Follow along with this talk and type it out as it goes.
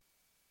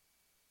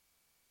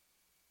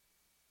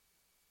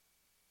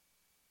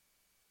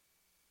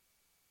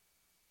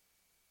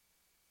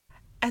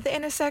At the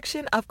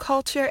intersection of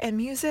culture and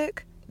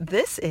music,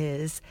 this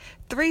is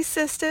Three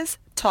Sisters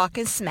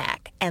talking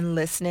smack and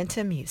listening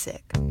to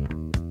music.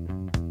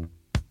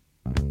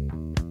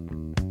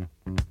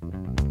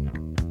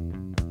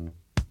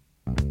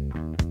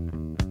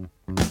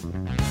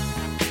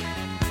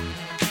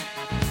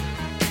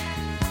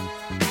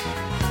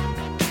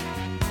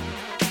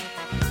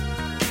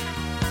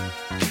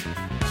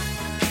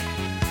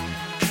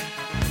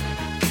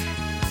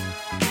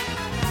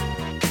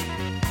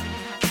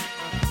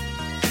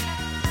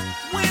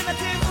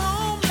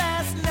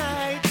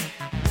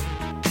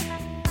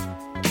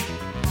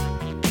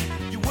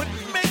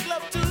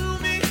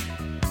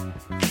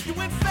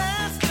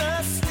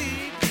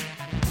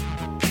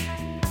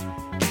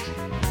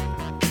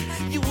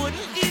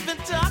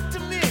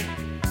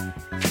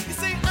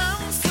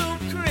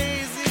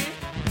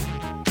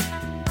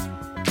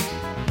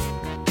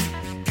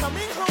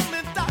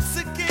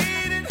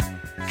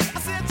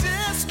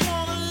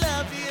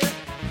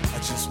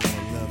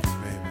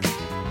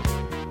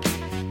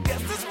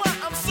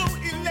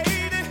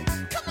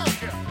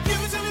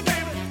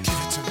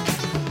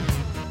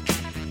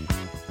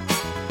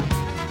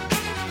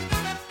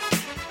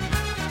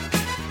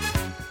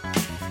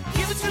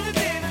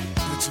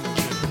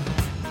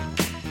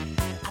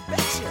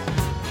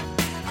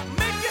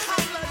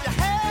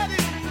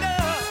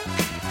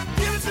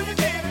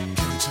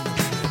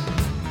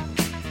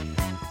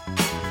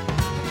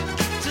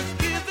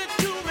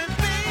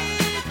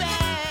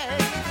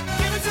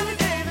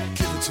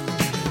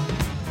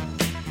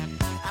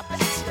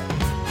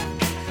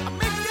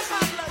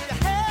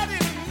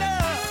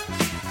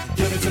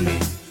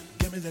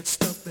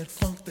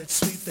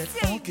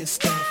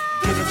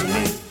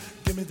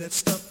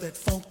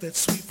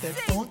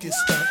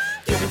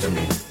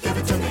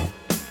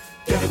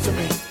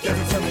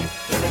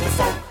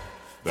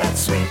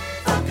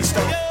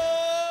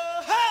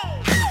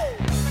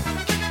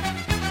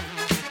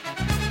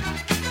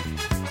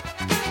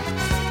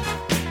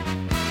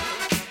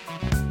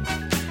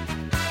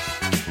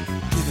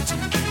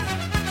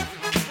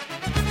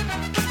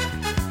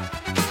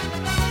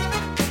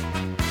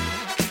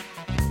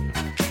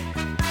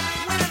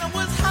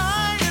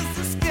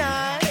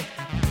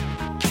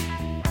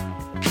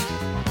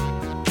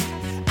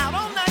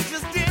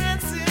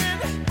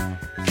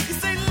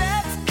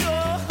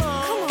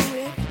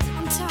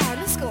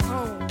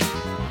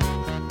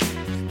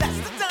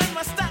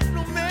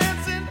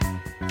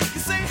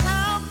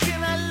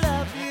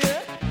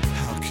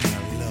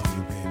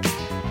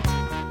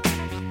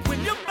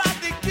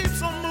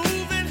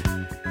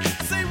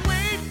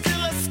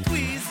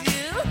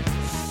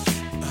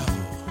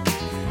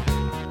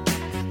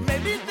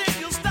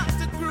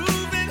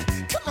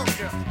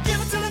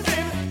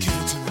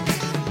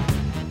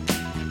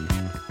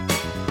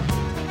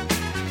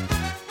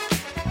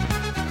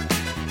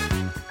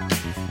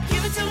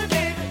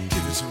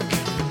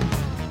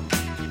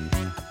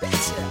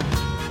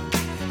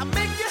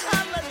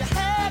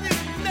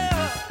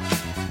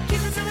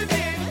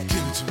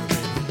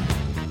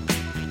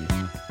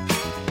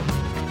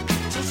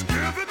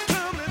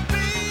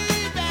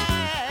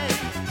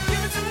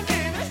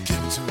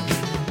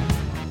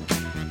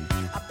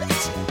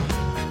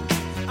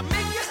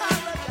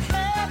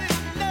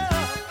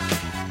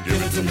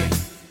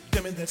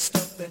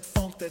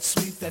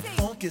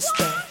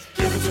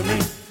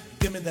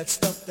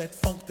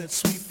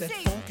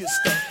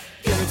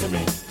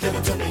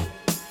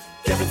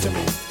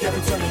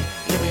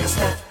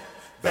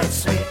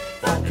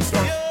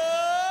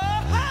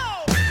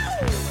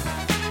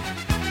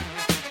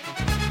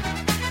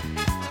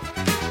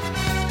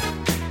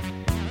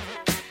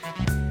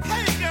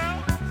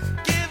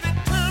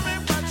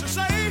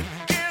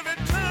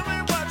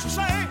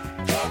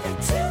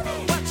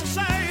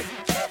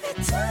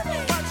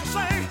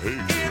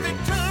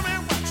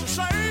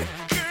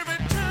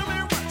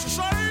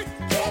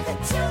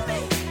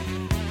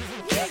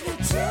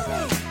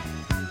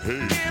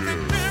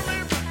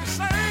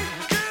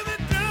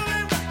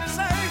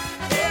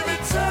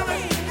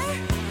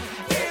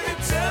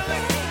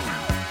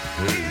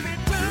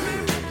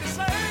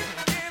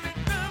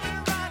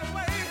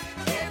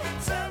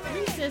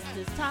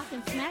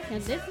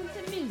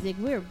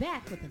 We're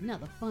back with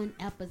another fun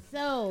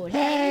episode.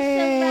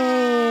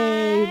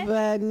 Hey,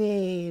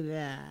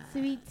 Bonita.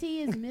 Sweet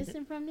Tea is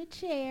missing from the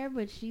chair,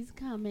 but she's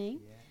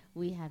coming. Yeah.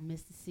 We have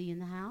Mr. C in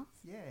the house.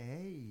 Yeah,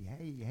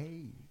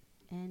 hey.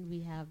 And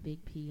we have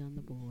Big P on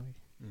the board.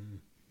 Mm.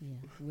 Yeah,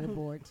 we're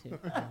bored too.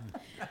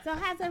 So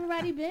how's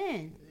everybody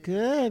been?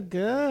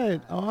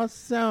 Good.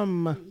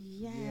 Awesome.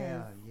 Yes.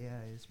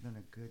 Yeah, it's been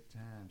a good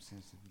time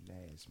since we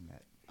last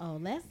met. Oh,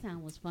 last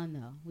time was fun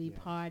though. We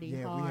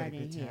partied hard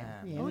in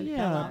here. Yeah, we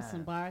fell off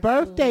some bar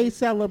birthday stools.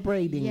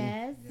 Celebrating.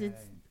 Yes,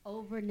 it's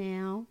over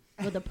now.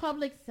 Well, the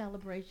public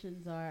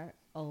celebrations are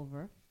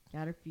over.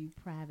 Got a few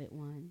private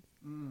ones.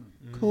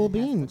 Cool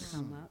beans.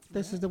 Come up.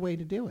 This is the way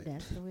to do it.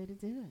 That's the way to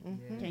do it.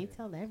 Yeah. Can't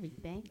tell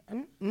everything.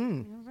 All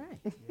right.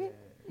 Yeah.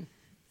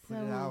 Put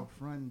it out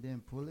front and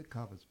then pull the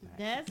covers back.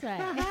 That's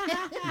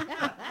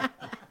right.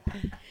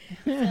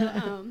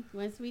 So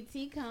when Sweet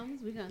Tea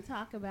comes, we're gonna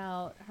talk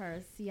about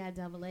her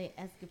CIAA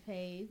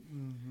escapades.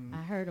 Mm-hmm.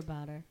 I heard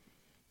about her.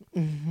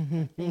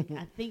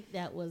 I think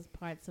that was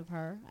parts of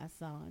her I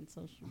saw on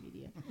social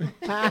media.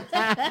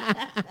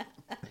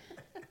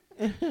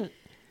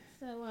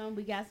 So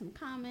we got some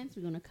comments.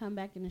 We're gonna come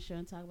back in the show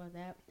and talk about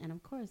that, and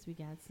of course we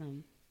got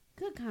some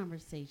good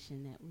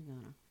conversation that we're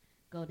gonna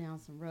go down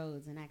some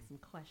roads and ask some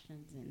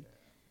questions and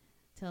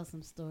tell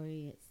some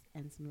stories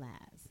and some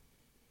laughs.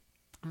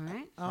 All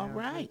right. All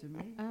right. To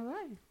me. All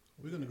right.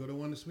 We're going to go to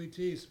one of Sweet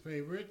Tea's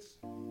favorites.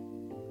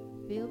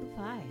 Feel the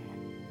fire.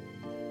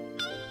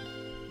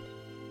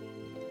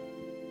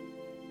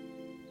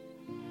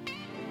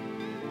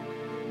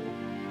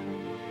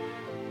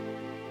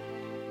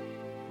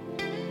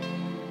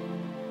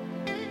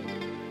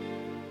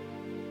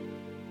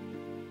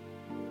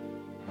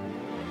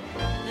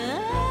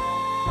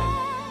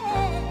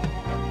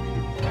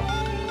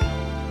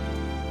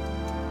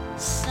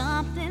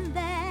 Something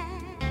that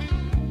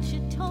you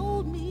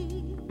told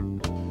me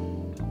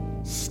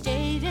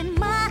stayed in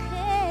my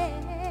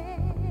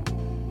head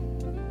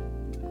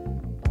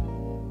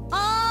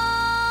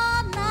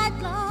all night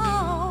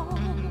long.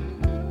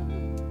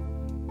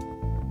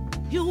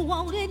 You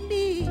wanted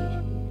me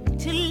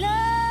to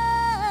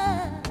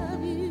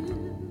love you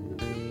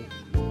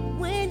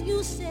when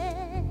you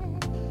said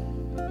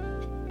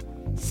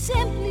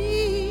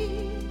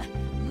simply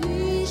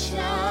reach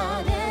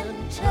out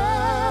and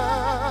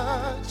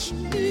touch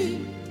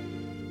me.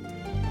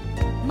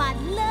 My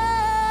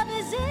love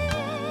is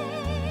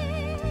in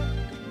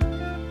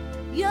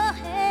your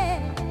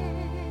hand.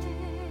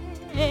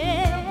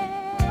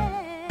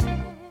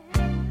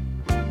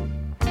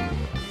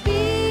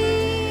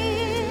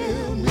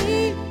 Feel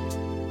me.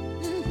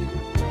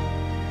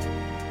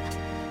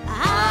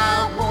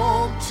 I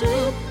want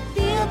to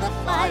feel the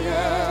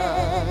fire.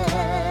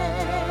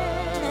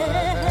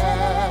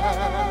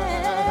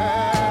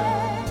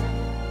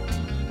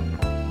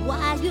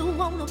 Why you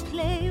wanna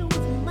play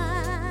with my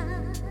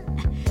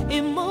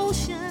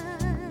emotion?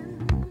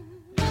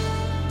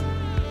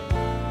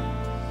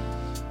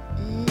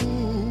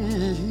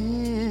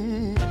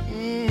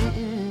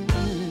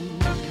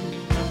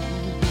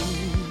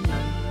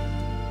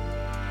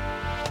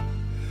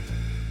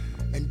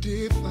 And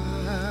if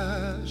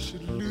I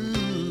should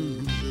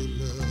lose your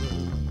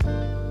love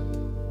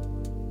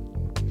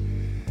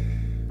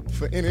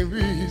for any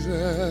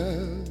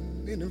reason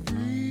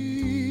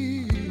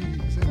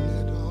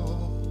at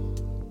all,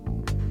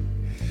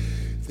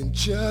 then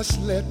just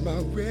let my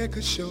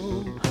record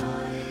show I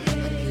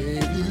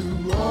gave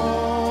you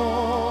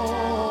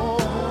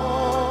all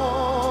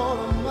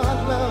of my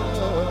love.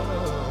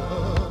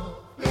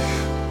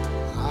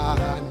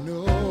 I know.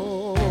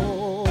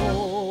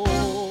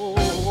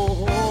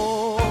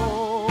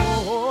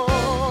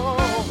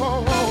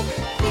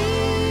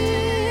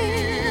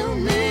 Feel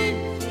me.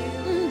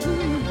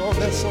 Oh,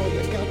 that's all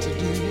you got to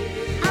do.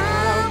 I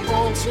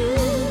want to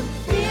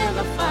feel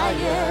the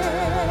fire.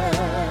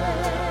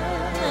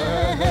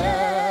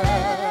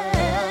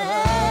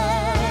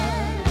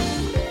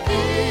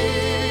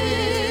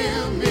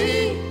 Feel me.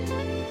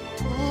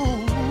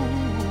 Ooh.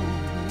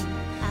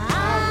 I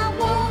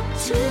want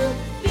to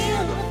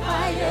feel the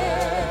fire.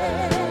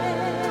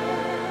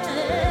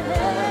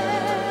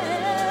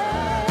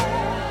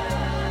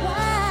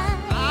 Why?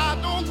 I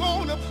don't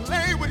want to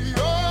play with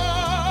your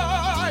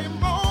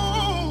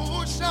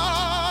emotions.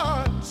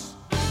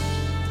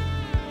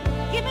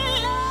 Give me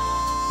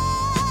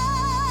love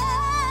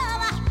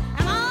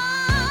and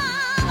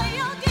all of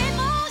your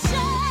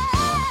devotion.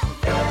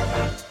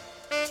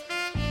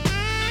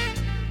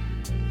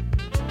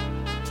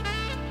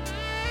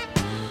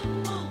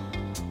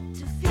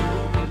 To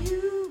feel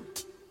you.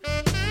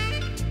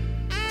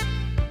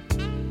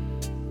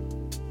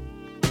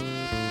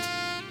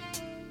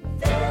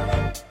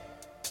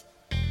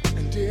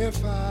 And if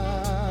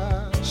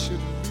I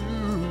should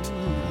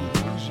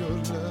lose your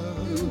love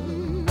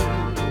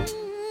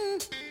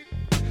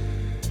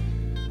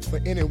for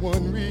any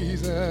one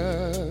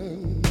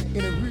reason,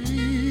 at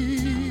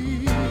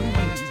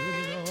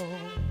all,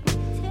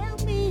 Tell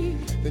me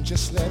then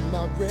just let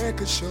my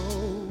record show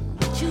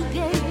what you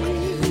gave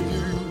me.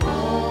 you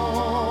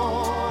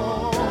all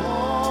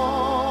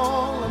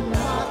of my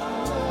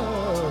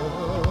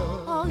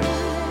love. Oh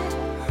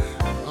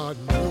yeah. I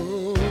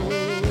know.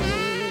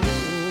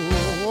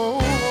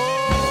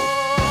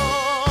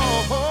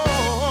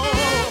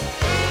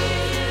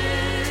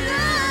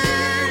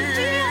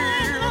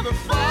 Feel the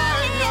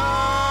fire.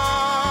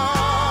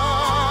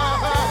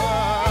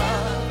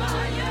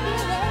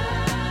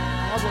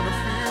 I wanna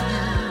feel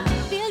you.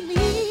 Feel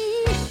me.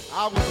 I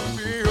wanna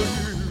feel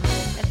you.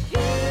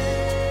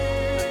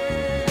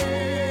 Feel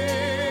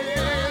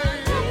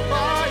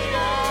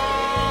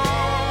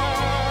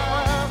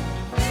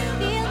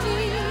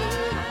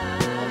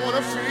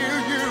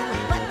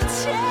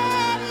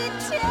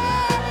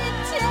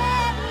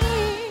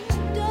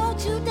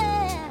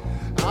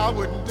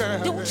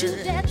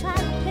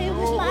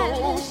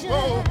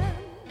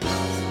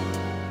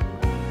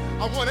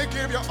want to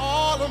give you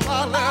all of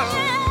my love.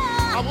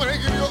 I want to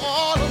give you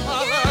all of my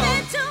love. Give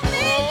it to me,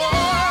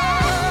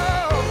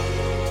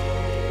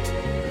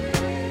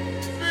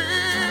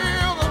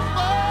 Feel the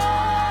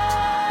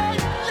fire.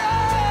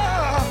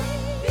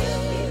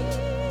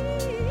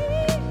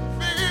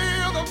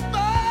 Feel the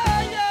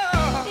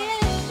fire.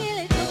 Feel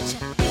it, don't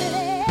you feel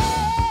it?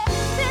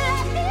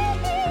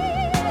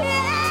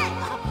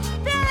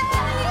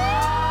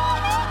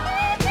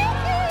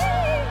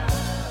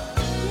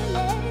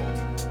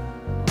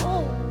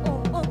 Oh,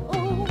 oh, oh,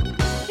 oh,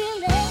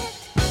 feel it.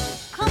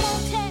 Come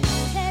on,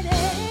 Teddy.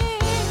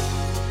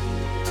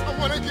 I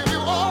want to give you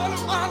all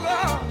of my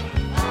love.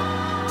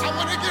 I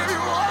want to give you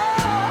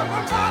all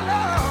of my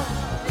love.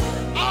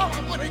 Oh, I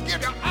want to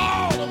give you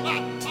all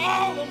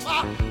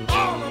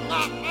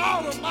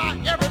of my,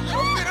 every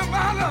little bit of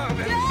my love.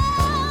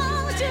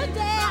 Don't you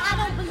dare, I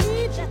don't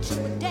believe that you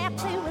would dare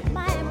play with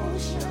my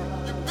emotions.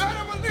 You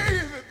better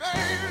believe it,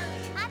 baby.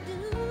 I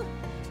do.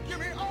 Give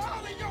me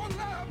all of your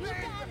love, You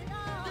baby. got it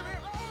all. Give me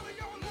all of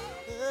your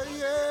love.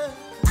 Yeah.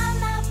 I'm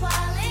not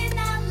wildin'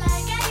 out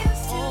like I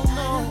used to. Oh,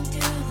 no. I don't do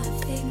the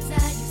things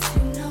I used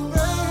to no more.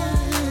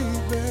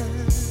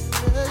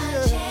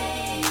 I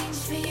changed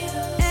for you.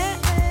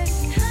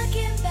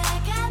 Looking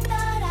back, I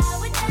thought I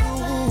would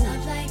never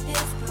love like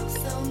this. Broke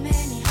so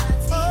many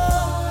hearts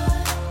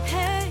before.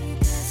 Hey,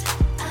 'cause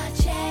I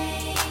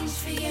changed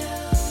for you.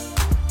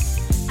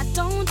 I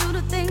don't do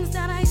the things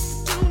that I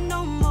used to do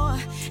no more.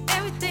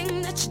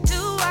 Everything that you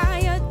do, I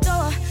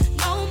adore.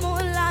 No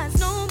more lies,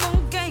 no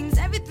more games.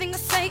 Everything I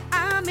say,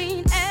 I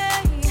mean,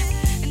 hey.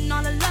 And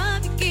all the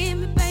love you give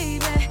me,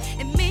 baby,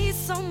 it means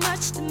so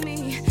much to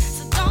me.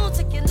 So don't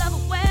take your love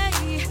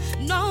away.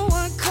 No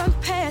one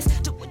compares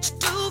to what you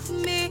do for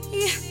me.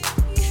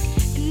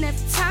 And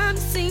every time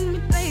you see me,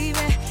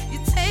 baby, you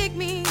take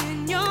me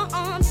in your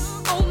arms.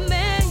 Oh,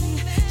 man,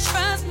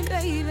 trust me,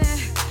 baby,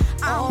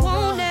 I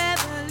won't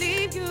ever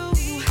leave you.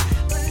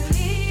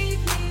 Believe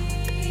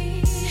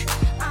me,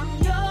 I'm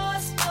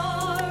yours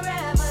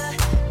forever.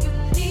 You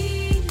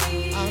need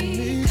me, I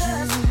need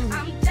 'cause you.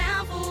 I'm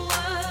down for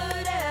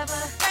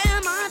whatever.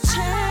 Am I changed?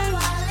 I'm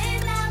not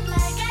wildin' out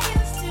like I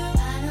used to.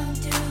 I don't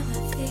do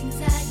the things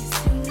I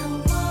used to no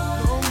more.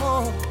 No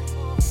more.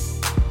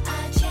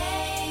 I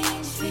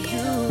changed for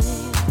you.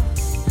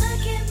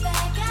 Looking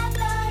back, I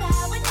thought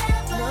I would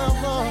never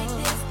love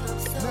like this.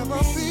 Broke so Never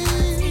many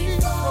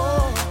be hearts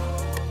before.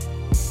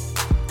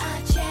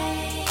 I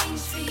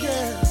changed for you.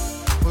 Yeah.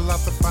 Pull out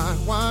the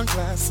fine wine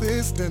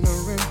glasses,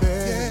 dinner in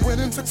bed.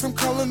 Went and took some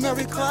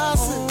culinary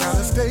classes.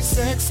 Gotta stay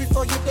sexy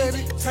for you,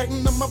 baby.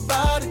 Tighten up my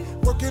body,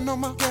 working on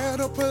my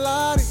ghetto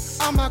Pilates.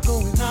 I'm not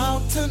going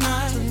out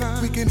tonight.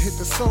 We can hit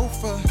the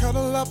sofa,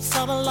 cuddle up,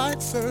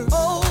 satellite surf.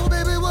 Oh,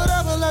 baby,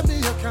 whatever, let me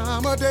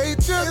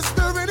accommodate you. Is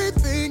there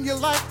anything you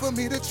like for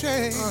me to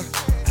change?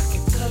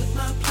 Cut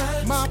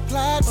My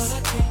plaits, but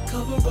I can't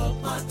cover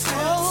up my tats.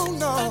 oh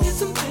no. I did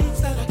some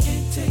things that I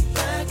can't take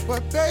back.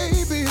 But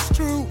baby, it's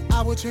true,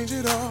 I will change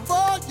it all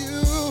for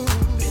you.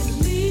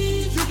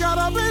 Believe You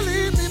gotta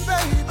believe me,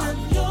 baby. I'm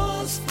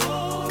yours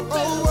forever.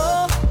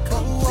 Oh, oh,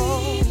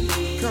 oh,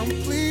 Completely.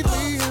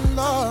 completely in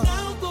love.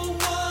 Now go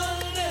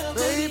whatever.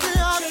 Baby,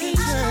 you I can change.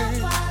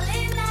 change.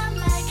 Wildin' out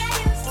like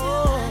I used to.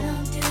 Oh. I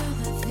don't do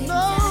the things No,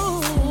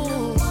 I used to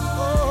no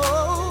more.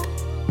 oh,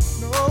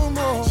 no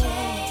more.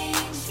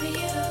 Changed for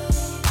you.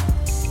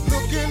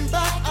 Looking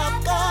back,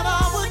 I thought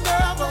I would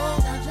never.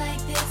 Love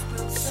like this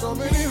broke So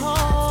many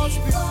hearts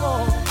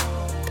before.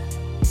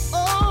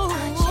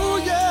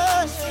 Oh,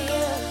 yeah.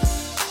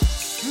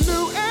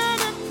 New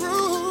and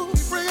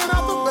improved, bringing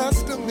out the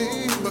best of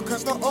me.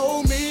 Because the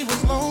old me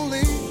was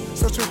lonely,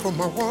 searching for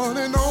my one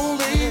and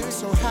only.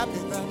 So happy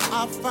that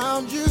I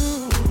found you.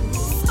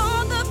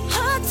 Saw the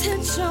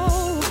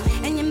potential,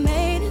 and you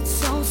made it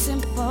so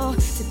simple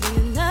to be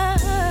in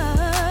love.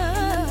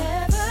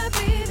 Never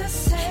be the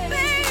same.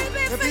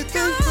 Baby,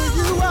 Everything for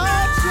you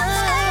I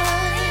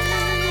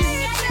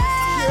change.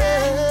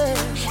 Yeah.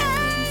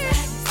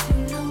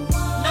 No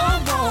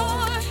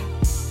more.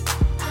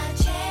 I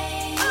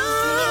changed.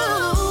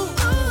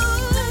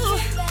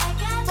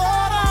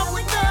 Thought I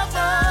would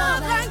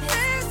never. Like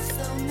this.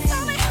 So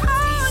many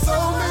hearts.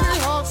 So many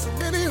hearts, so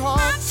many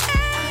hearts.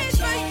 Changed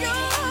for you.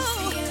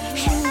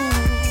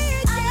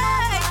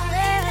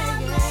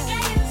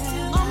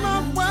 I'm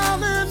not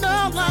wilding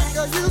out like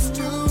I used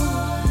to.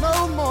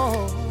 No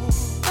more.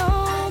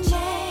 I'll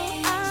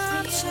change.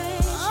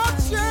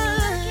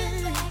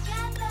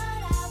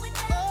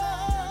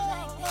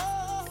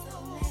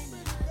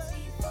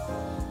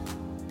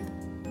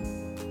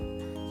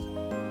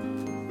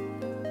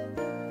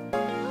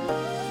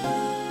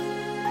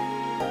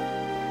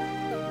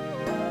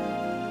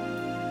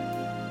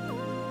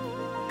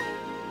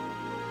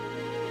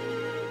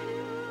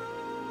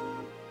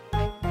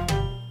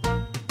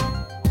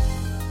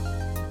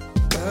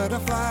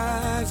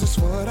 Butterflies is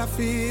what I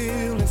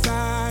feel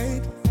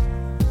inside.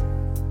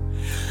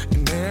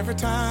 And every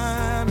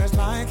time it's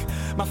like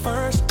my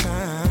first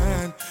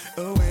time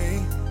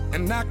away.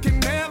 And I can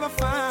never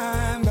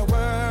find the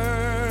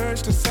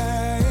words to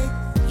say.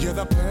 You're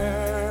the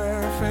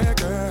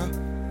perfect girl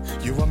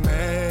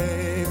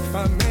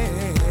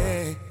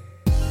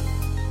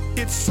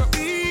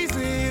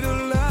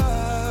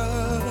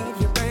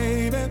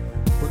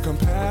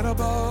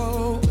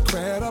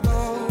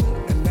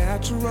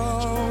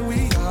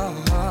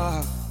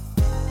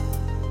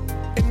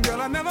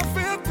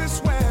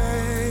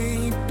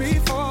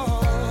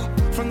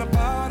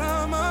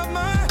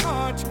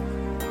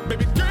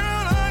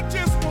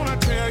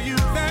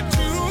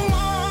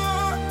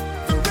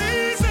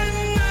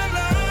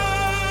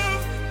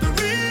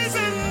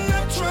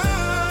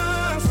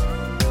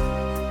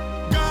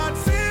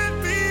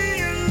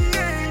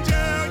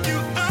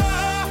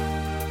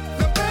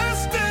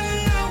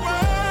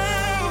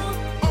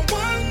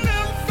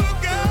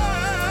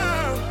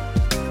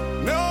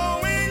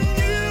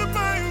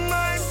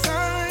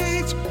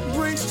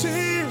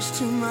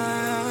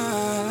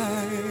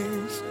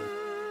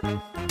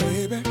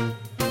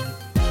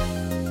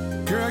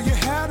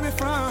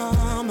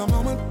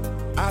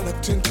I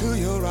looked into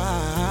your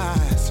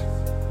eyes,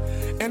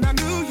 and I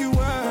knew you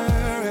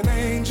were an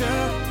angel,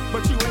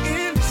 but you were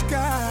in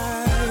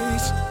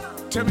disguise.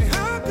 Tell me,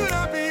 how could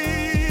I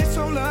be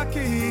so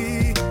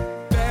lucky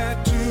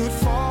that you'd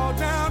fall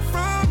down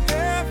from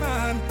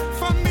heaven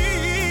for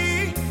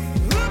me?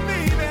 Look,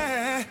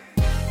 baby.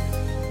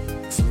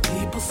 Some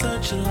people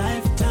search a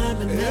lifetime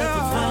and never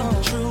find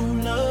the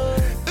true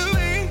love.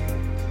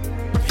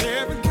 But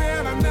heaven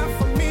cared enough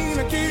for me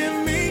to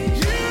give me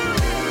you.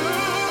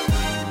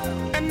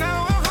 And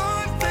now our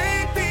hearts,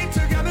 they beat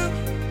together,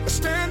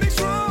 standing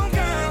strong,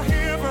 girl,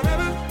 here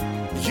forever.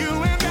 You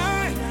and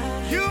I,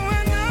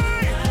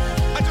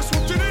 I just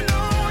want you to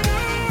know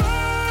you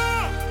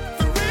are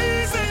the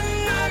reason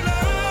I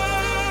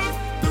love,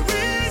 the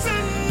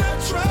reason I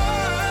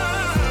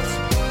trust.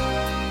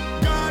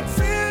 God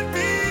sent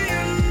me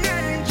an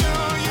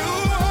angel. You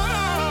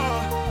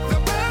are the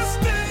best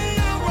in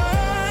the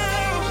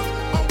world,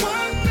 a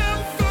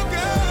wonderful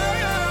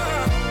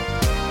girl.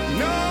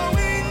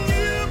 Knowing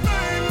you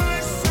by my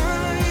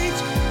side,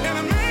 and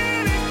a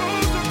man is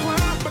supposed to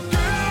cry, but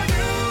girl,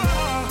 you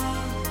are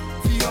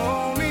the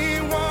only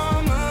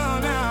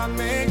woman I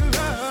make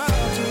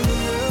love to.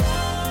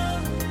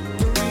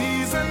 The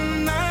reason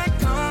I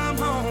come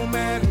home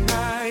at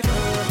night.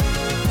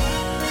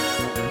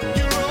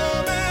 You're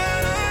all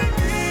that I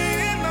need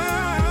in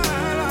my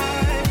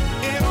life.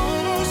 It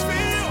almost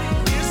feels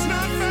it's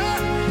not fair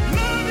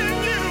loving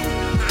you.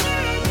 I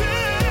do.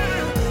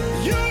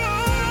 You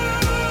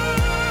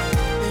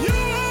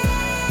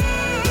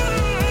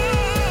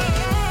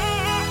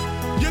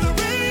you're the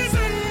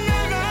reason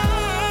I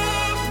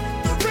love,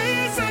 the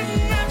reason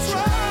I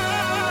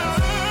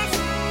trust.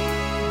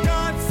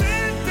 God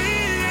sent me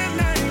an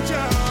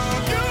angel.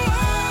 You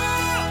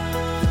are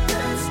the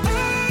best.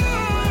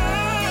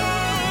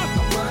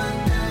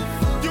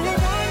 You're a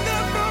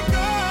wonderful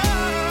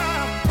girl.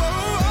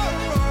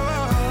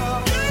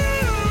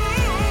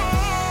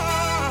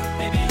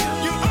 Baby,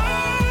 You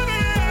are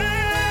the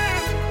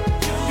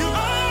you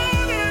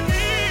are the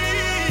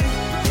need.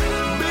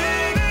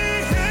 Baby,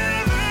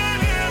 heaven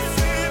has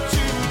sent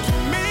you to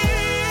me.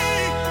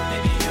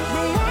 baby,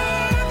 The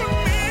one for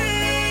me,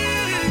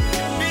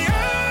 the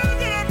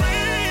other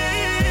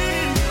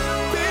ring.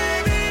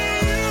 Baby,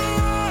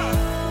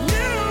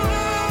 you're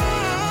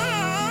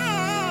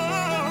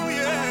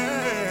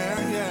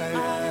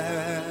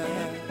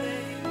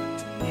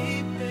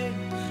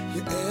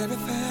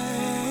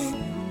everything.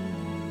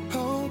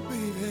 Oh,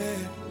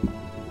 baby,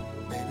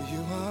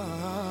 you are.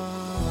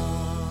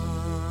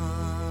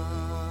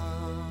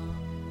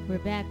 We're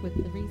back with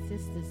Three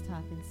Sisters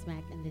talking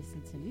smack and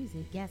listen to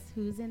music. Guess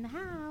who's in the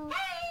house?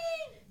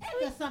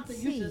 That's something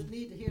Sweet you tea. just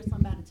need to hear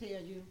somebody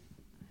tell you.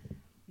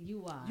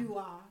 You are. You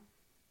are.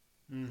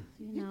 You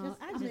You know,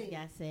 just- I I just mean-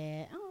 got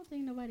sad. I don't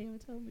think nobody ever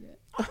told me that.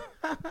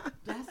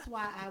 That's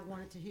why I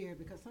wanted to hear it,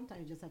 because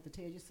sometimes you just have to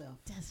tell yourself.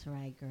 That's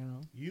right,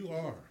 girl. You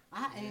are.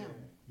 I am.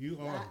 You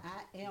are.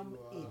 I am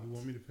You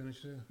want it. me to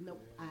finish that? No,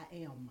 I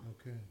am.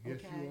 Okay. Yes,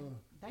 Okay. you are.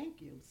 Thank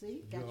you.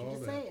 See, got You're you all to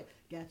that. say it.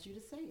 Got you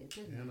to say it,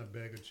 didn't And I? a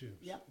bag of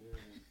chips. Yep.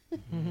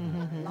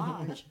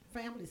 Large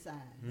family size.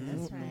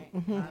 That's right.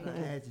 A lot of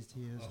adjectives.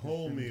 A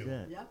whole to finish meal.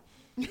 that.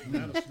 Yep.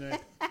 Not a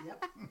snack.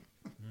 Yep.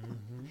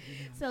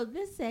 So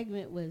this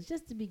segment was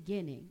just the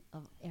beginning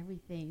of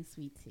everything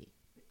Sweet Tea.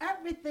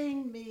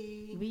 Everything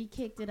me. We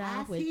kicked it I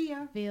off with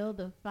hear. Feel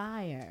the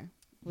Fire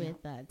with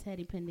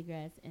Teddy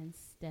Pendergrass and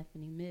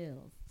Stephanie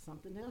Mills.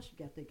 Something else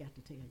they got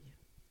to tell you.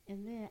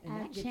 And then And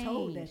I I get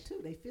told that changed. too.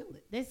 They feel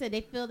it. They said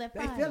they feel that They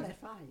fire. feel that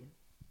fire.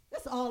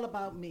 It's all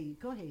about me.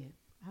 Go ahead.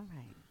 All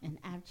right. And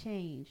I've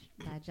changed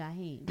by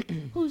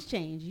Jaheim. Who's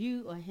changed,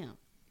 you or him?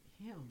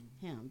 Him.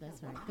 Him, that's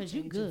That's right. what I'm Because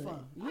you changing good. for.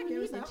 You I need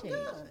give to myself change.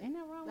 good. Ain't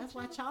that wrong That's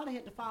with why you? Charlie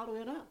had to follow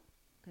it up.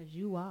 Because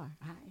you are.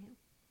 I am.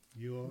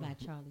 You are. Like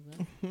Charlie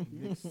Will.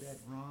 Mix that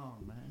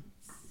wrong, man.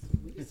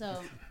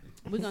 So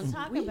we're going to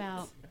talk Sweet.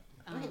 about...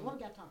 Go ahead. What we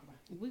got to talk about?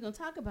 We're going to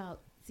talk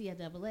about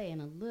CIAA in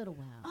a little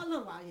while. A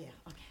little while, yeah.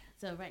 Okay.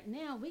 So right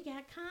now, we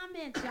got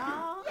comments,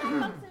 y'all.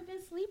 Folks have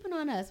been sleeping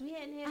on us. We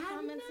hadn't had I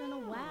comments in a know.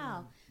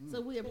 while.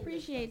 So we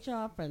appreciate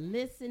y'all for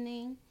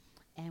listening,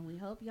 and we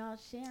hope y'all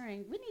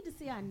sharing. We need to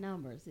see our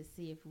numbers to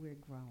see if we're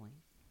growing.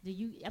 Do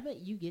you? I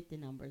bet you get the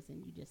numbers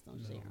and you just don't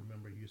No, share 'em.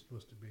 remember, you're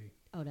supposed to be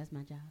Oh, that's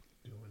my job.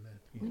 doing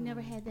that. We never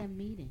had that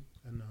meeting.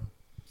 I know.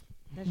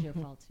 That's your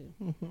fault, too.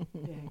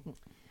 Yeah.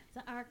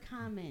 So our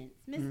comments.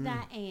 Miss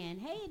Diane.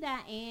 Hey,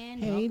 Diane.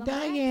 Hey, Welcome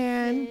back,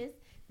 Diane. sis.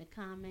 The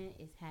comment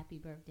is happy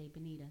birthday,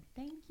 Benita.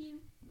 Thank you.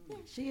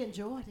 She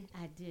enjoyed it.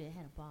 I did.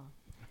 Had a ball.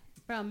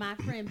 From my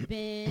friend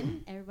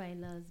Ben. Everybody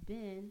loves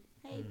Ben.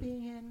 Hey,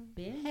 Ben.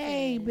 Ben.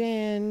 Hey, says,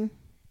 Ben.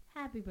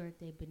 Happy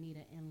birthday,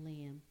 Benita and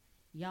Liam.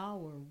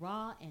 Y'all were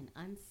raw and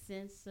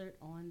uncensored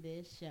on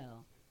this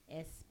show,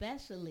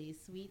 especially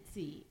Sweet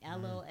Tea.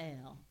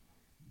 LOL.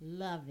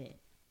 Love it.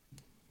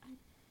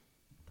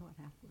 Thought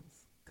that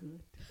was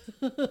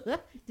good.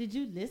 Did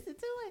you listen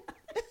to it?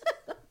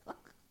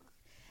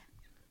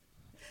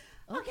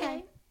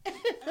 Okay.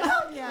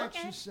 Let me ask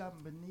Okay. you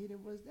something, Benita.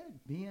 Was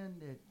that Ben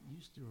that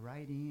used to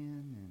write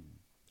in and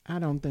I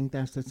don't think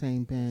that's the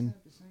same Ben.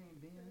 That's not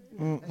the same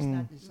Ben. That's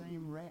not the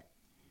same rat.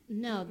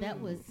 No, that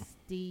was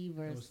Steve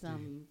or That was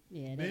some.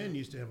 Steve. Yeah, Ben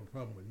used to have a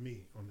problem with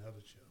me on the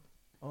other show.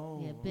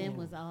 Oh. yeah. Ben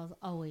was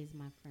always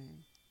my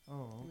friend.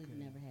 Oh, okay. We've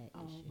never had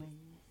issues.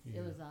 Yeah.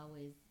 It was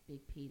always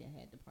Big P that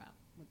had the problem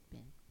with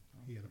Ben.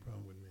 He had a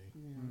problem with me.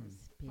 No, it was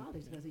Big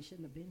Probably P. because he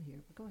shouldn't have been here.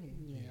 But go ahead.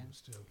 Yeah. But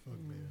still, fuck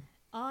Ben.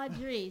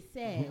 Audrey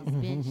says,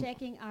 been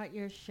checking out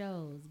your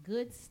shows.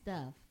 Good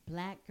stuff.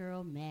 Black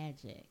Girl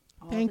Magic.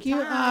 All Thank the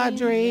you, time.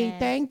 Audrey. Yes,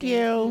 Thank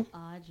you.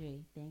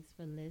 Audrey. Thanks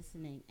for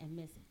listening. And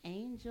Miss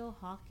Angel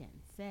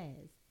Hawkins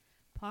says,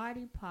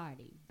 Party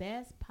Party,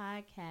 best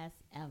podcast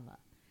ever.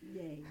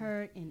 Yay.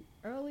 Heard an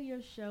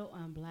earlier show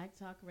on Black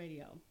Talk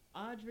Radio.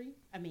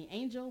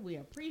 Angel, we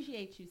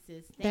appreciate you,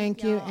 sis.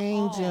 Thank you, y'all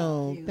Angel.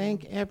 all.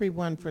 Thank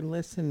everyone for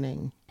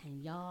listening.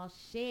 And y'all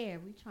share.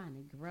 We trying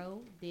to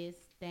grow this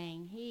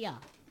thing here.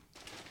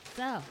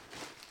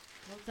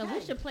 So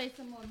we should play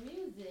some more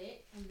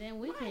music, and then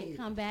we can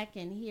come back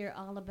and hear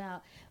all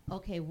about,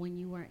 okay, when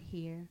you weren't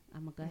here,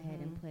 I'm going to go ahead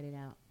and put it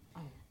out.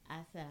 Oh.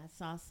 I said I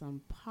saw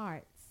some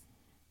parts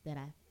that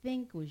I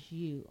think was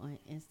you on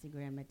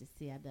Instagram at the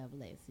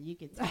CIAA. So you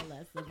can tell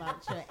us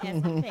about your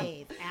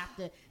escapades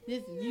after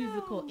this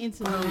musical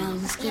interlude. Brown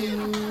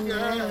skin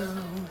girl,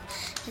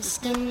 your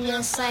skin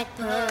just like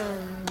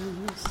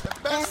pearls.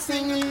 Best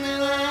thing in the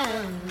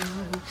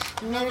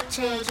world. Never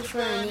trade you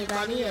for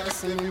anybody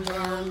else. And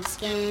brown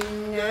skin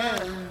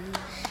girl,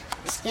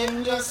 your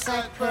skin just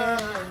like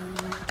pearls.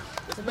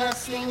 The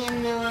best thing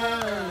in the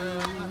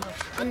world.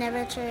 I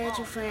never trade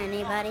you for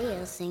anybody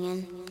else.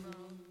 Singing.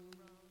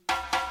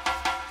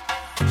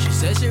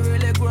 Says she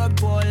really grew up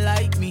poor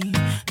like me.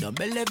 Don't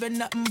believe in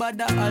nothing but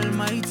the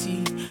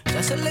Almighty.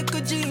 Just a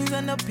little jeans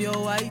and a pure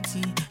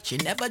whitey. She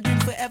never dream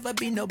forever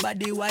be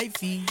nobody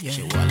wifey. Yeah.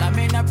 She well, I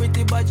mean a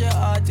pretty but your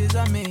heart is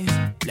a miss.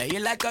 Play you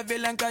like a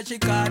villain cause she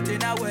caught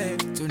in a way.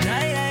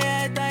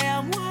 Tonight I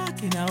am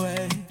walking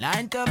away.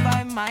 9 to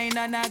 5 mind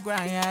and a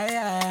grind,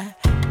 yeah.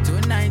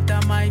 Tonight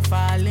I might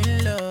fall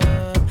in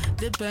love.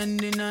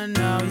 Depending on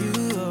how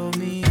you hold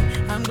me.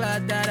 I'm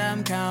glad that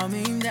I'm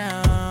calming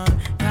down.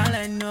 Can't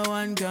let no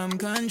one come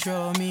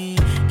control me.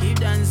 Keep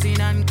dancing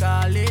and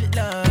call it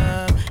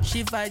love.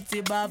 She fights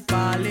it by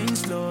falling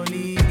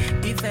slowly.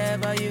 If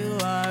ever you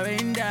are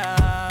in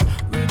doubt,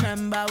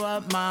 remember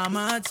what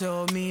mama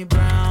told me.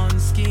 Brown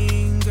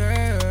skin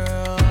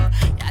girl,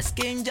 your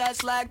skin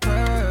just like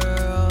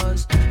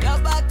pearls. You're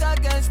back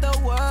against the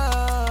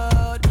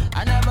world.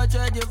 I never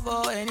trade you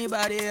for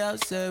anybody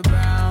else. A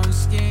brown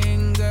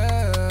skin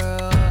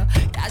girl,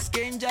 your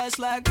skin just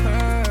like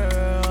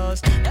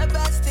pearls. The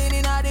best thing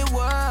in all the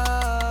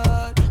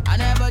world. I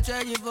never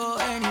trade you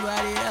for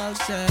anybody else.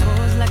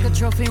 Pose like a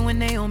trophy when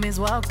Naomi's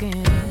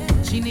walking.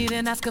 She need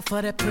an Oscar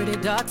for that pretty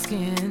dark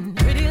skin.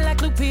 Pretty like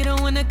Lupita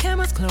when the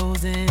camera's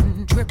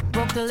closing. Drip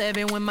broke the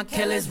levee when my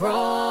Kelly's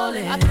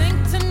rolling. I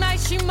think tonight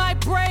she might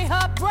braid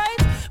her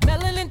braids.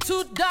 Melanin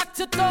too dark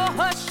to throw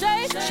her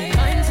shade. She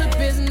minds her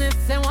business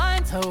and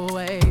winds her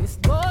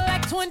waist. Go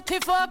like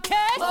 24K.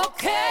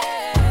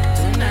 Okay.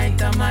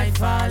 Tonight I might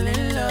fall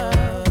in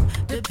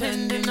love,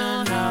 depending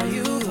on how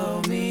you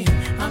hold me.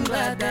 I'm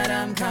glad that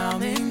I'm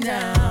calming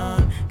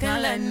down.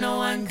 Can't let no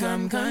one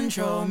come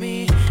control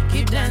me.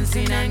 Keep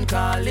dancing and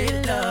call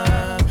it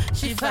love.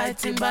 She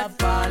fighting but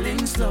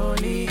falling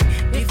slowly.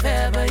 If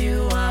ever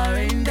you are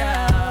in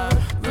doubt,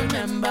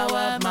 remember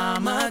what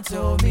mama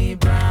told me.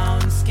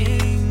 Brown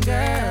skin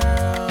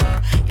girl,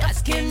 your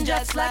skin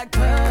just like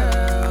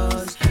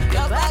pearls.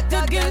 You're back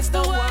against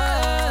the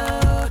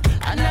world.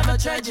 I never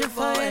tried you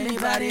for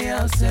anybody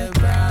else. A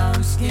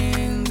brown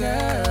skin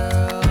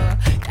girl,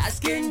 your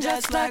skin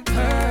just like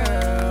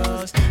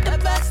pearls. The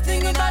best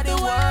thing in all the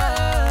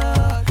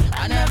world.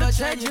 I never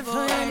tried you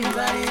for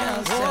anybody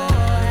else. Oh,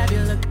 have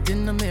you looked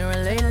in the mirror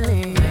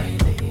lately?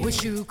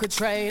 Wish you could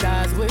trade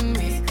eyes with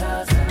me.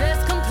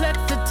 There's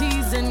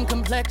complexities in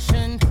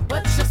complexion,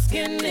 but your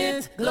skin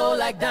is glow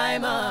like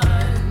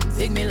diamonds.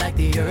 Dig me like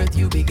the earth,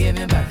 you be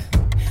giving birth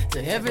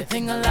to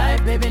everything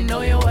alive, baby,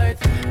 know your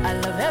worth. I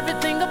love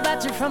everything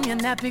about you, from your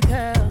nappy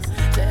curls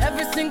to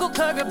every single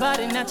curve, your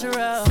body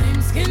natural.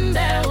 Same skin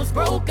that was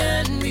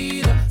broken,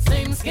 be the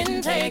same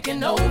skin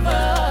taking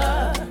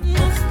over.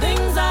 Most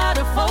things out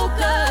of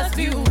focus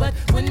view, but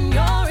when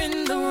you're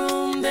in the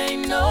room, they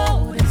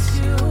notice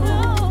you.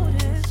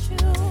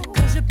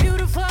 Cause you're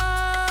beautiful.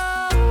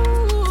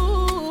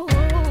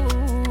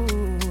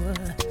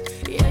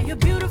 Yeah, you're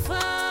beautiful.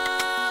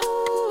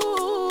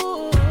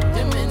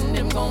 Them and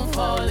them gon'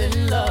 fall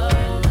in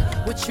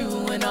love with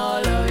you in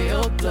all of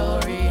your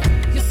glory.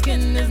 Your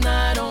skin is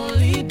not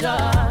only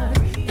dark,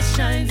 it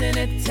shines and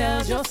it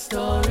tells your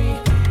story.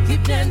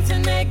 Keep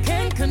dancing, they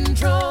can't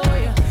control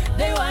you.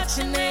 They watch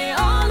and they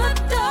all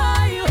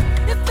adore you.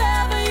 If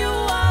ever you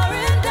are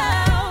in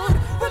doubt,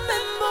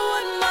 remember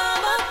what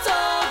mama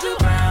told you.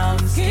 Brown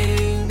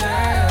skin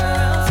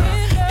girl,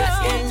 your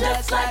skin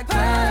just like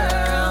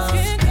pearls.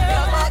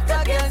 You're back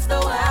against the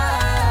world.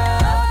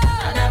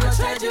 I never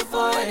tried you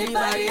for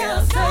anybody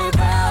else. Say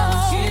brown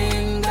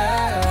skin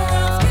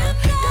girl,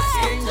 your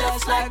skin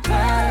just like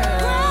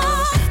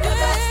pearls.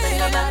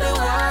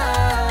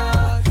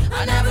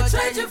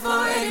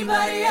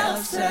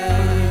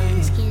 say.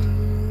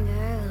 Skin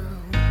girl,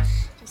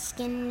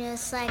 skin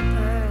just like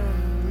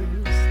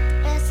pearls.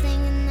 Best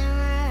thing in the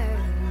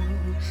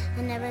world. I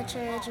never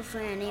trade you for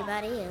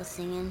anybody else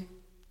singing.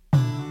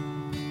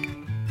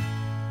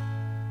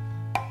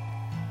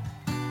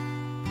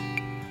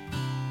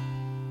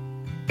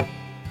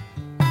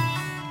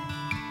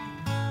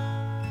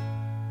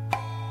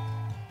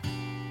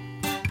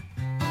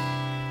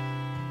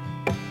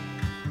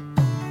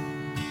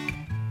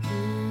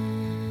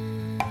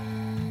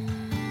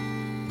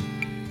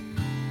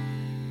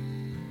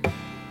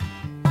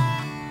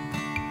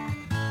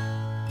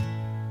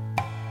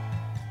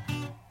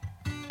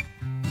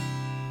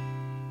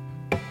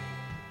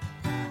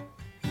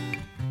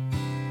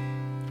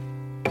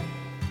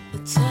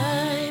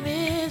 Time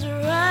is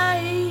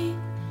right.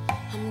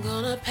 I'm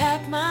gonna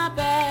pack my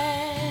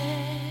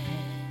bags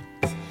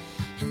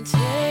and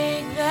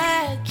take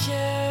that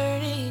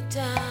journey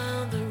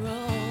down the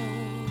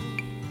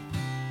road.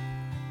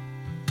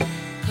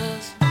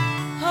 'Cause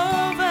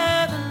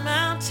over the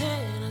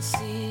mountain I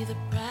see the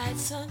bright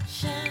sun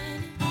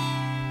shining,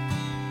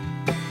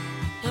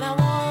 and I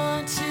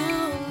want to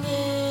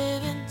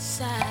live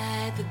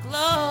inside the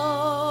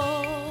glow.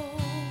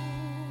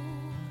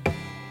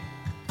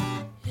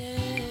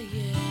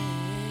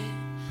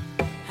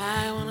 I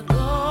wanna go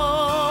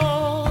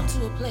to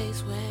a place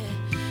where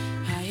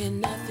I hear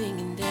nothing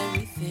and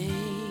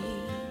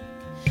everything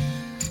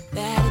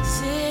that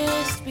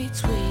exists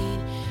between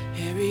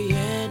Harry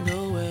and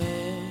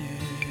nowhere.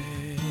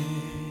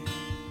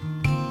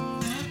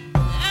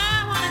 I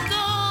wanna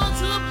go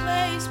to a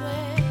place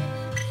where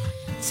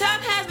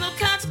time has no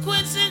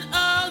consequence and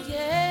oh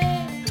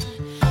yeah,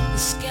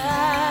 the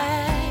sky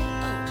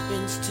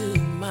opens to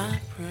my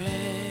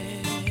prayer.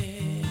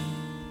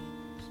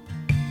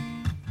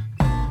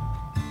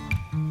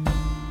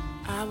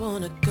 I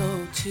wanna go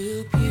to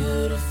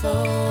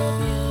beautiful,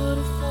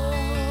 beautiful,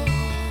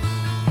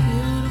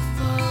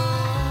 beautiful.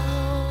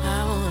 I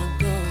wanna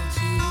go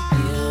to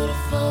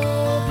beautiful,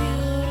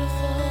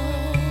 beautiful,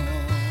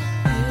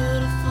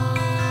 beautiful.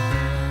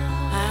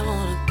 I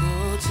wanna go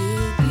to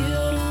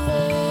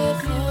beautiful,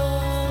 beautiful.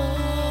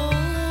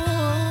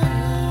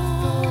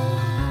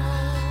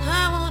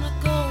 I wanna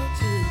go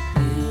to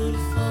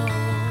beautiful,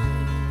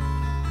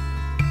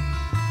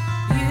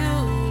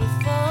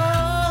 beautiful.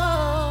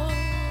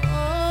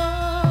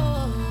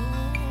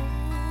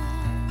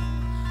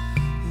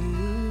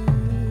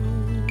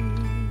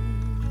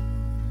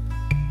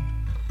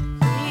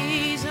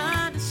 Please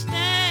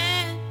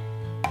understand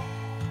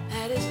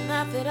that it's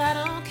not that I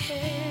don't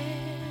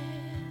care,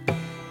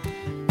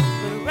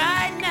 but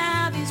right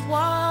now these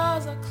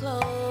walls are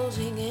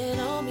closing in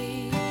on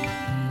me.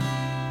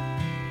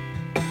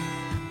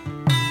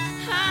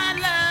 I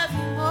love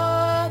you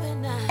more than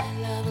I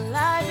love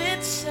life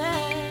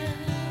itself,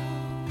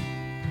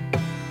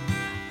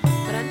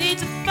 but I need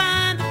to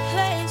find a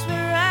place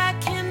where I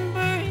can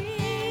breathe.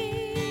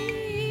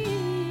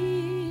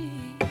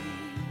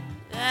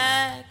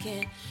 I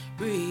can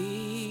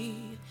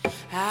breathe.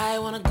 I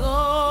wanna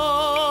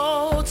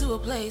go to a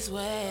place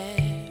where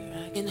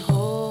I can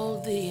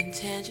hold the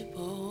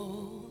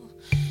intangible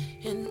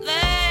and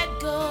let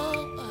go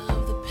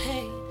of the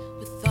pain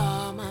with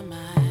all my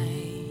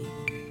might.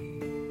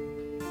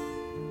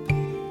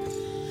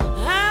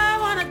 I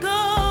wanna go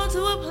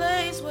to a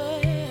place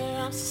where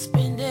I'm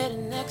suspended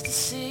in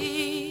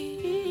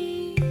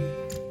ecstasy,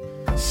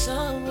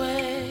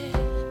 somewhere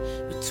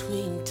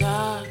between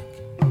dark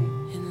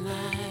and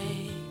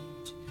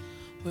light,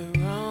 where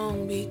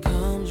wrong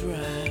becomes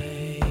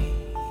right.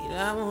 I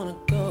wanna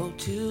go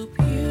to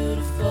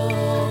beautiful,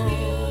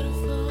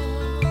 beautiful,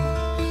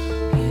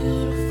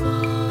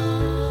 beautiful.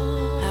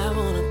 I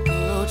wanna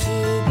go to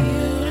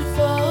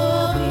beautiful,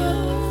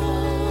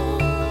 beautiful,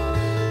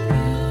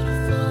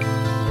 beautiful.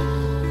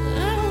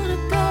 I wanna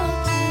go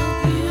to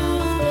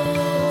beautiful,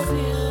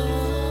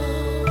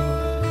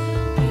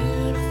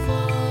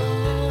 beautiful.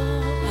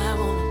 I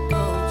wanna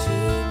go to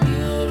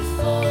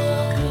beautiful,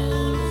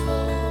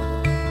 beautiful,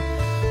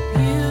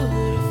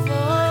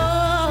 beautiful.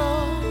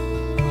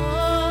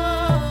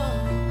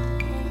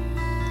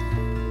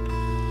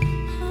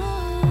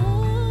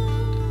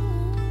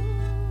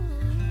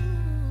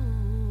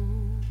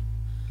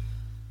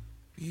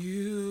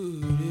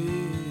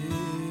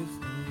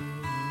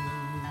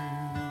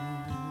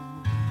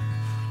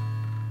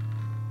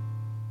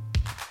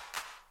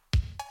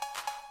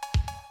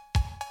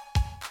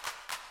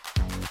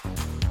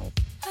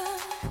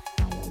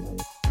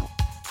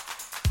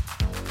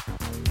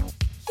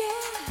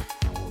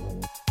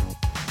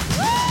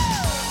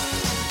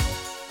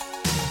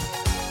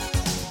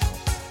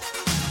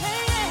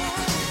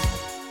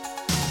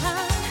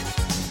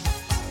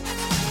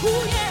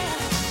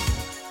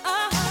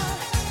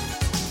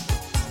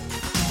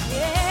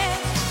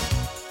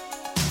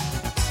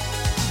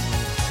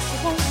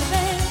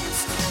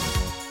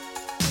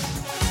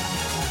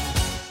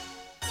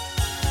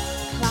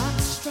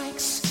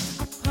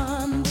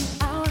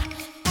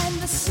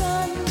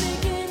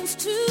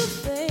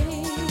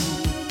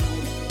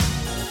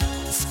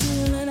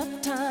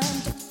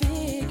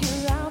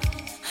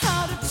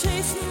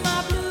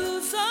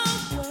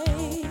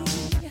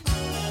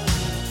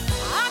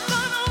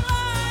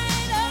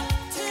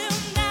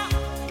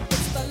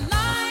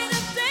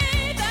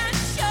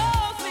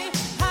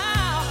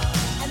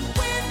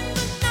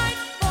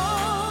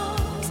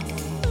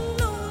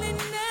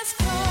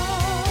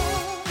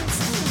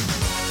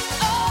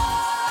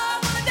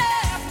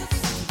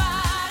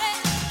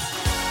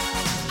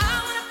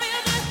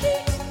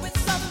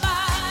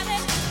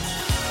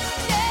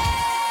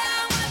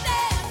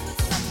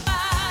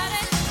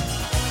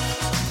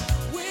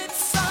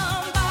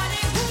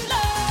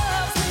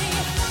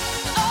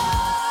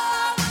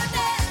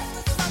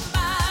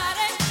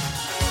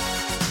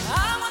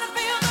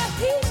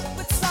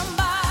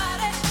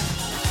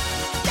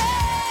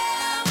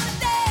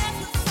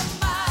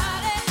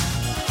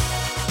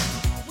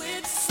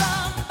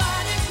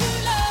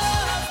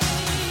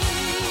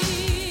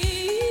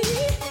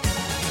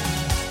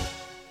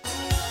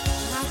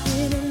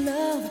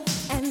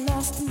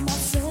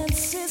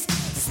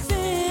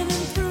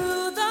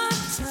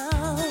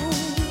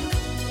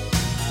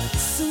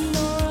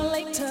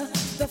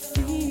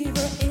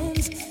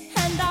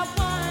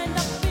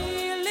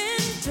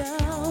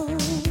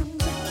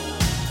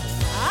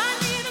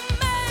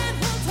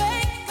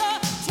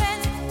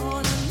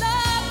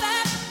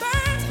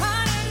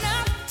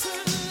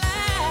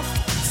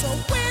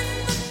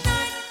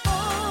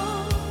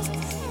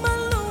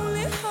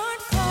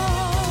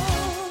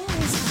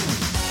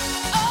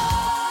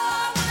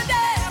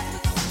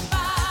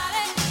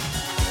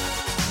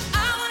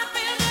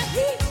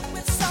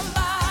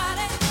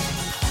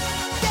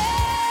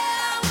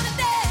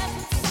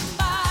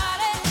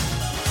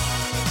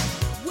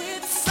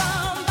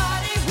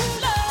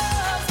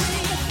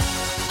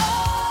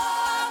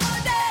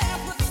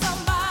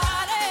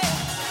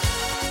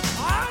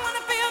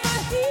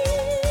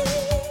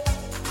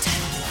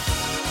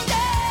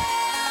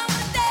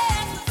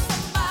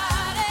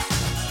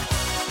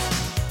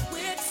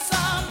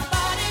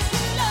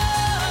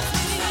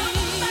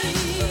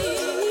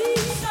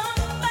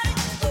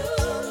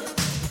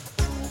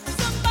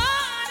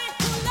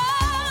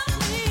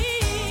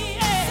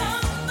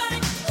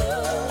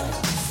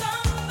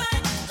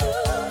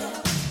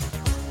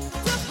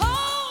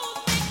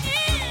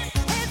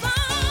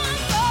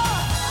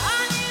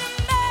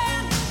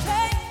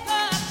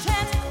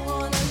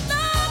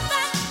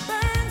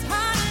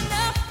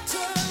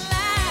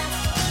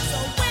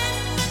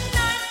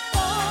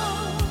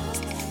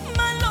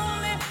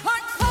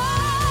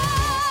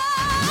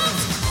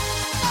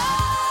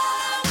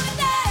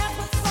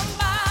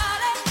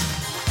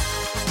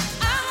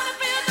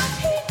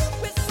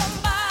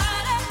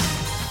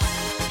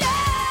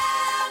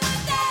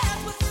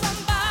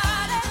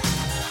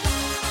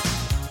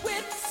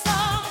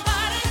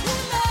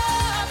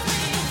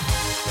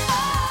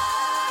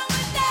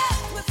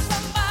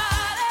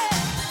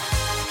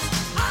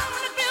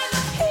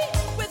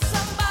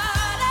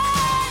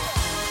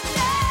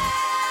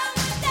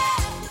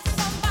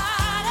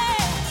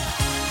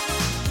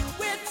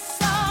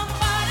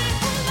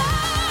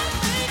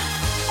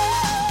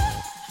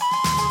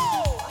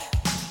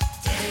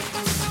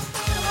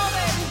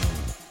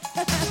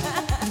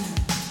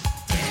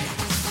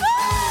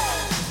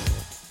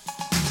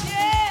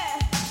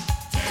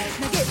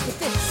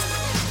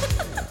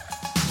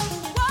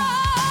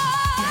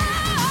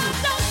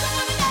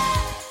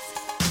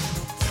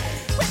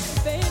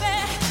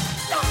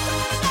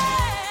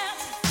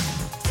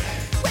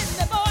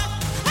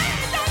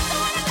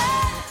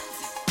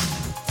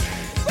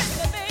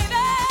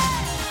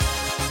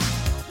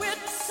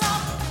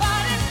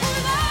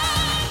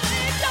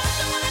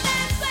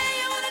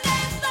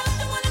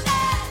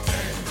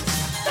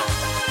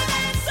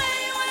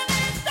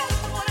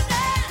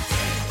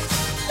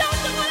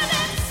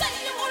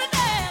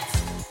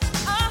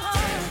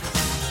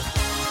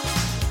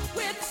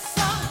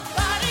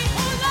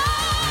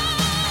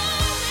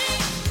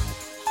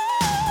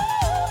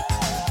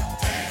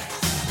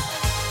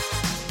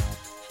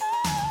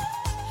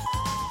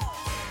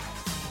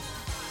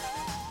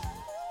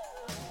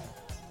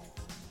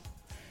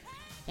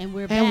 And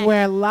we're And back.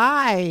 we're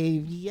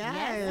live.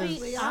 Yes.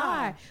 Yes, we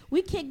are.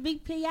 We kicked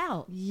Big P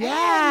out.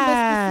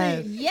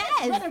 Yes.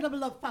 Yes. One of them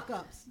little fuck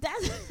ups.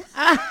 That's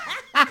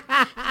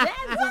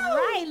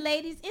right,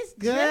 ladies. It's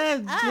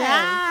Good just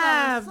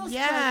job. us. Yes.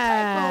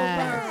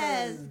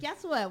 Yes.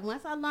 Guess what?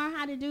 Once I learn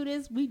how to do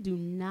this, we do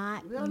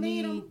not We don't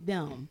need need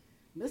them.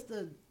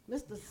 Mr.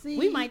 C.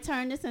 We might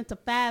turn this into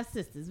 5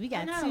 sisters. We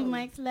got 2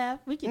 mics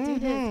left. We can do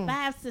this.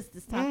 5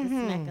 sisters talking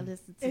smack and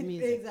listen to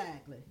music.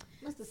 Exactly.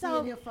 Mr. So- C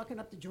in here fucking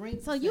up the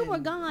drinks. So you were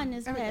and gone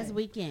this past everything.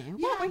 weekend.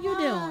 Yeah, What were you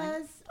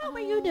doing? What were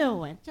you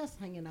doing? Just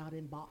hanging out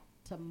in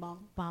Baltimore.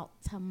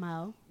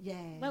 Baltimore. Yeah.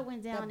 What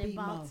went down the in BMO.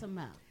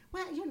 Baltimore?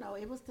 Well, you know,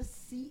 it was the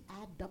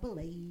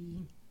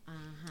CIAA.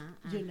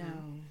 You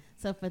know.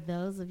 So for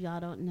those of y'all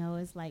don't know,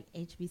 it's like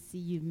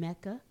HBCU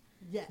Mecca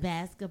Yes.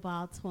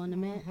 basketball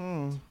tournament.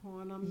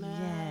 Tournament.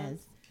 Yes.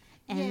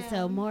 And Yeah.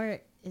 so more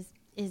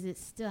is it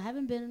still? I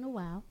haven't been in a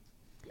while.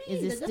 Me Is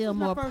either. it This still was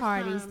my more first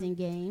parties time. than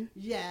game?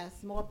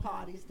 Yes, more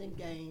parties than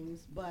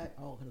games. But,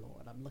 oh,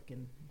 Lord, I'm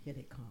looking. Here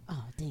they come.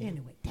 Oh damn.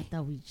 Anyway, I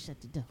thought we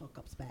shut the door. fuck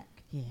up's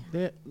back.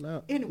 Yeah.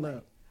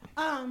 Anyway,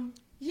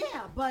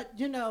 yeah, but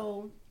you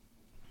know,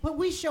 but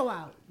we show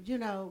out. You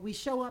know, we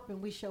show up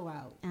and we show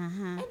out,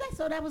 and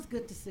so that was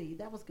good to see.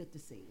 That was good to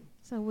see.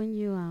 So when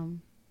you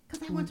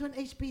Because I went to an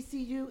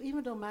HBCU,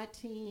 even though my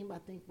team I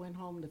think went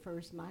home the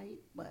first night,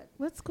 but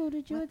what school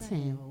did you what the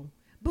attend? hell?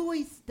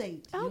 Bowie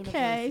State.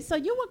 Okay, University. so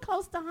you were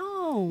close to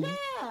home.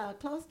 Yeah,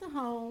 close to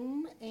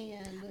home,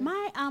 and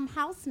My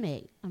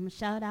housemate, I'm gonna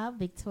shout out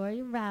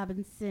Victoria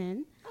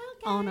Robinson,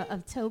 owner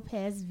of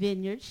Topaz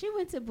Vineyard. She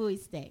went to Bowie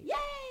State. yay,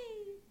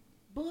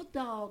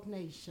 Bulldog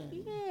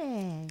Nation.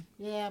 Yeah.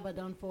 Yeah, but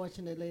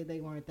unfortunately they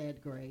weren't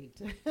that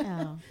great.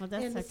 Oh, well,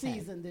 that's in the okay.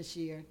 season this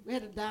year. We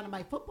had a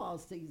dynamite football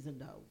season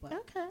though, but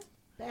Okay.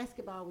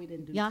 basketball we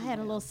didn't do. Y'all too had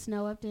a well. little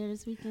snow up there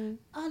this weekend?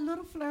 A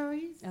little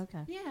flurries.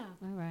 Okay. Yeah,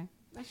 All right.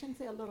 I shouldn't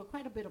say a little,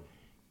 quite a bit of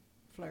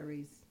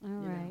flurries. All you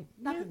know. right.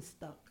 Nothing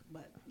stuck,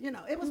 but you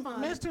know it was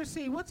fun. Mr.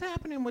 C, what's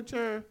happening with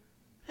your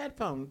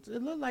headphones?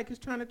 It looked like it's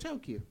trying to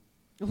choke you.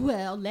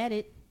 Well, let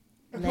it.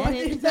 Let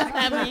it.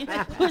 I mean,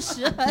 shush.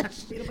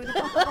 It'll be the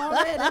fuck up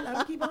already. Let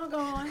 'em keep on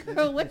going.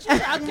 Girl, what you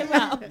talking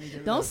about?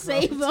 Don't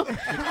save them.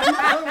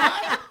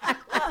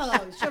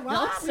 Oh, Sherrod,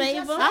 Don't we save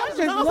just them. said I was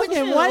it just was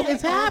looking you. what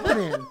is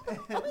happening.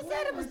 We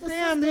said it was the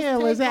Damn sisters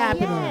hell is takeover.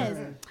 happening.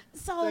 Yes.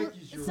 So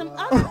Thank you, some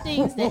Sherrod. other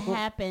things that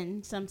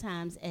happen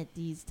sometimes at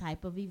these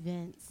type of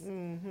events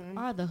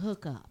are the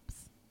hookups.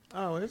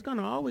 Oh, it's going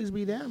to always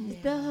be them.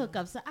 The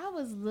hookups. So I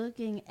was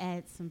looking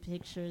at some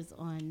pictures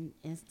on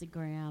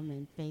Instagram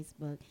and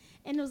Facebook,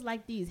 and it was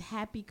like these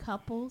happy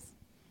couples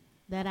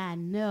that I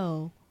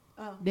know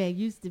there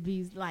used to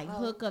be like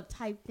hookup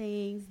type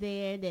things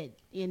there that,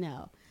 you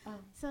know.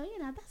 So, you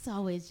know, that's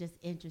always just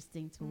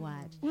interesting to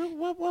watch.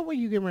 What were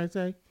you getting ready to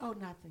say? Oh,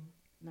 nothing.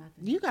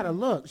 Nothing. You got to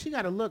look. She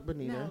got to look,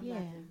 Benita. No, Yeah.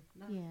 nothing.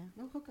 No, Yeah.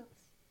 no hookups.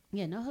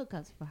 Yeah, no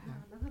hookups for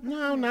her.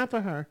 No, not for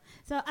her.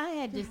 So I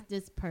had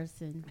this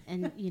person,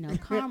 and you know,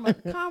 karma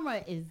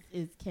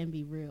is can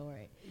be real,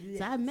 right? Yes.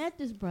 So I met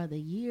this brother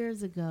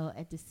years ago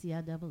at the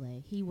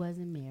CIAA. He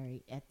wasn't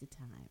married at the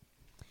time,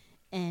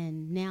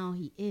 and now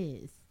he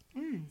is.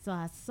 So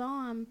I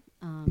saw him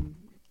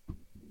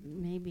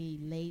maybe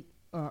late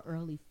or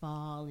early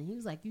fall, and he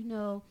was like, you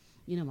know,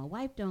 my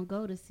wife don't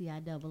go to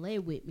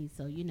CIAA with me,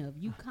 so you know,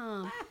 if you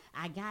come,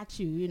 I got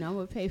you. You know, I'm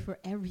gonna pay for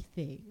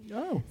everything.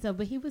 Oh. So,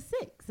 but he was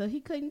sick, so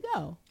he couldn't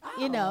go.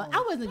 You know,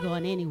 I wasn't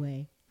going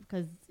anyway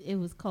because it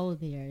was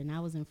cold there, and I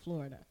was in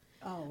Florida.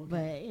 Oh, okay.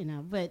 But you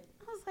know, but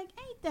I was like,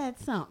 ain't that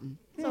something?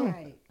 So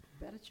right.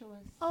 Better choice.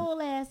 old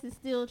ass is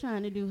still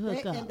trying to do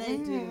hookup. And they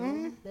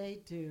do. They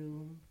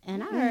do.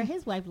 And I heard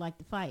his wife liked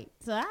to fight.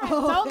 So I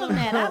told him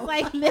that. I was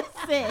like,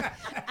 listen,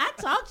 I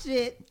talk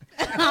shit.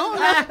 I don't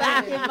know if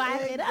I can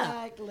back it up.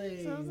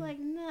 Exactly. So I was like,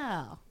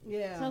 no.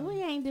 Yeah. So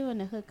we ain't doing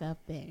the hookup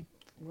thing.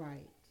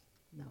 Right.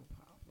 No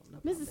problem. No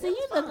Mr. problem. C,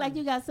 you look like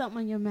you got something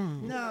on your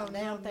mind. No,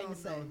 Damn no, thing no, to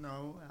say.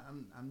 no.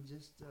 I'm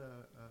just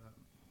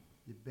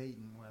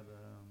debating whether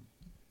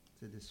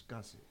to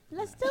discuss it.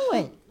 Let's do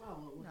it.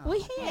 No. We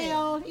here.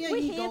 Hell, here We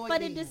you here go for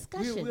the again.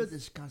 discussion. We'll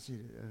discuss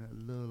it a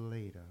little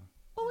later.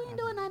 Well, we ain't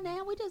doing that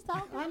now. We just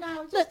talking. I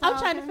know. Look, I'm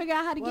trying to figure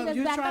out how to Well, get us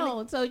you back trying to-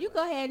 on. So you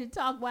go ahead and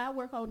talk while I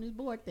work on this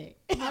board thing.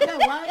 I know,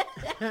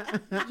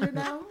 right? You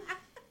know?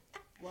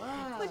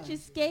 Wow. But you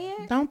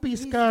scared? Don't be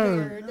He's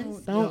scared.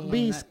 scared. Don't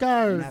be not-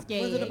 scared. not-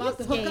 Scared. Was it about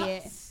the Scared.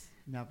 hookups?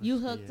 Never You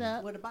scared. hooked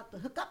up? What about the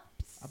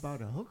hookups?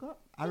 About a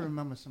hookup? I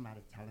remember somebody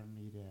telling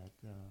me that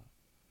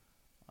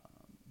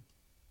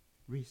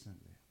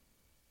recently.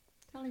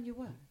 Telling you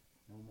what?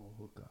 No more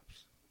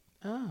hookups.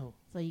 Oh.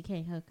 So you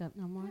can't hook up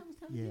no more? I was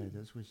telling Yeah, you.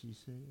 that's what she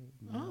said.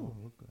 No more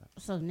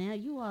hookups. So now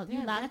you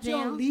Damn, locked that's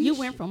your down? leash. You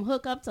went from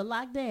hook up to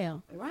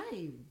lockdown.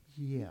 Right.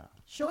 Yeah.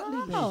 Shortly.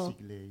 Oh,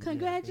 Basically, yeah,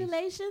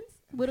 congratulations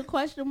with a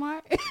question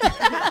mark.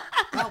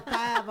 About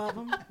 5 of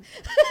them.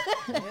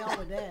 Hell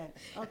with that.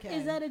 Okay.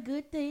 Is that a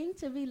good thing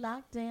to be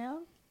locked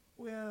down?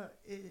 Well,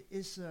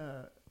 it's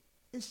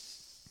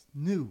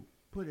new.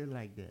 Put it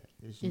like that.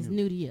 It's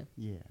new to you.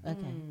 Yeah.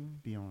 Okay.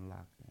 Be on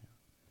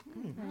lockdown.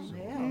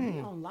 Yeah, we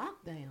on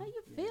lockdown. How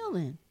you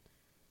feeling?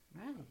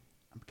 Right.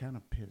 I'm kind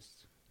of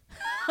pissed.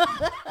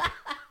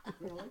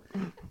 Really?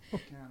 Kind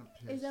of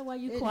pissed. Is that why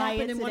you It quiet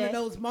happened in today? one of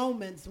those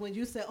moments when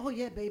you said, "Oh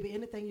yeah, baby,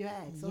 anything you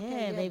ask."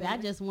 Okay, Yeah, baby, I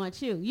just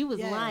want you. You was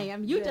Yeah, lying. I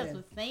mean, you yeah. just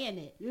was saying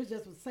it. You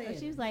just was saying. And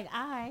she was it. like,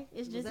 "All right,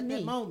 it's It was just at me."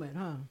 that moment,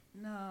 huh?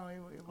 No, it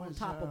was On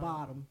top or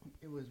bottom.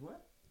 It was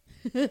what?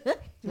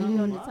 I'm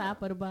on the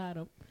top or the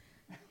bottom.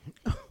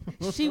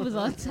 She was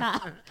on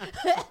top.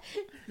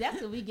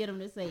 That's what we get them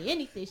to say.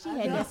 Anything. She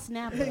had that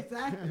snapper.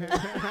 Exactly.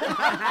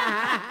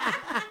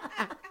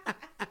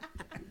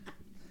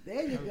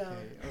 There you go.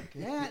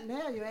 Okay.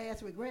 Now your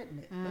ass regretting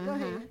it. But go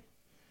ahead.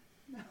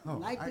 No,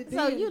 Liked it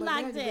So then, you but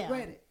liked now you it.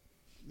 regret it.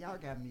 y'all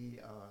got me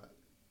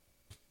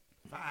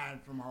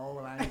fired from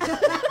all angles.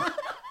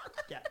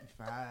 Got me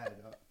fired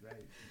up, right?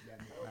 Got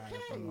me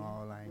fired from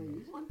all Well,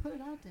 angles. you want to put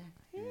it out there.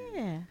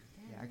 Yeah.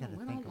 Yeah, I got to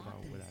Went think on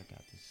about lockdown. what I got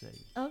to say.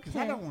 Okay. Because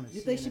I don't want to.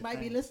 You think she might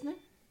be listening?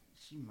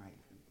 She might.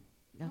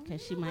 Okay,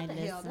 she What might the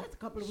hell? listen. That's a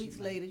couple of weeks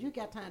later. You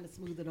got time to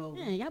smooth it over.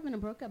 Yeah, y'all been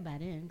broke up by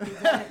then.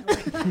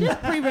 Exactly.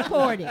 Just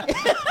pre-recorded.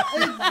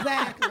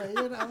 Exactly.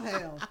 You know,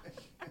 hell.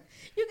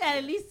 You got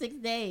at least 6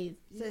 days.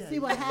 So Yeah, see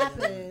what yeah.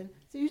 happened.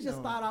 So you just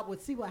No. start out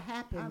with see what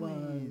happened I was.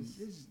 mean,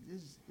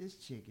 this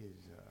chick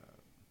is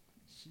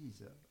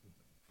she's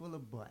full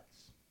of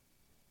butts.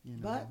 You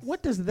know. Butts?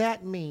 What does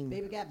that mean?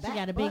 Baby got She back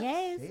got a big butts?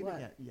 ass. Baby What?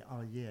 got,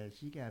 oh yeah,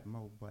 she got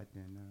more butt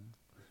than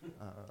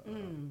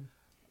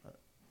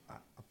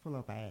a full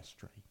up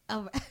ashtray.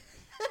 Oh,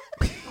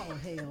 Oh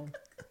hell.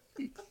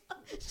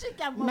 she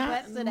got more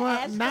butts than an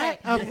not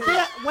ashtray.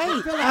 a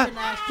wait. Fill up an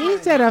ashtray. He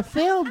said a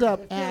filled up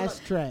Fill up-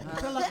 ashtray.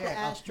 Fill up the Yeah,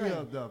 ashtray. a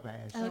filled up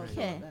ashtray. Okay. Fill up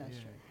the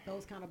ashtray.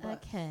 Those kind of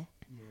butts. Okay.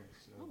 Yeah,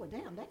 so. Oh well,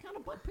 damn, that kind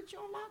of butt put you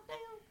on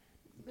lockdown.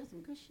 That's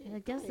some good shit. I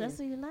guess Go that's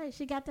ahead. what you like.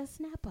 She got that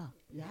snapper.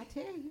 Yeah, I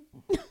tell you.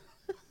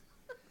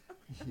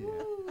 Yeah.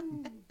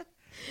 Ooh.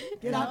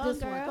 Get Come out on,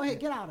 this one. girl. Go ahead,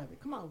 get out of it.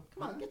 Come on,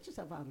 get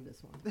yourself out of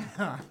this one.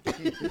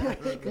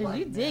 Cause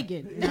you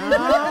digging.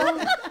 No.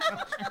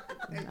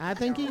 I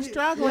think he's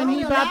struggling. You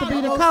He's only about to be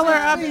allowed the to go color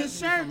 6 of feet. his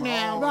shirt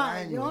now. All Right,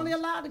 angles. you're only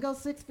allowed to go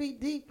 6 feet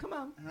deep. Come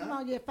on,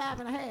 you're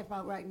 5.5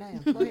 out right now.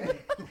 Go ahead.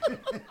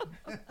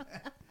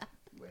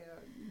 Well,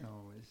 you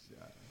know,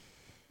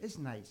 it's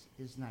nice.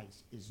 It's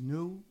nice. It's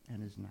new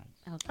and it's nice.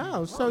 Okay.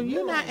 Oh, so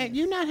you're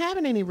not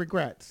having any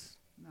regrets?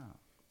 No,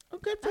 Oh,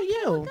 good for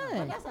you. Well,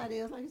 Good. that's how it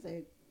is. Like you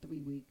said, 3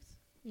 weeks.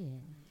 Yeah.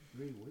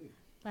 3 weeks.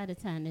 By the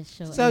time this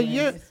show So ends.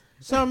 you're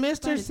so By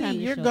Mr. the C, time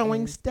the you're show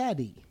going ends.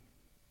 steady.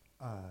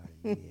 Yeah.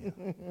 Yeah,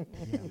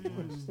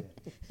 what's that?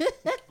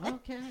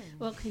 Okay.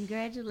 Well,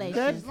 congratulations.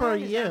 Good As for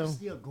long as you. I'm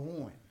still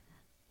going.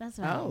 That's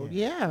right. Oh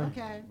yeah.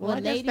 Okay. Well, I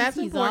guess ladies, that's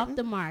he's important. off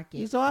the market.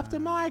 He's off the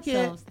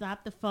market. So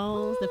stop the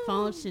phones. The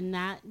phones should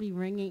not be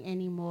ringing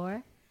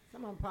anymore.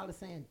 Some of them probably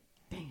saying,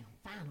 "Damn,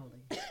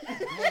 finally." They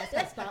ass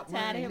gotta stop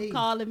Tired worrying of him me.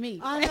 calling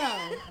me. I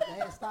know.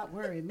 They ass stop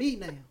worrying me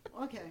now.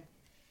 Okay.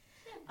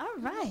 All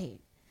right.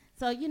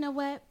 So you know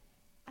what?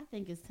 I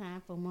think it's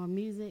time for more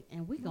music,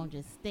 and we're going to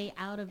just stay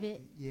out of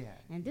it. Yeah.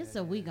 And this yeah, is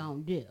what we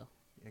going to do. Yeah,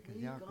 because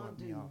you y'all gonna caught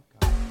me do? off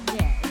guard.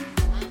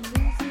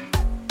 Yeah.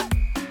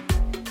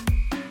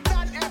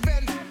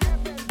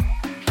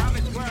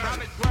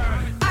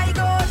 I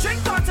go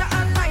drink water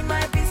and mind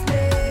my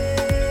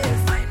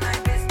business. Mind my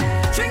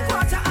business. Drink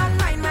water and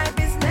mind my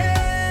business.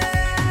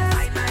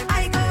 Mind my business.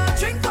 I go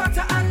drink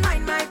water and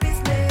mind my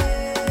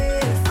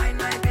business. Mind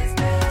my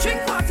business.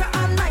 Drink water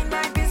and mind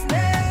my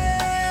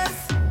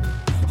business.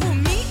 Who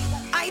me?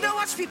 I don't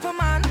watch people,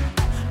 man.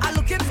 I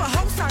looking for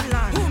house and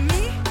land. Who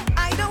me?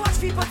 I don't watch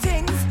people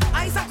things.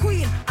 I's a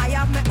queen. I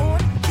have my own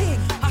king.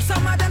 Or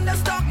some of them that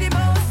stalk the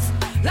most,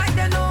 like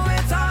they know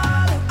it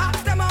all.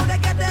 Ask them how they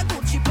get their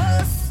Gucci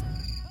purse.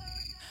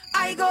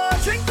 I go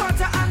drink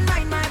water and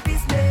mind my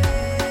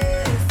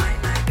business.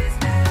 Mind my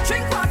business.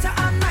 Drink water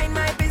and mind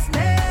my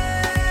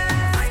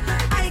business. Mind my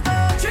business. I go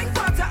drink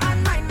water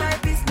and mind my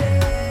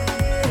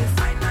business.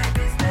 Mind my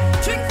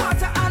business. Drink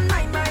water and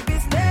mind my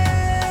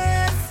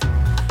business.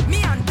 Me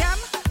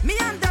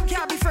and them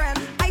can't be friends.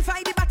 I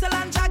fight the battle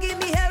and Jah give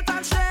me health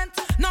and strength.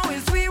 Now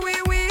it's we.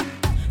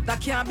 That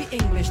can't be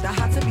English, that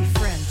had to be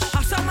French.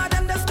 Or some of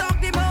them that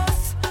stalk the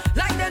most,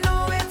 like they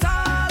know it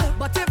all.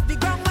 But if the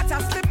ground water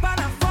slip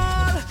and I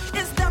fall,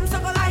 it's them so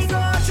I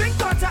go drink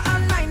water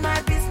and mind my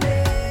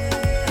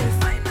business.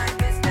 Mind my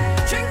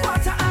business. Drink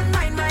water and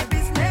mind my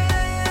business.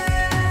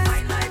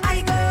 Mind my business.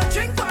 I go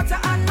drink water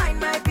and mind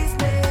my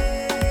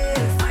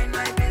business. Mind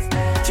my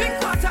business. Drink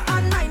water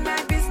and mind my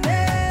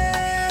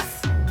business.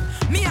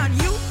 Me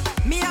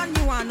and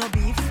you are no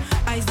beef.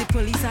 I is the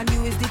police and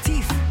you is the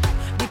thief.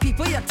 The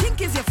people you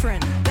think is your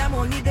friend, them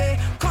only there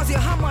cause you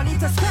have money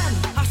to spend.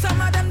 Or some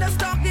of them that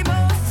stalk the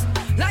most,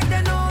 like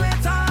they know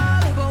it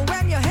all. But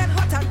when your head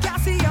hot and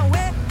can't see your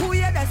way, who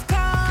you that's call?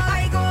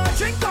 I go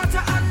drink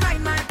water and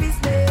mind my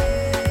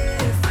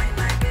business. Mind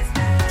my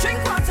business. Drink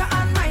water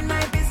and mind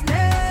my business.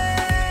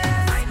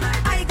 Mind my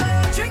business. I go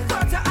drink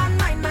water and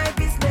mind my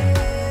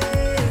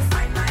business.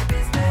 Mind my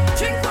business.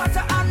 Drink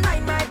water and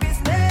mind my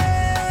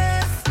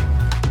business.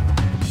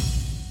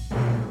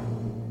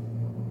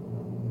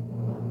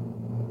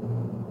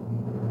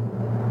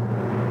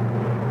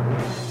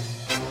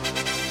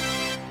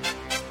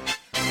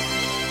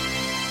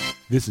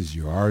 This is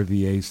your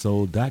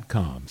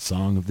RVASoul.com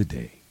Song of the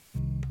Day.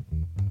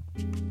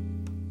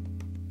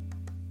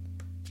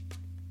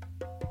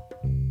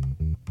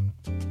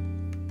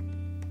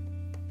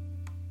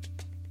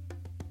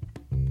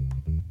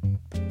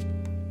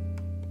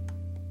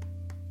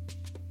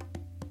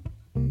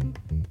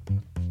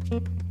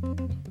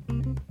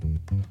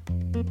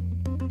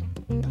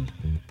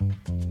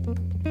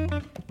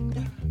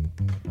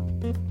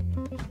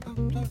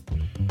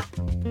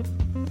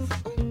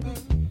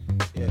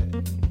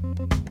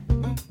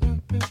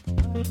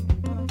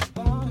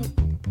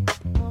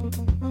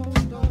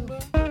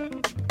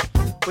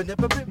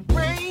 Whenever it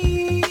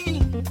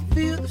rains,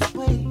 feel this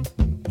way.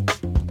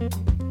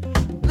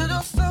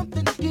 Little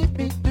something to get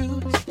me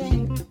through this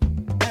day.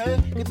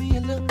 Give me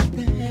a little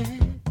bit.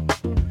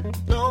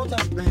 No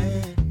time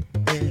plan.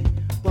 Yeah,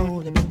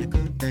 won't it be a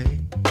good day?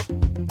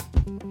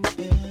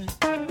 Yeah.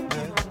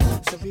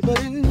 Some people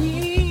in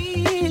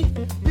need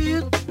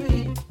feel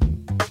free.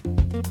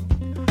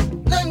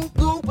 Letting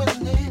go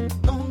and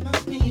let on my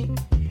feet.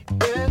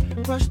 Yeah,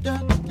 crushed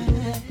up the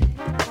day.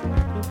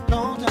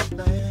 No time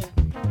plan.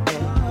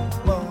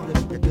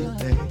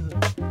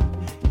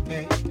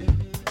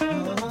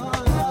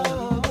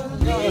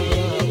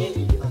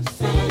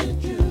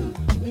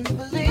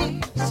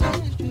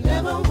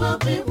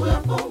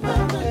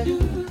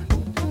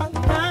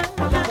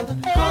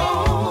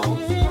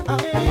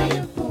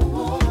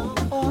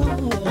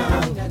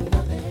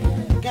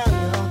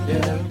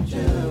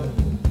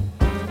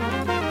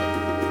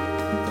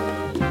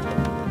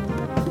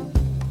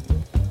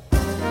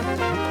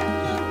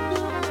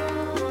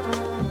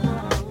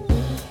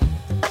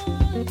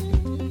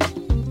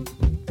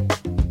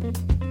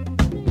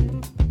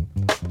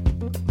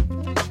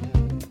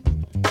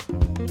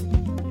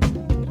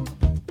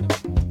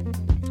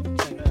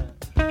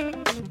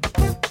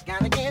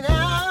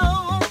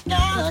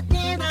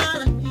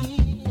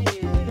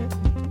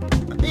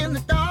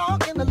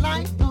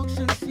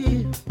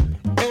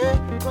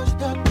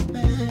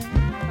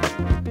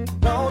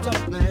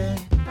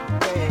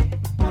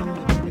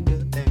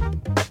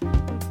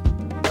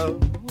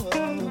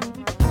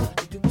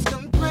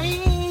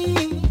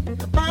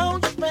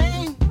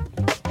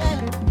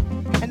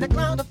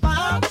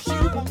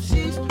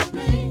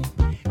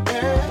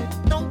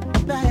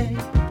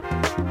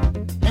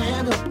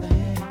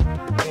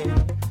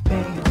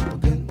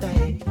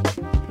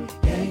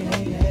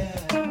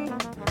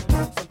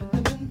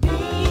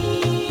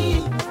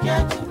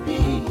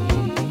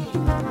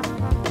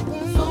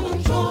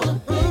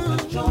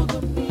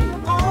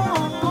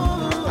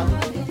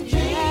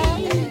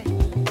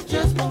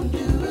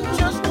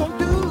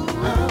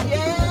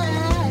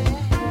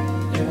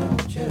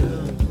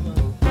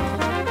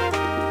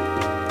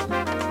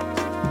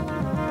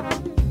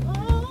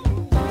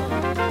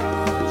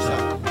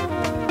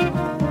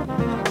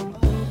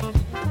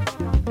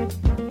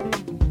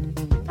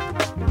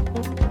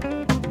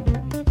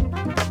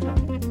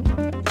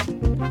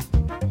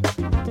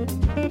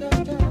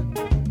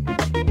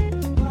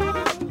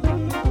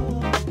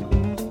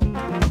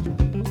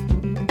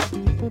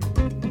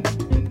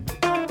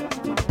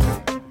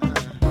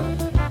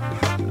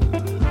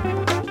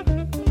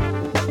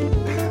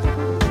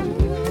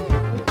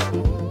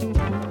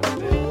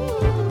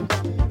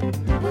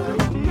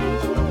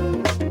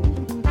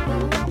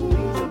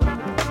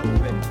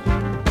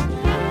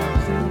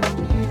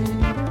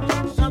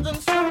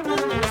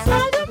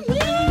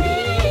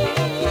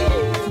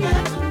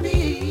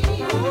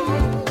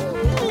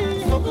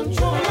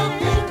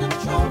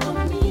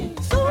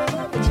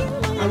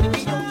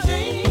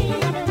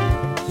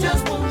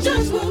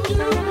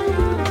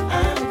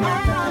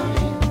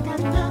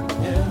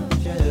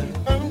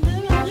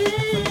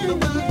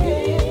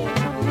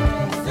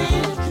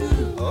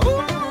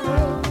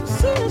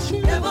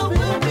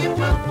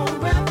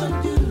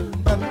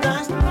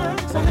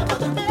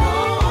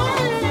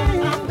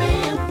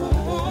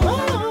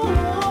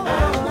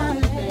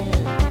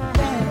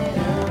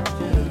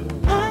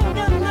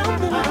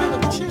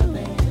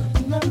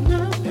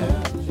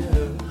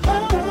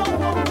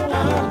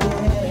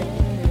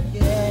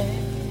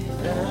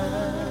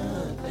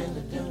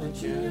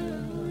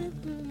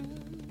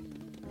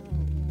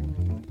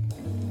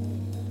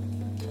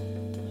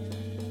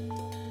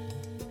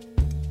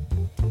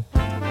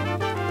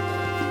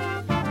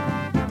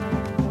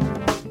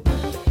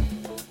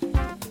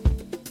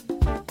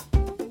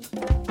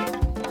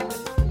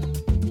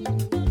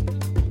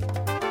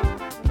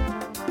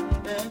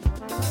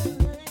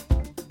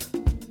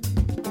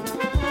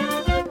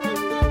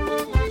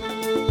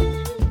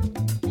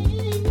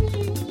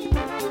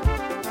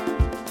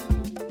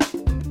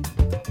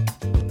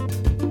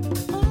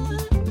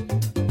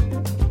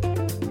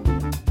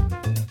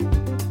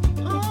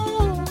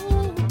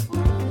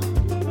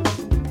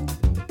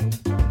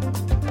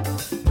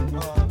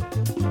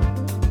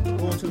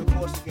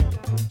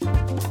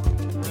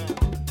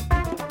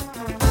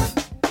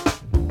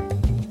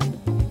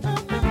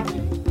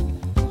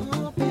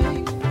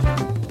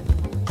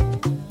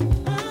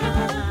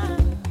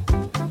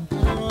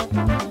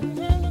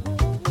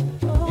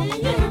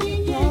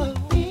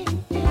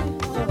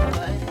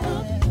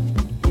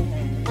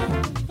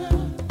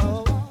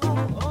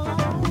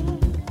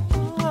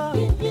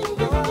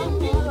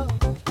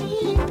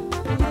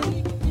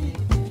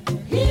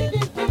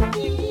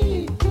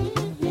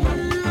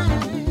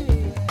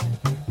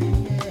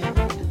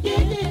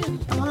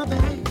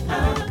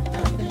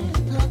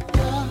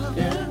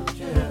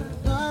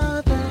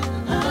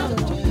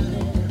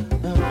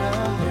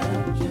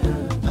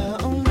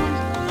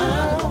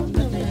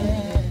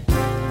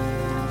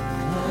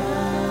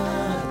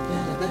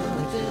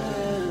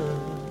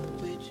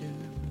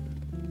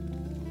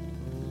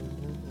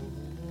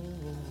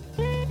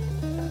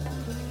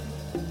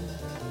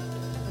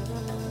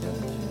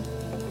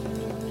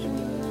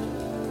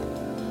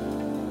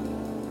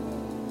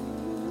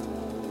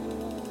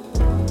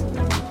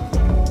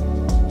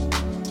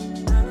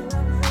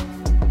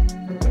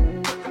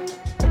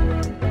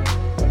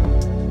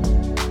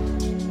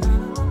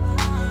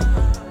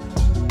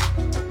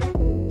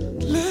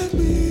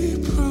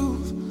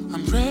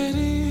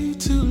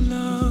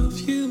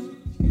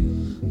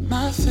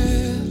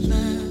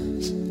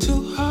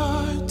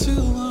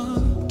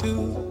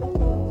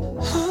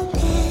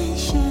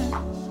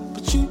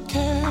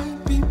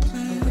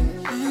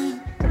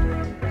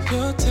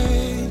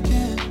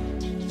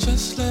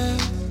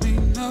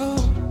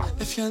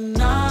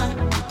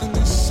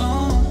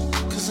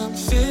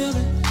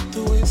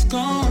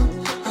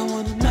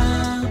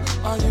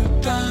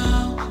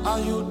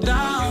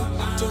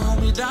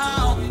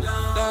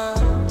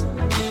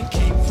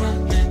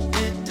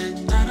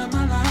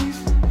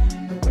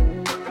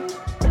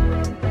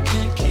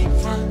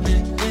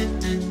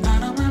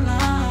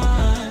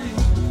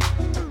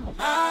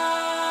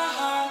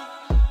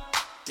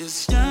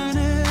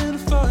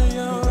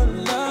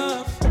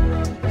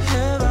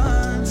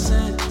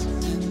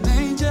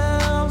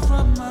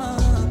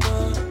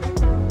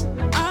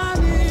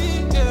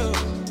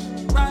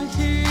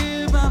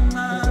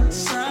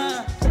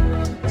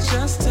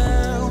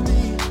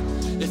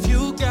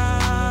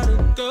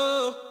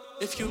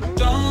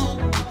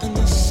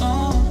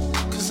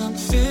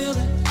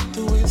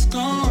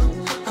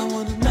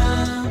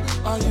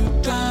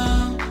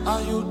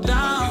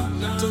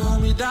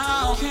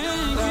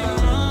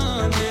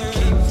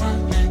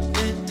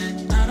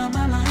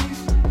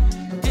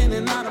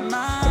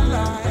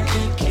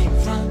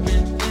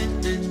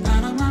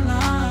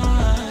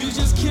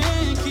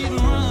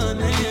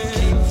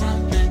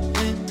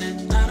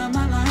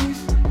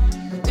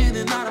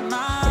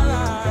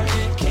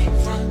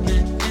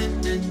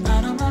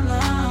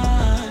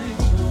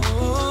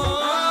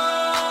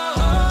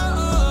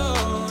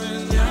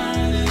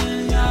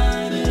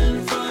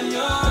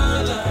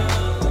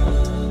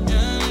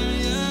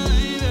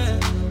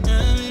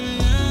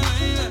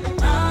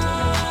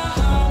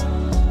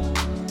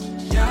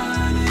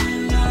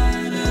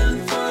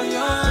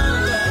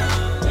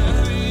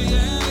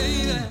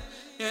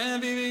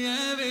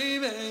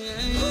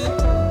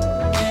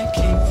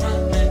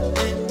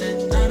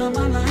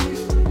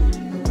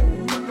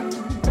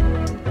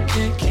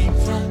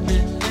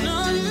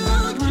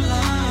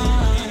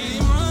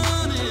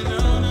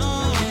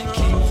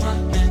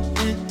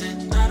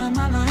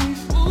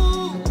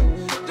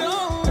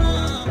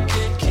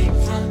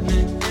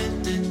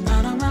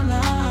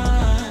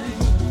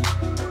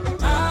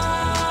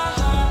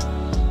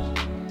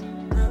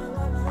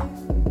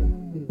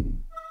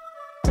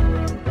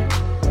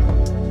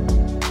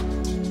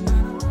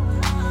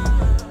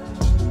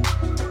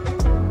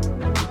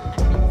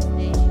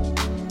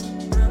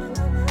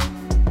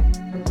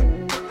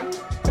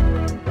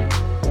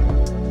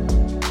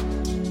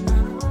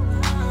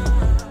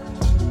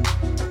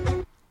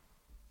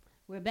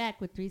 back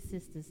with Three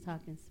Sisters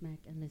talking smack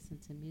and listen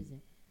to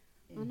music.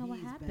 I don't know what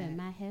happened.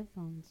 My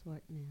headphones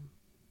work now.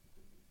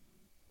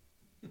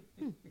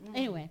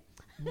 Anyway.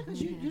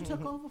 Because you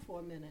took over for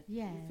a minute.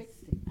 Yes. You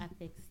fixed it. I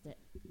fixed it.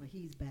 Well,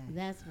 he's back.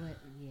 That's what,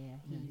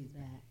 he's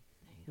back.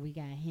 We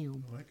got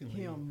him.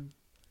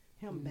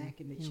 Him back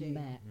in the chair.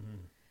 Back.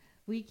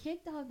 We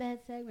kicked off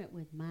that segment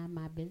with Mind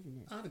My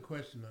Business. I had a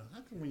question now.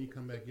 How come when you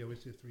come back, you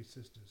always say Three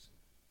Sisters,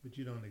 but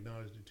you don't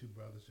acknowledge the two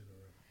brothers that are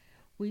around?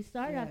 We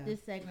started off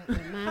this segment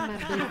with Mind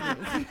My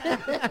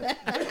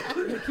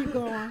Business. Keep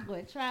going.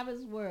 With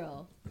Travis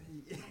Worrell,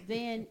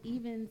 Dan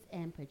Evans,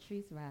 and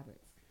Patrice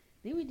Roberts.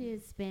 Then we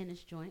did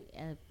Spanish Joint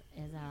as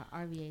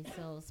our RVA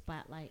Soul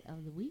Spotlight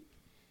of the Week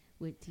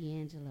with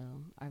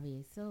D'Angelo.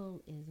 RVA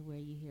Soul is where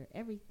you hear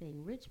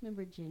everything Richmond,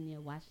 Virginia,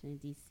 Washington,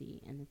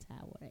 D.C., and the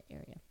Tidewater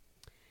area.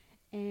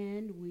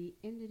 And we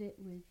ended it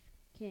with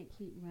Can't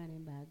Keep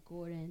Running by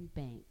Gordon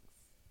Banks.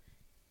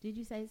 Did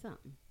you say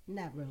something?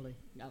 Not really.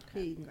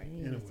 Okay, He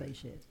great. didn't say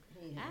shit.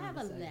 I have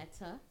a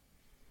letter.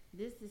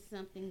 This is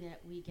something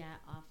that we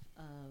got off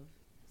of,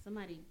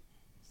 somebody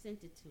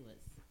sent it to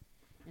us.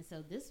 And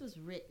so this was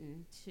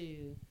written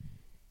to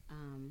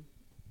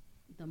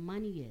The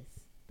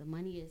Moneyist. The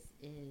Moneyist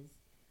is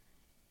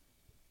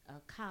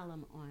a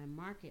column on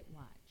Market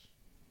Watch.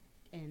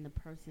 And the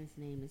person's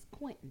name is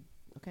Quentin.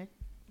 Okay?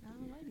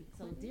 Alrighty.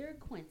 So, dear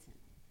Quentin.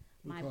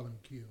 We call him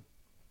Q.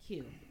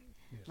 Q.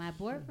 Yes. My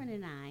boyfriend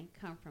and I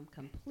come from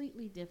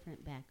completely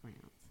different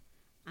backgrounds.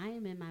 I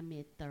am in my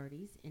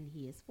mid-30s and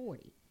he is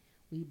 40.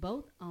 We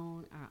both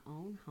own our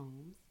own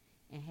homes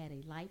and had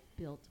a life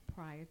built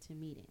prior to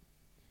meeting.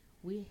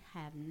 We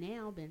have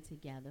now been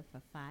together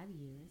for 5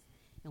 years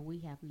and we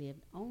have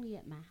lived only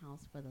at my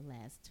house for the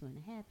last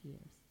 2.5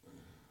 years.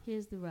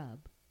 Here's the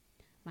rub.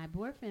 My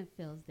boyfriend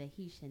feels that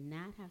he should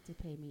not have to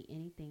pay me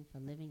anything for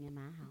living in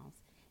my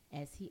house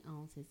as he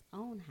owns his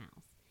own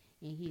house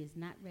and he is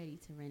not ready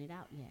to rent it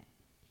out yet.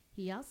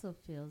 He also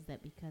feels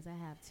that because I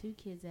have 2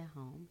 kids at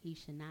home, he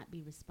should not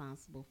be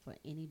responsible for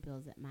any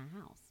bills at my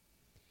house.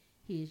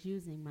 He is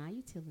using my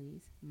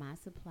utilities, my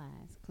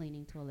supplies,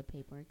 cleaning toilet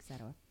paper,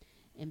 etc.,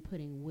 and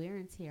putting wear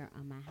and tear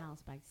on my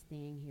house by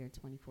staying here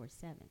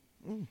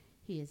 24/7.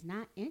 He is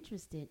not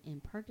interested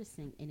in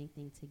purchasing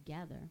anything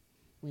together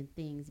when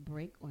things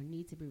break or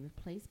need to be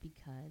replaced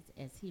because,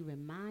 as he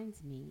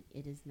reminds me,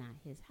 it is not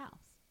his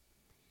house.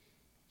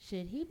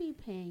 Should he be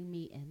paying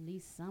me at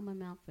least some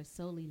amount for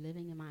solely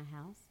living in my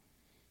house?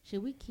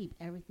 Should we keep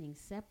everything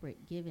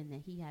separate given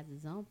that he has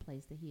his own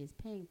place that he is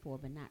paying for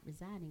but not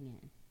residing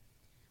in?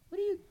 What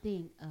do you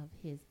think of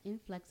his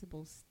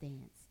inflexible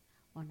stance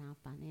on our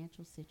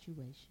financial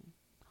situation,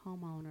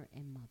 homeowner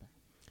and mother?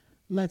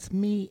 Let's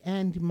me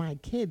and my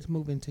kids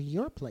move into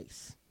your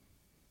place.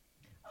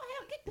 Oh,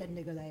 hell, get that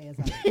nigga's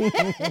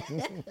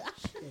ass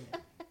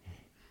out.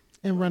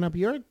 And run up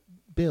your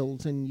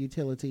bills and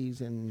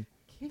utilities and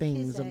Kick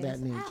things his of that ass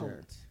nature.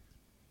 out.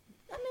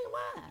 I mean,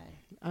 why?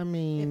 I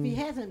mean, if he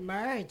hasn't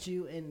married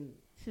you and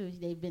so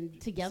they've been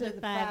together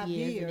 5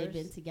 years and they've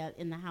been together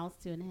in the house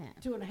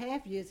 2.5.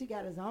 2.5 years, he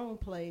got his own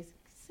place.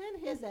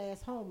 Send his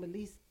ass home at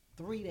least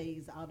 3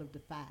 days out of the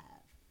 5.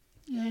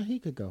 Yeah, he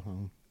could go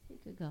home. He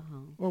could go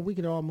home. Or we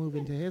could all move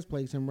into his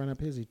place and run up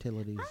his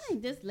utilities. I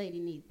think this lady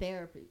needs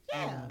therapy.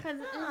 Yeah. Because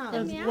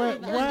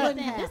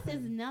this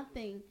is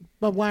nothing.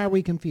 But why are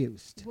we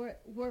confused?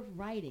 Worth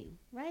writing,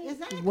 right?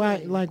 Exactly.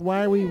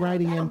 Why are we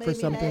writing in for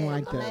something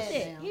like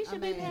this? He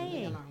should be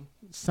paying.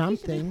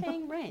 Something. He should be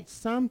paying rent.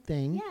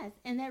 Something. Yes,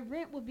 and that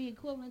rent would be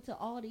equivalent to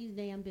all these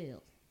damn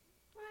bills.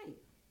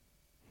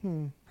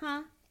 Right.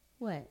 Huh?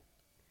 What?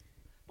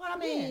 But I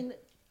mean,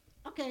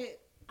 okay,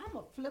 I'm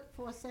going to flip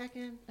for a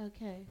second.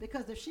 Okay.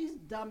 Because if she's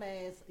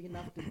dumbass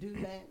enough to do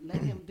that,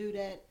 let him do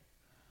that,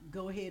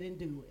 go ahead and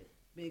do it.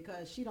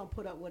 Because she don't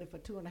put up with it for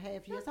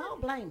 2.5 years. I don't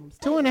blame him.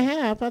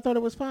 2.5? I thought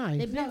it was 5.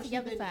 They've been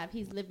together 5.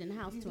 He's lived in the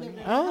house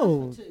 2.5.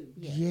 Oh,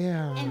 Yeah.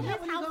 yeah. And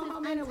his house is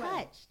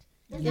untouched.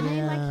 It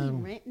ain't like he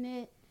renting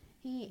it.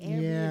 He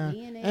ain't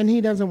Airbnb it. And he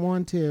doesn't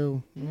want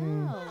to.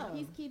 No,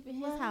 he's keeping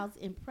his house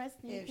in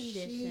pristine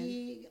condition. If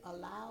she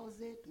allows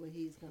it, well,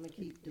 he's going to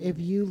keep doing it. If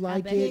you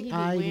like it,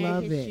 I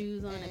love his it.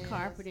 Shoes on the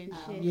carpet and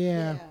shit.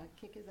 Yeah.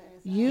 Kick his ass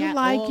out. You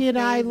like it,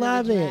 I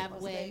love it.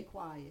 Stay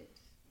quiet.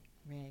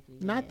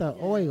 Not the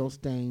oil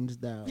stains,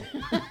 though. He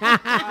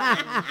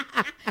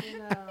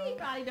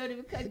probably don't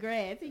even cut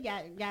grass. He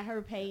got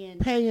her paying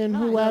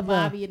whoever.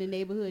 Bobby in the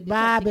neighborhood.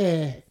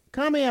 Bobby,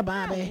 come here,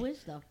 Bobby. I wish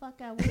the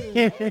fuck I would.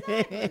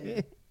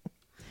 Exactly.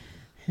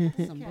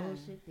 That's some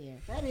bullshit there.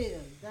 That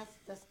is.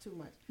 That's too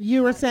much.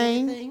 You were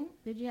saying?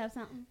 Did you have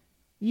something?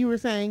 You were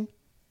saying?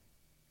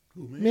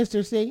 Who, me?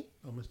 Mr. C?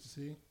 Oh, Mr.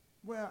 C?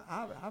 Well,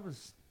 I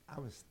was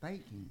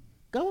thinking.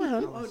 Go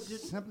ahead. I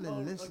was simply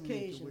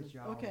listening to what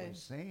y'all were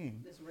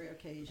saying. This rare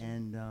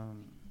occasion.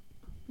 And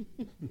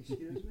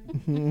excuse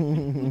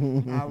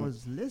me. I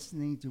was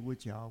listening to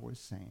what y'all were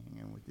saying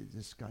and what the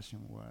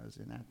discussion was,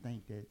 and I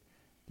think that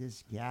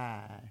this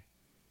guy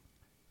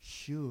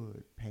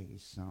should pay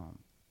something.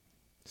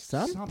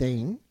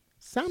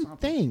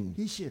 Something.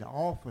 He should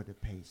offer to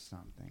pay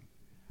something.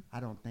 I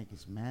don't think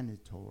it's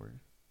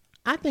mandatory.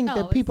 I think Oh,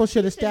 that people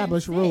should he should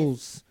establish insist.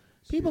 rules.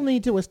 People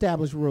need to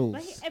establish rules.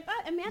 But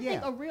I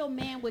think a real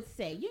man would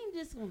say, you ain't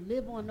just gonna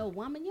live on no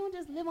woman. You don't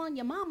just live on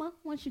your mama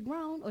once you're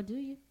grown, or do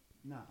you?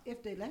 No.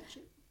 If they let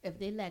you. If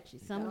they let you.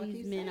 Some of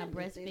these men are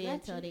breastfed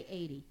until they're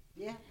 80.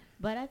 Yeah.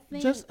 But I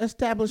think Just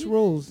establish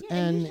rules, yeah,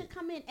 and you should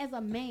come in as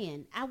a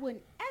man. I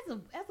wouldn't,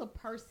 as a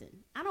person.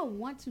 I don't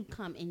want to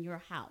come in your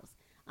house.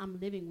 I'm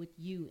living with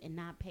you and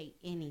not pay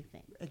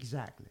anything.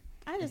 Exactly.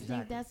 I just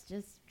think that's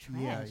just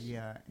trash.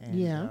 Yeah.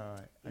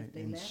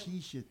 And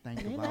she should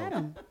think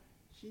about.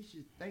 She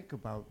should think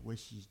about what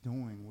she's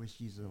doing, what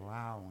she's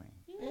allowing,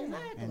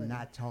 and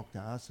not talk to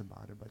us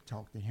about it, but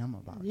talk to him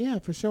about it. Yeah,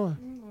 for sure.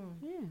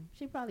 Yeah,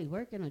 she probably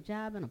working a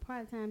job and a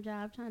part-time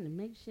job, trying to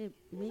make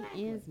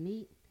ends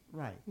meet.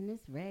 Right. And this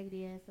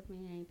raggedy ass up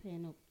man ain't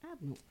paying no.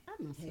 I'm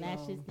gonna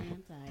slash his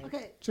damn tires.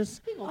 Okay.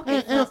 Just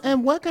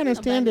and what kind of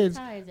standards?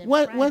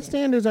 What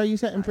standards are you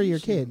setting for your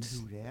kids?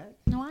 Do that.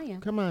 No, I am.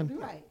 Come on.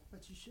 Right.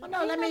 But you should. Oh,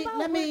 no, let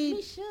me.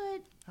 We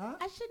should. Huh?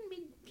 I shouldn't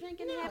be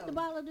drinking half the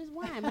bottle of this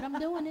wine, but I'm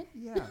doing it.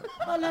 Yeah.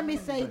 Well, let me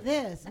say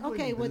this. You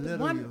Okay, wouldn't with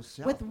belittle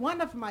yourself.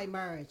 one of my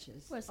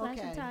marriages. For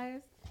slashing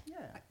tires. Yeah.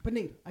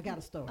 Benita, I got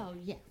a story. Oh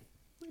yeah.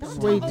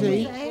 Sweet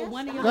tea.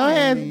 Go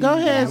ahead,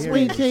 Yeah,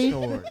 sweet tea.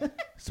 story.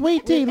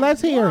 Sweet tea,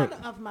 let's hear it.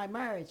 One of my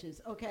marriages,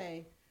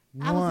 okay.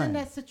 I was in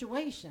that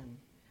situation.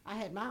 I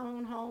had my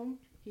own home.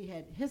 He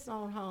had his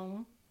own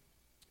home.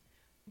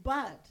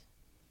 But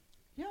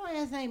your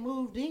ass ain't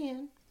moved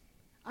in.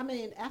 I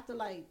mean, after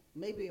like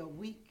maybe a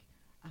week,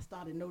 I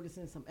started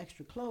noticing some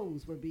extra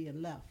clothes were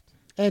being left.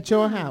 At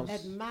your house.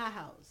 At my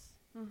house.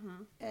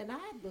 And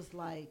I was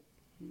like,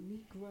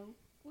 Negro,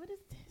 what is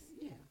this?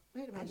 Yeah.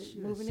 Wait a I minute,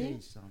 should moving say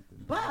in. something.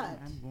 But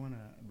I'm going to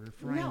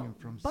refrain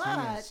from saying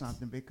but,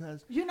 something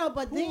because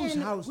but whose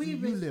then house do you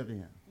live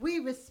in? We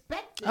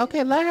respected.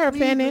 Okay, let her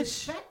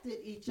finish. Respected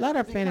each Let other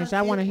her finish. because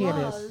I want to it hear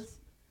was-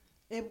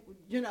 It,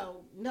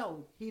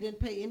 no, he didn't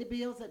pay any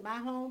bills at my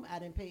home. I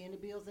didn't pay any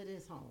bills at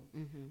his home.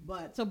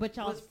 But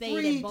y'all was stayed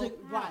free at both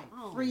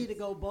homes. free to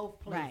go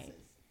both places. Right.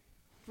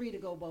 Free to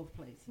go both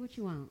places. What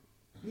you want?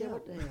 Yeah,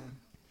 what the hell?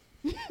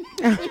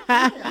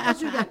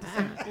 What you got to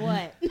say?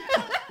 What?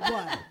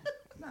 What?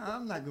 No,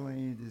 I'm not going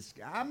into this.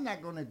 I'm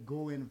not going to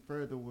go any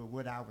further with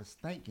what I was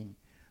thinking.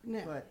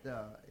 No. But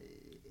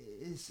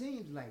it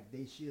seems like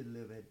they should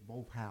live at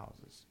both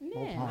houses, both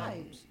Yeah, homes.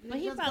 Right. But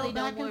he Just go probably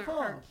back don't and want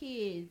her forth.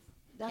 kids.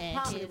 That's at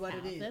probably his what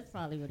house. it is. That's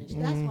probably what it is.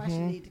 That's why she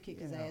need to kick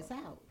his ass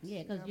out.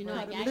 Yeah, because Yeah,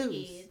 I but got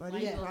loose. kids. But Why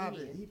he you over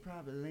probably here? he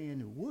probably lay in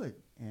the wood,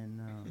 and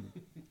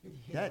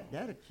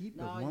that'll keep a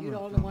No, woman you're the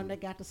only from- one that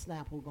got the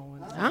Snapple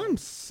going. I'm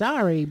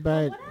sorry,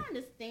 but What I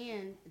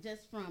understand,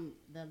 just from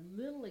the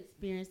little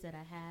experience that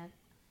I have,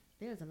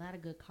 there's a lot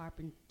of good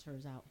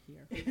carpenters out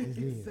here.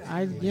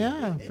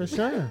 yeah, for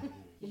sure.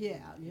 Yeah,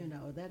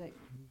 that ain't.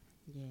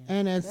 Yeah.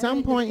 And at That some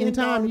ain't the point in end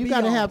all time, you be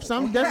got to all. have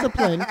some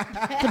discipline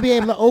to be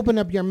able to open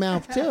up your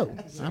mouth too.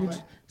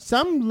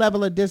 Some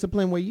level of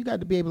discipline where you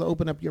got to be able to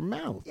open up your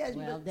mouth. Yes,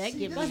 Well, but that see,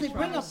 gives this me Does he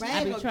bring a trouble. I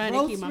bag be of trying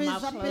to keep my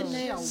groceries mouth up in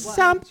there? Or closed. what?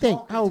 Something.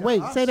 talking Oh to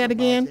wait, us say that about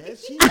again. that.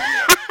 She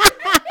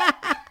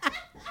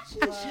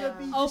should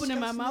be Opening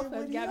my discussing mouth it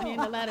has with got me in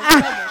y'all. a lot of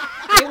trouble.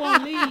 They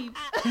won't leave.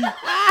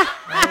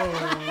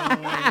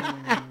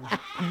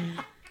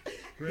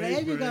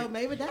 There you go.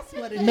 Maybe that's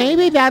what it is.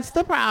 Maybe that's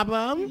the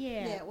problem.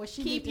 Yeah. Yeah, well,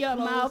 she Keep need to your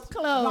mouth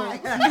closed.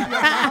 Right, keep your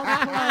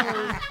mouth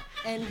closed,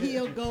 and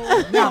he'll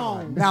go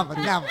home. Never.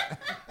 He'll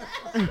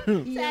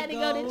Time to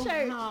go to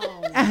church.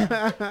 home.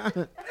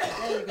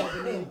 There you go,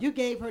 Benita. You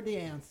gave her the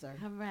answer.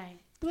 All right.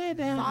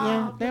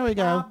 Yeah, there we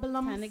go.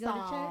 Problem Time to go to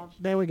solved.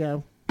 church. There we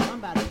go. I'm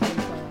about to pay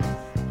for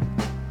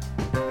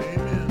it.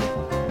 Amen.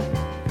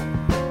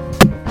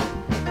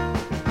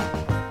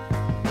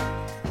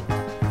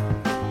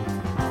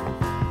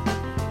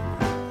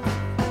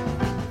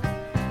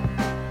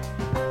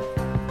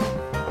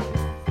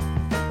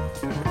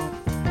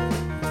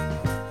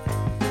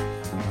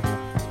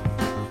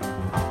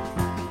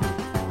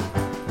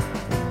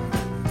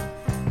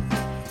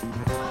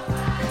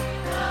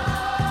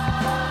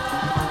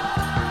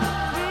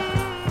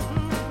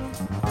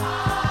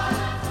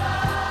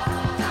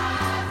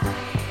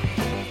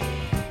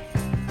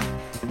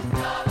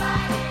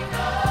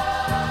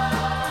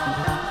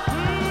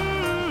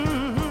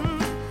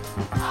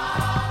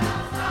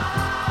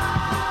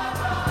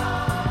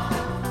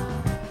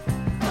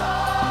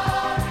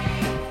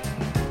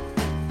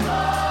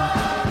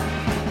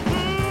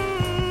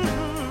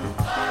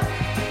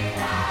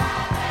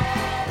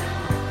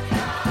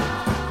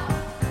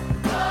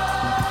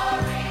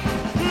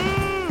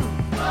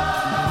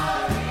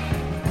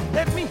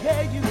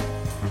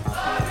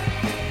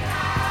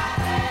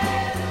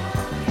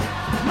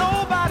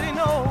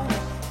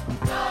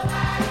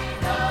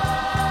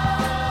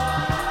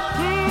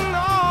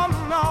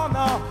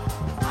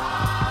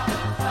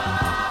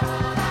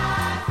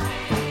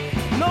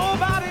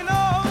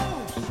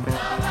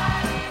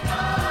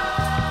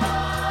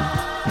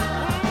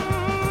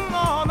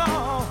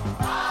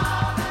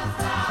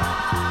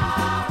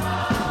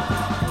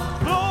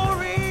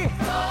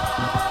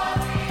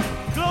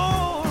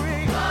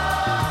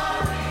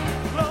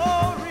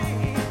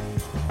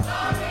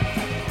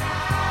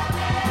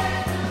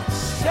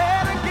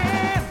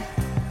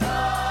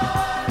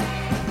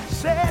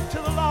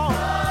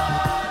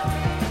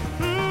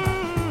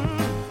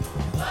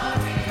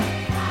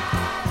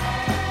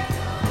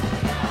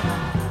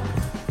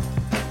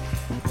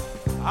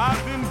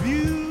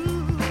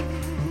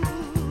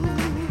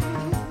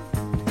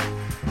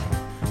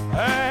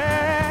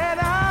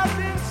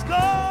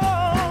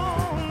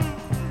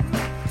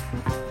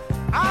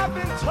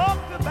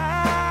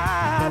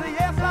 goodbye.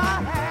 Yes,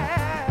 I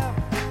have.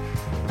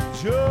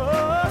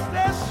 Just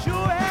as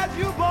sure as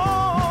you're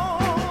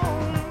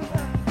born.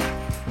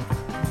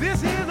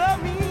 This is a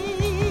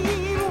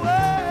mean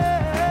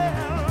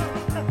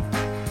world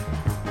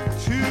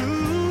to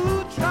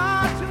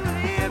try to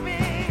live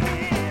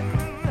in,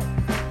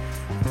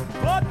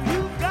 but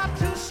you've got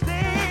to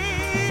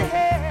stay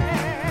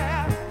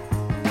here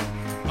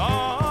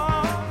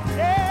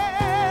until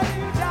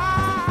you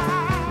die.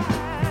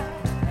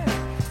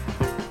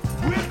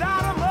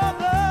 Without a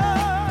mother,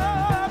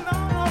 no,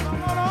 no, no,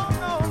 no,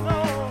 no, no.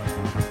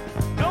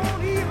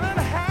 Don't even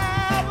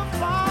have a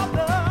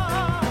father.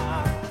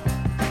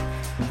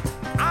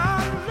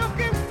 I'm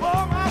looking for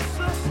my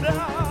sister.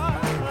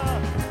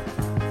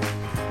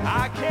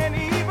 I can't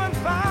even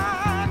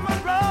find my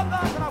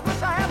brother, but I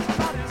wish I had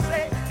somebody to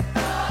say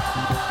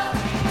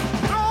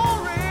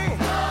glory.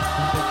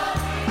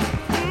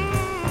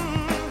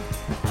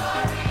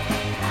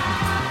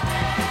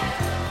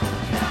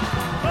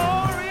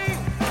 Glory.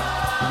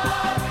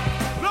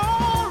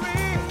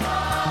 Glory.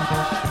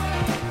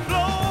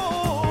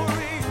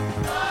 Glory.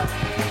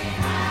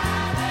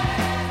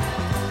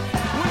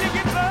 When you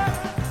get back,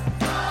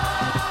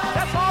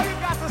 that's all you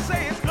got to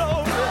say is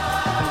glory.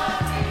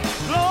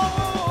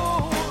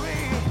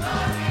 Glory.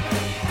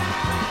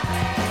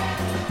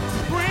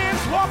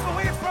 Friends walk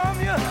away from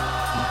you.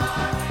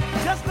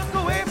 Just look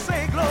away and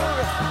say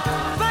glory.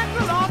 Thank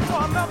the Lord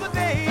for another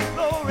day.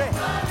 Glory.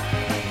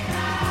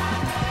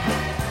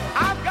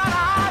 I've got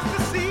eyes to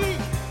see.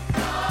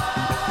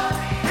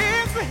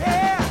 Ears to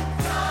hear.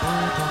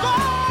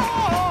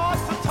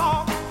 Voice to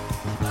talk.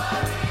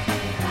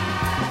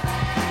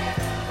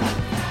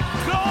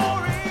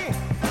 Glory.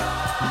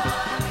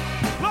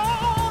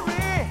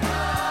 Glory.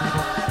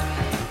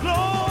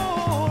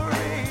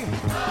 Glory.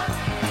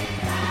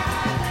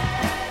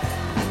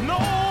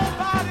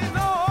 Nobody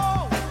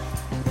knows.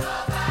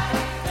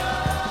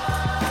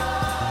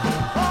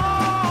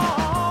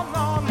 Oh,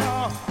 no, no.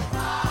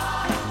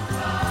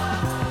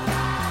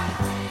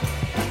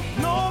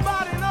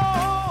 Nobody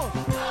knows.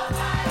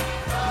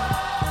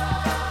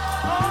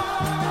 Oh,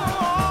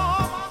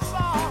 my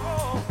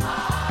sorrow.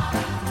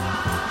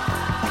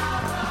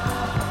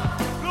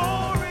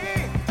 Glory.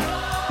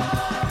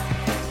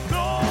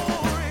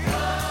 Glory.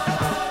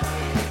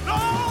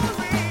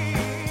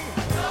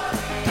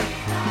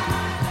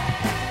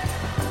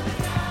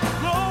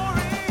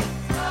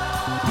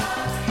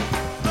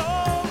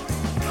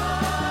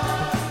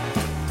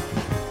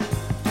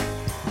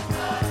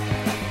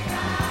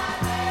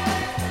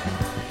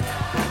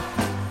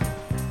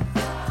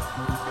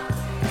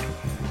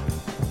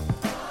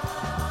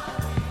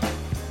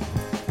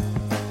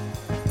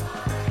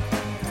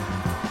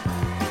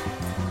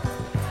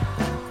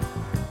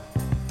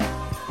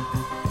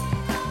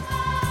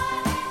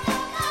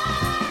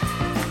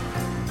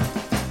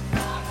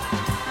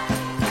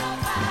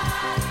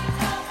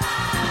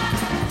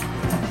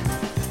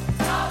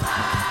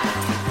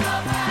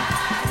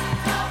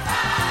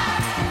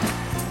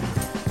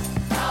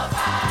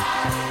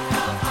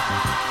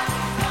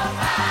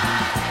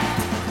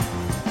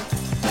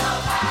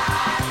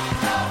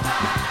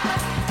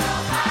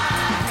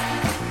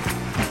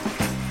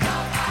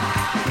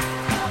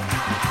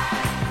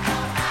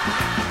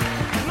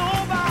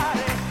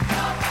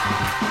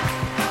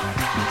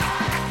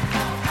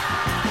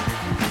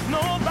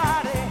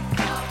 Nobody.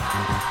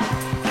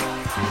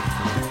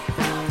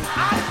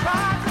 I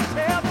tried to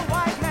tell the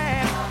white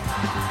man,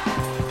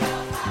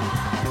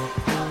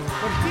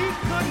 but he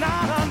could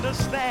not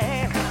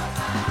understand.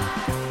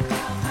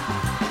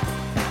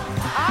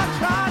 I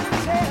tried to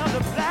tell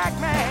the black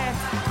man,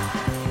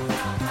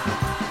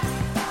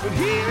 but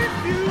he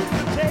refused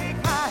to take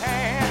my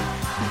hand.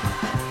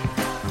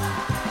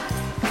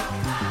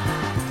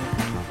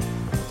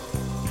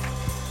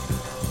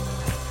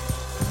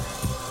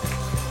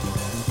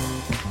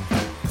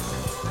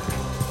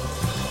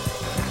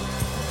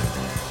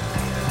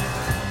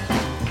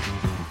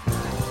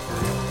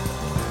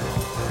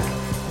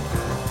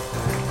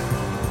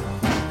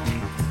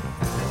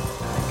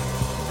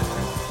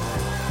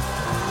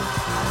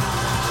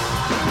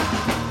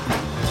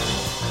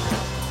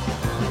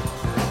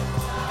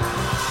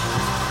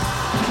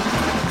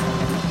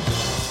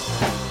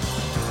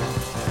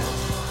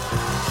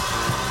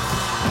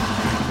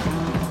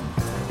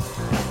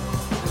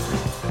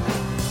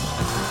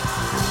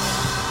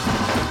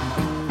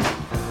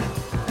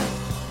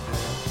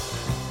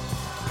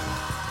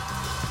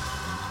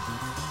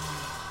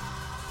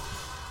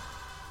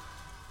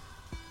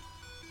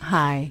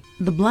 Hi,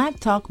 the Black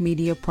Talk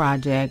Media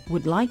Project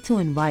would like to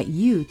invite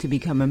you to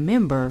become a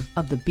member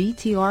of the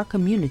BTR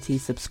Community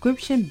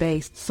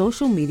subscription-based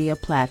social media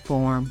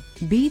platform.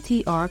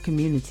 BTR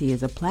Community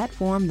is a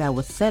platform that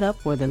was set up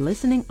for the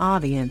listening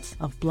audience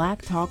of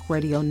Black Talk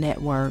Radio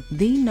Network,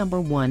 the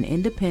 #1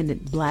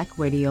 independent black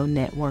radio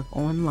network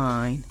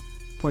online.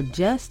 For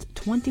just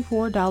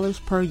 $24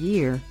 per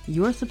year,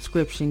 your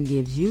subscription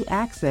gives you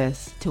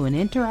access to an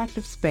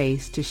interactive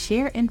space to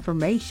share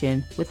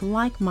information with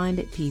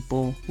like-minded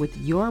people with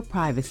your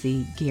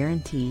privacy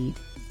guaranteed.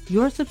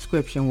 Your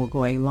subscription will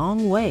go a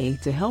long way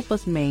to help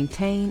us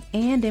maintain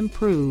and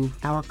improve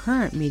our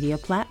current media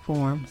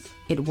platforms.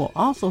 It will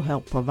also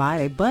help provide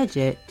a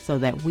budget so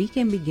that we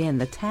can begin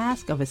the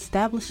task of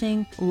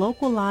establishing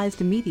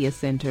localized media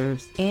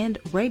centers and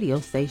radio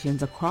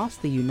stations across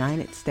the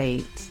United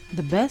States.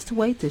 The best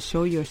way to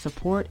show your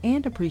support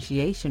and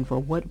appreciation for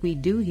what we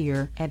do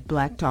here at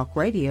Black Talk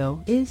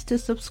Radio is to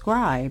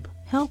subscribe.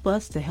 Help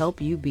us to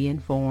help you be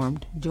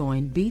informed.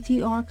 Join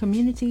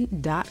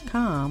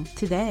btrcommunity.com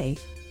today.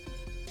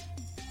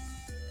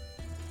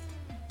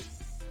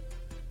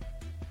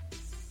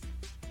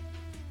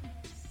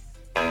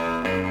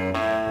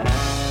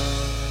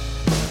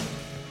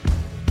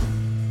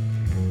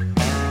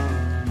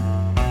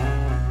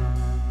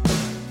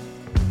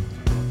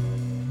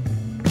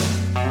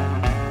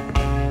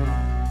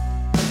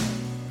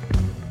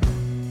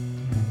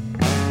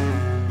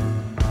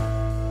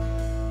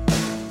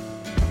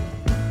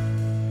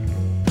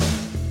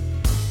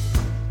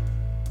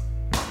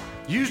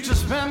 Used to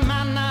spend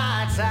my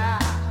nights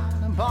out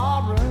in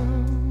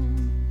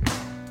ballroom.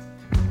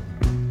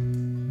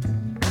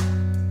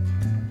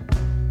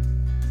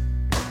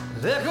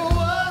 Liquor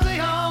was the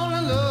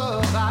only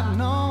love I'd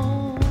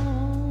known.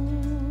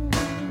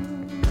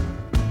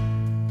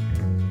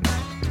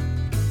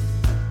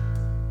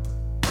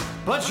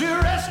 But you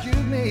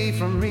rescued me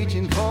from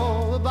reaching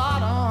for the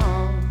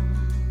bottom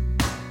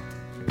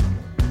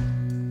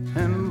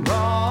and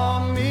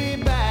brought me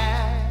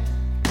back,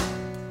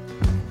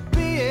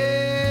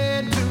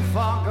 being too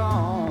far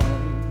gone.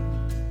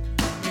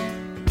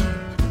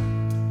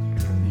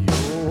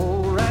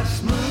 You're as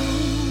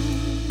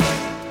smooth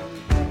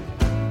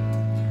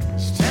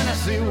as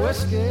Tennessee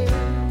whiskey.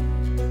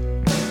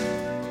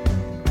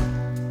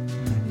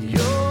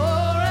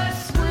 You're as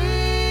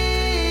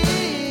sweet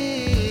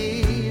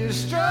as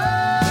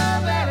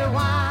strawberry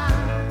wine.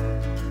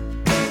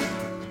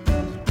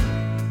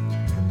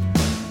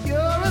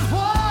 You're as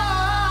warm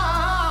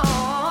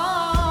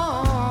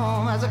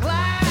as a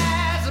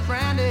glass of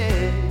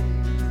brandy.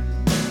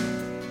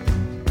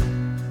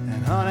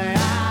 And honey,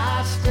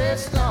 I stay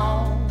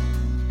strong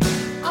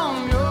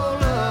on your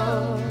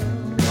love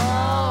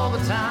all the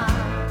time.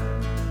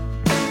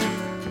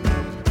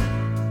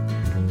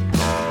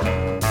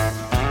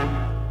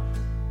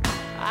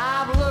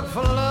 I've looked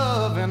for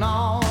love in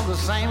all the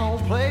same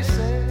old places.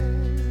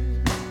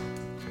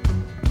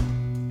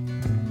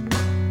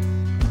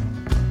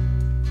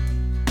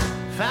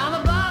 Found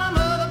the bottom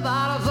of the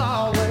bottle's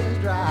always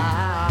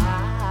dry.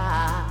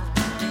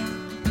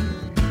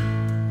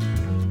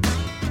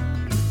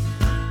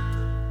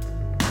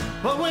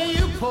 But when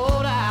you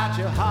poured out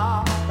your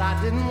heart, I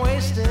didn't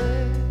waste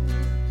it.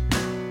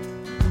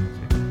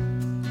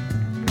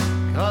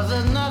 'Cause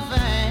there's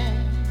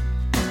nothing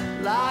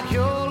like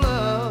your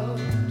love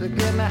to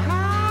get me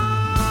high.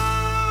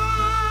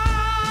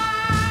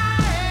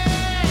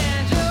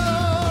 And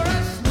you're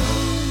as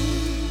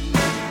smooth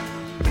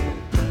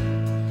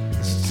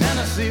as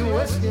Tennessee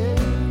whiskey.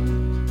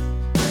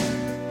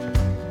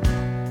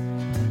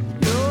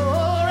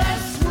 You're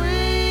as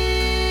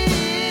sweet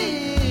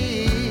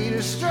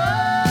as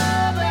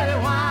strawberry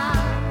wine.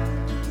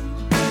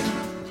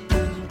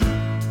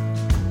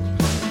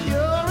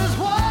 You're as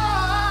warm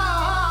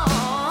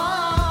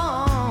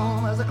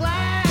as a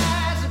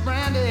glass of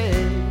brandy.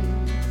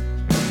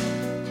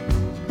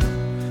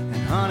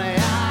 And honey, I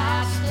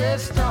stay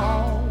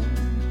strong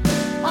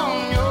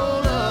on your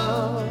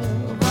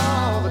love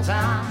all the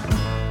time.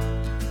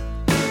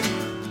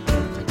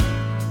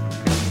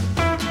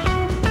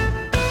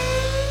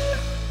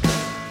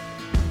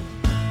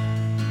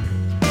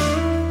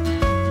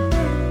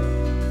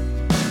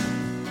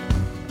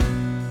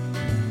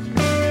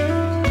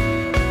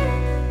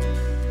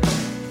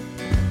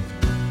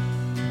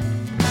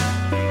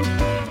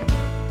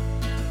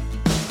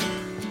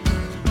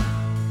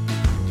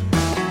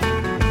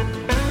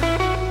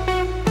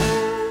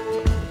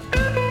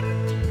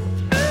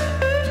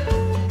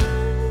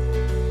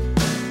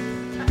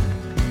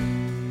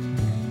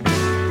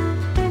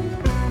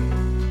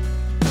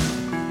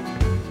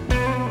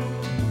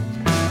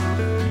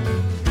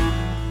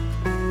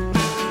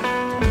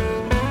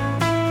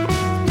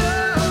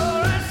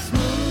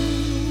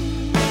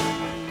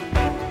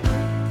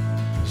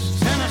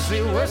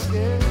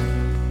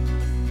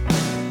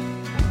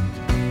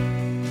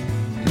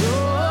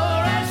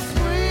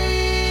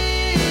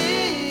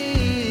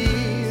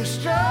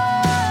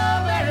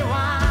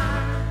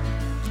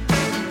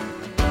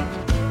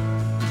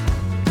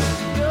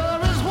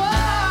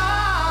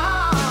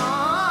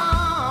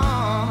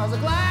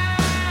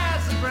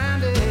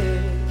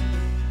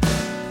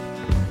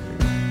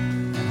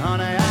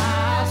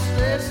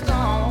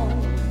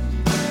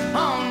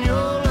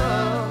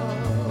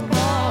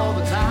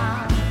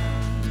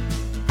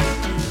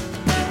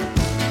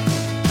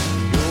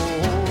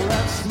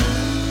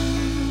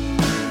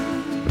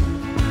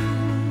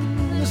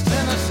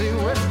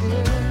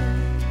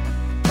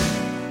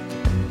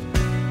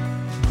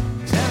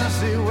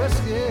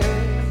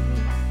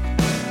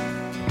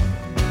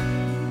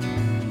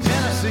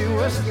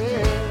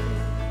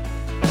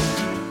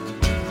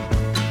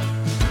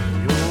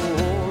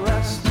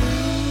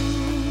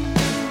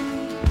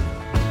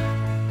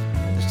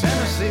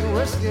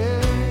 whiskey.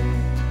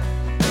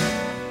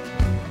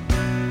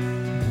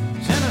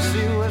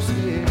 Tennessee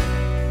whiskey.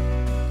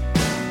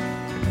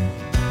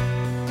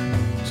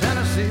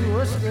 Tennessee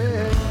whiskey.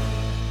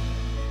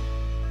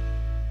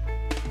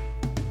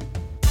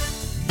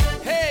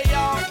 Hey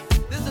y'all,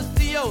 this is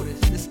Theotis,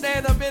 the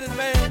stand-up Benny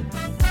man.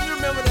 You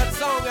remember that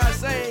song I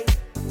sang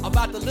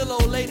about the little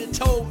old lady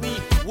told me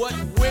what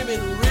women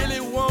really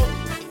want?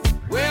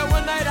 Well,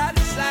 one night I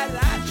decided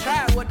I'd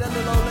try what that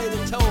little old lady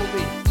told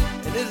me,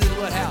 and this is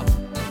what happened.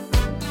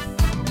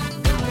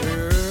 The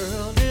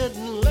girl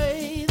didn't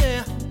lay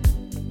there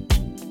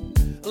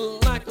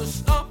like a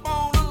stump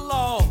on the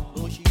lawn.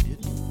 No, she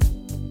didn't.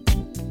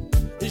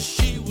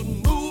 She was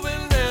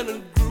moving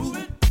and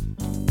grooving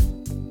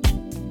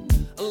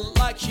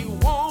like she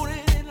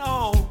wanted it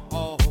all.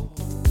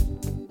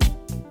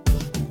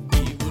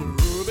 We were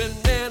urban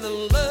and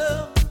in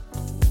love,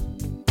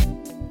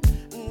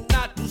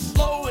 not too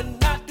slow and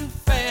not too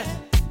fast.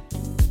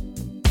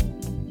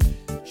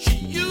 She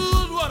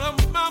used what her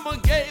mama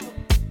gave her.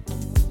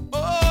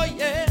 Oh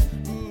yeah,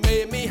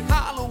 made me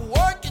holler,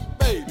 work it,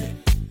 baby.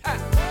 Ha.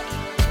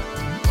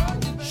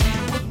 She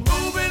was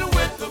moving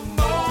with the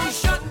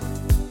motion.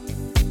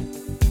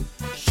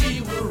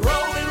 She was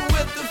rolling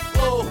with the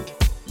flow.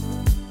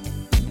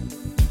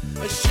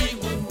 She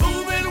was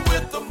moving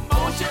with the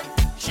motion.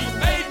 She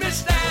made me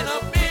stand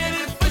up in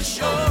it for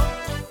sure.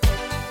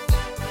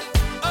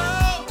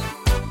 Oh,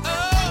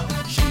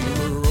 oh. She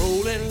was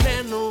rolling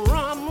and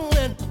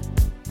rumbling.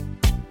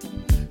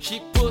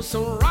 She put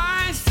some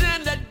rice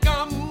in that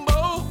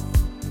gumbo.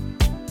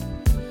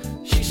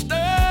 She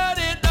stirred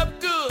it up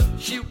good.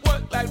 She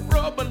worked like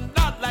rubber,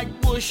 not like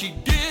wood. She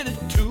did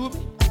it to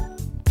me.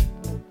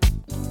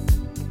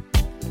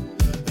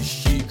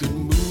 She could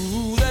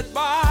move that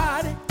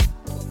body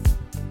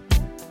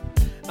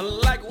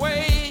like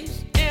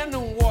waves in the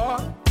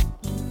water.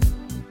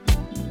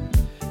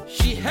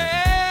 She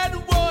had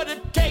what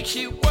it takes.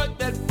 She worked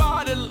that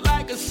body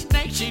like a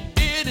snake. She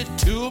did it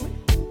to me.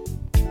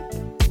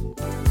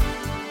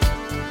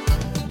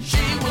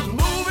 She was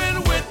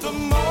moving with the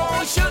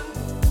motion.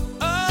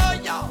 Oh,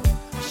 y'all.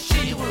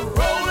 She was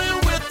rolling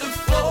with the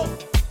flow.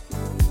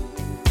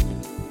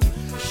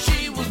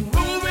 She was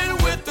moving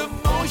with the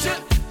motion.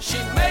 She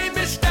made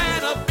me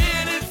stand up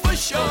in it for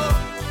sure.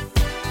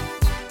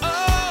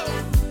 Oh,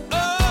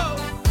 oh.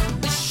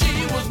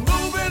 She was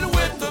moving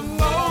with the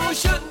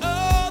motion.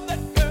 Oh,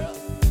 that girl.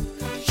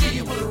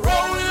 She was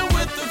rolling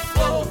with the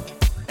flow.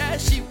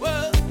 As she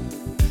was.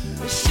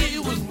 She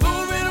was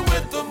moving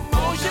with the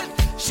motion.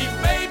 She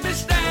made me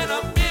stand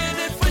up in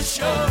it for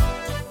sure.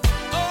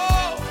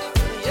 Oh,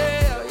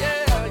 yeah,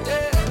 yeah,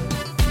 yeah.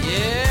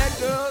 Yeah,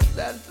 girl,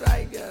 that's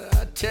right, girl.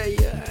 I tell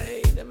you,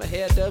 I ain't never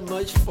had that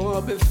much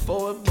fun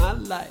before in my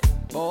life.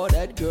 Boy,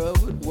 that girl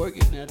was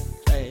working that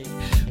thing.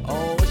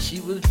 Oh, she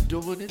was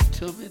doing it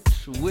to me,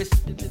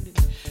 twisting it,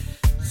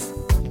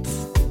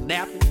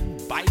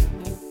 snapping,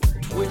 biting,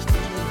 twisting,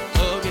 and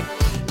tugging.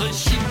 And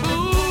she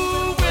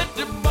moved with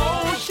the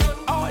motion.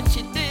 Oh,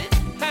 she did.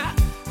 Ha.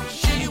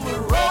 She was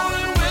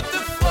rolling with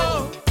the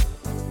flow.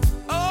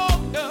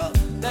 Oh, girl,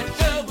 that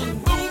girl was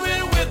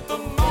moving with the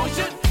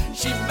motion.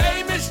 She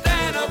made me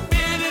stand up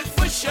in it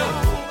for sure. Oh,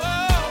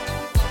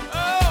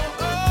 oh,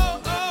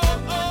 oh,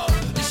 oh, oh.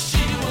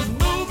 She was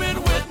moving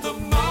with the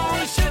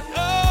motion.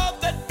 Oh,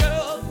 that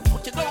girl,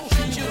 don't you know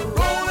she was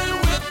rolling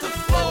with the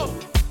flow.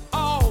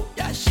 Oh,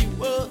 yeah, she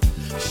was.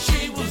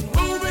 She was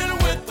moving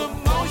with the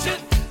motion.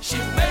 She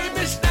made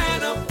me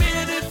stand up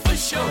in it for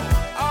sure.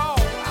 Oh,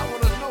 I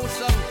want to know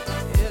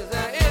something. Is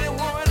there any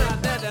woman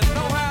out there that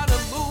know how to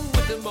move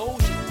with the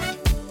motion?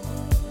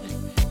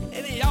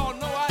 Any of y'all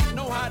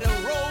know how to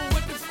roll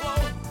with the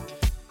flow?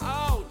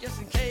 Oh, just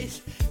in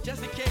case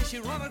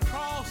you run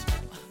across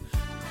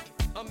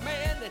a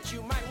man that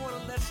you might want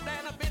to let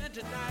stand up in it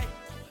tonight.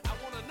 I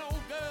want to know,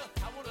 girl.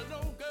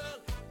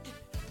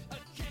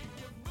 Can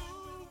you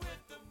move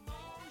with the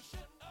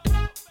motion?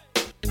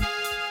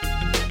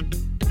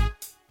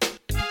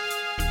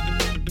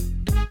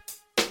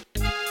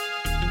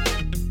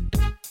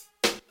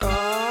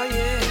 Oh,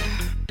 yeah.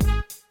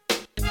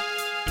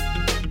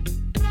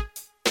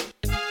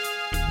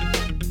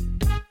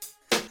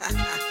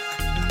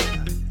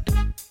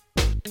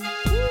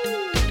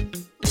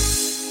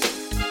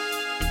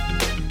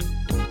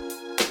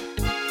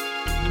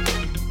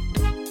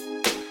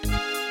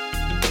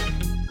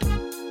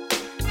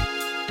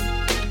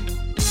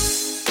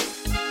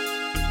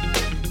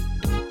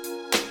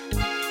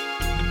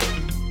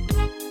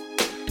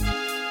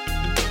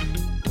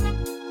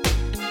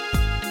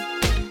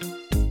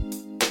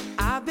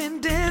 I've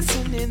been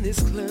dancing in this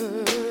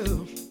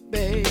club,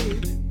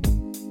 babe,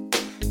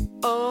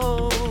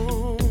 all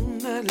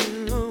night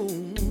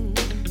long.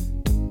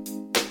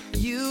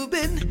 You've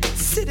been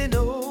sitting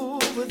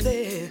over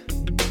there,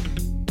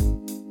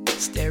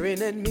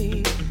 staring at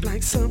me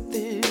like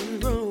something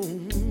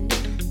wrong.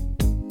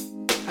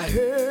 I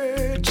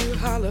heard you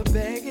holler,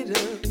 bag it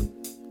up,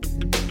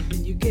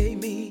 and you gave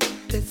me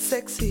that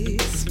sexy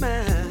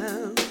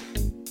smile.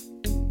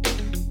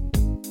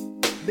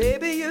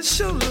 Baby, you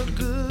sure look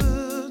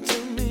good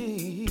to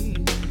me.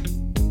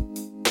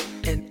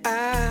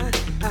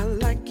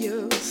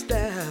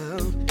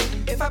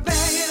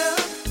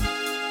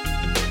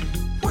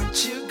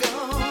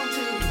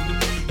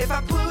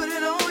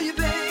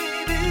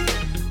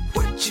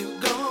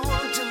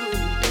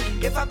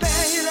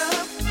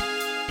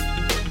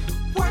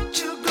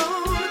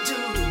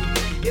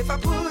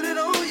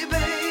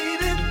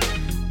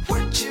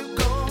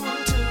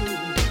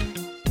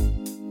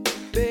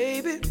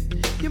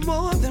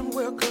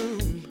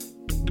 welcome.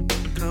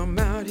 Come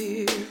out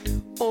here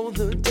on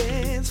the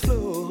dance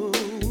floor.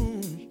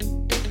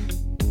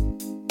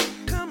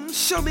 Come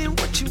show me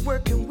what you're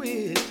working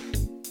with.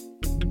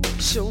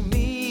 Show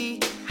me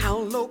how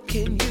low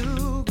can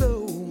you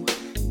go.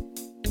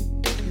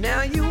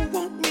 Now you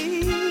want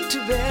me to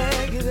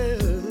bag it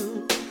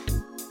up.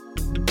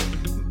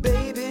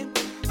 Baby,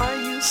 are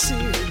you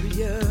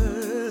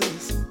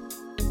serious?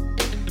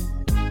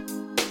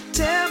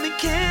 Tell me,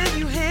 can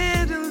you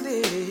handle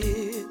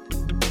it?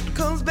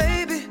 'Cause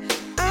baby,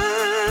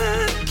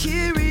 I'm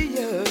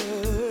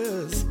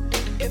curious.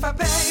 If I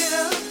bag it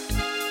up,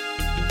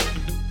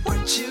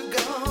 what you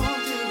gonna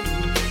do?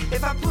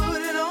 If I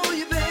put it on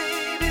you,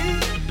 baby,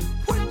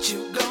 what you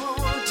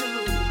gonna do?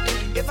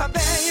 If I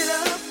bag it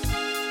up,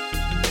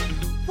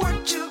 what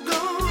you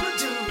gonna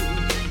do?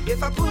 If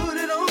I put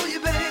it on you,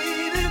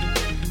 baby,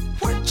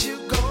 what you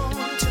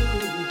gonna do?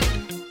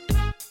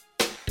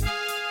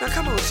 Now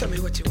come on, show me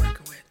what you're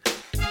working with.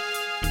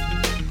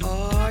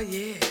 Oh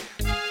yeah,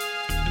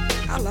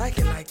 I like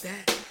it like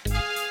that.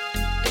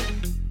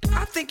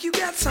 I think you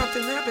got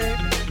something there,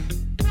 baby.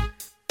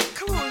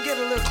 Come on, get a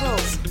little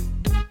closer.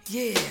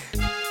 Yeah,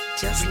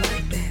 just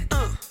like that.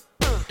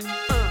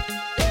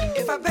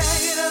 If I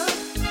bag it up,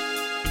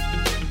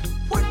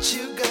 what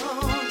you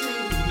gonna do?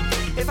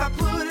 If I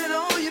put it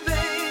on you,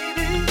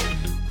 baby,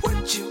 what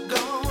you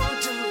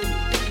gonna do?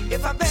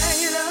 If I bag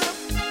it up,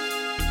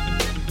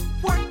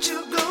 what you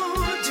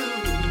gonna do?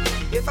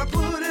 If I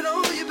put it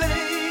on you,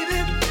 baby,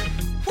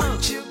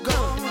 what you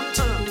gonna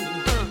do?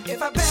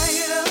 If I bag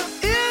it up,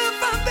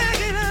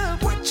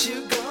 what you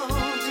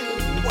gonna do?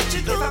 What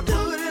you gonna do? If I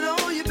put it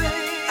on you,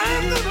 baby,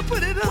 I'm gonna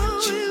put it on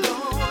what you.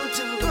 Gonna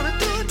do? Gonna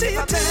do it till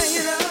you bag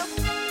it up.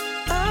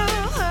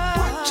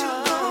 What you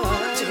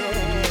gonna do?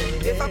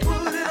 If I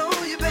put it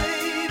on you,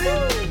 baby,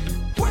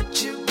 what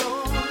you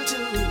gonna do?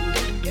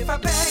 If I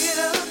bag it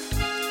up,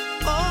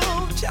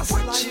 oh, just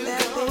what like you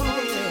that,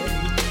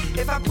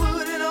 baby. If I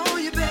put it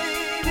on you,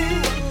 baby,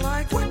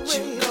 like what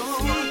you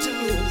gonna do?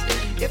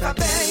 If I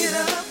bag it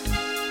up,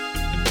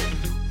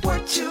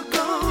 what you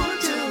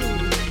gonna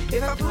do?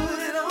 If I put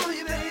it on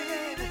you,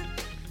 baby.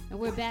 And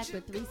we're back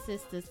with Three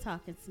Sisters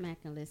talking smack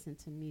and listen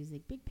to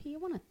music. Big P, I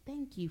want to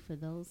thank you for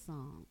those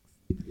songs.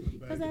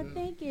 Because I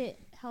think it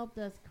helped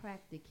us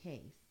crack the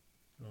case.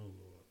 Oh,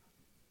 Lord.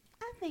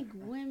 I think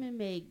women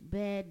make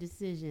bad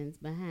decisions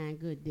behind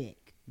good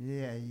dick.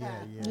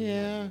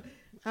 Yeah.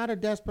 Out of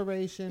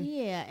desperation.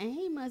 Yeah, and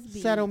he must be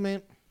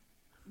settlement,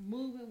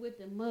 moving with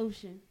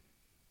emotion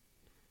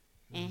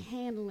and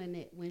handling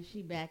it when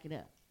she back it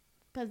up.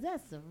 Because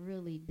that's a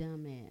really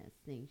dumbass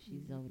thing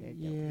she's over there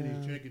doing. And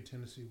he's drinking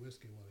Tennessee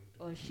whiskey while he's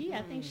doing Or she,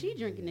 I think she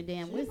drinking the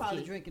damn She's whiskey.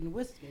 probably drinking the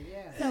whiskey,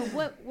 yeah. So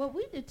what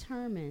we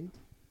determined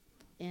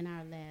in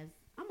our last,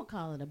 I'm going to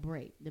call it a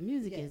break. The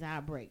music is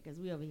our break because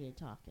we over here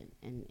talking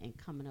and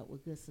coming up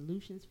with good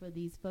solutions for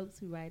these folks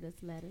who write us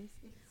letters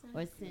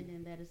or send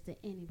in letters to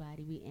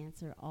anybody. We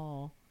answer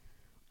all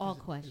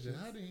questions. Is it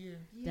hot in here?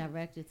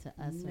 Directed to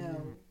us or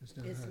not.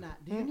 It's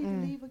not. Do you need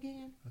to leave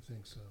again? I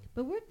think so.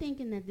 But we're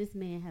thinking that this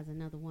man has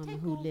another woman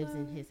who lives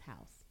in his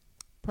house.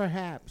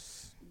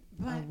 Perhaps.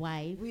 A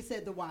wife. We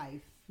said the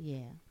wife.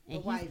 Yeah. The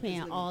And wife he's is paying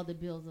living. all the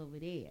bills over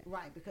there.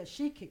 Right, because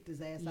she kicked his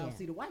ass out.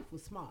 See, the wife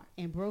was smart.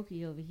 And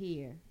Brokey over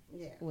here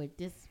Yeah. with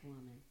this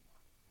woman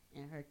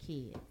and her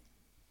kids.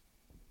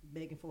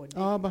 Begging for a dick.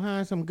 All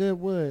behind some good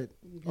wood.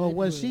 Or Good what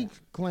wood. she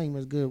claim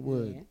is good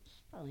wood. Yeah.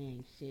 Probably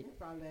ain't shit.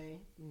 Probably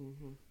ain't.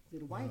 Mm-hmm. See,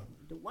 the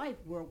wife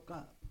woke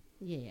up.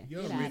 Yeah.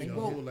 You're get out of reading a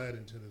here. whole lot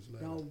into this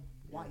letter. The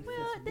wife Well,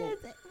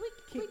 is woke. we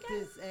Kicked got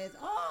his ass.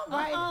 Oh,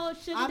 right. Oh,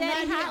 Sugar I'm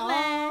Daddy not here.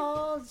 Hotline.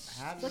 Oh,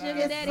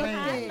 Sugar Daddy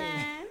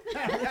Hotline.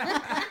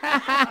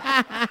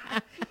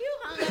 You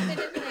hung up in his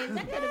face.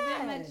 That could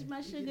have been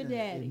my sugar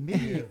daddy.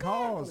 Immediate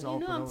calls You off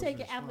know of I'm those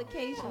taking responses.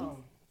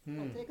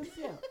 applications. Take a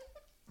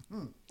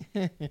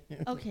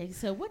sip. Okay,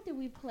 so what did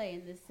we play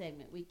in this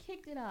segment? We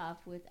kicked it off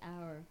with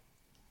our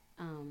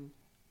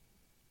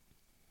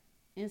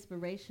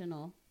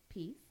inspirational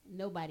piece,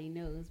 Nobody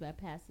Knows, by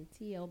Pastor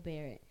T.L.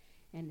 Barrett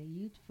and the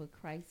Youth for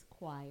Christ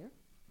Choir.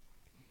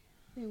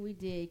 Then we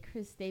did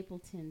Chris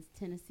Stapleton's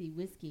Tennessee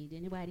Whiskey. Did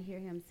anybody hear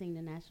him sing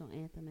the national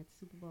anthem at the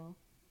Super Bowl?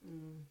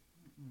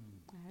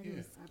 I heard it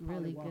was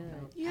really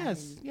good.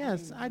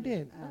 Yes, I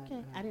did.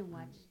 Okay, I didn't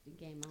watch the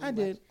game. I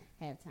did.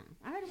 Halftime.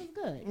 I heard it was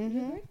good. Mhm, You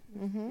agree?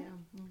 mhm.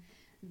 Yeah.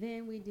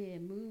 Then we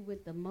did Move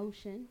with the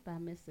Motion by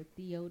Mr.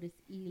 Theodis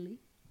Ely.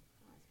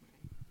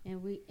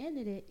 And we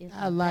ended it. If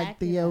I like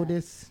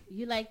Theodis.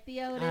 You like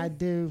Theodis? I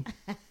do.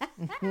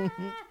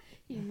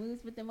 He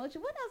moves with the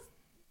motion. What else?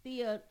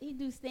 Theo, he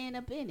do stand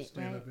up in it,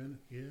 Stand right? up in it,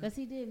 yeah. Because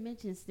he did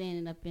mention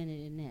standing up in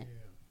it in that.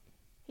 Yeah.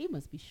 He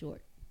must be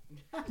short.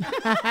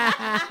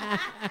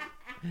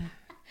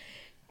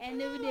 And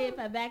then we did If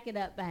I Back It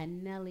Up by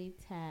Nelly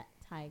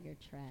Tiger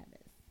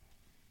Travis.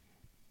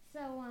 So,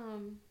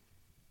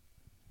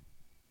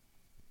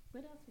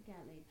 what else we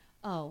got later?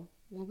 Oh,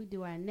 when we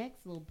do our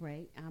next little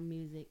break, our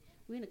music,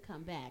 we're going to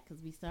come back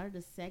because we started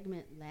a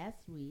segment last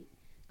week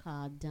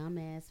called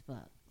Dumbass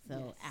Fuck.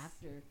 So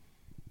after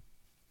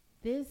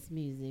this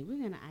music, we're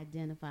going to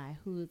identify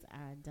who's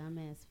our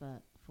dumbass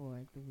fuck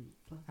for the week.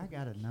 I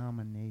got a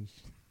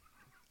nomination.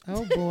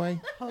 Oh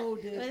boy. Hold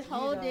it. But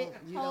hold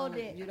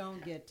it. You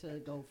don't get to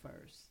go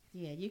first.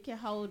 Yeah, you can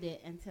hold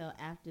it until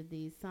after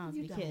these songs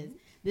You because don't.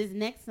 this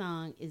next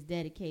song is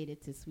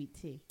dedicated to Sweet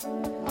Tea.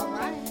 All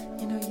right.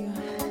 You know, you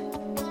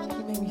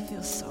make me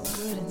feel so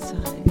good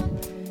inside.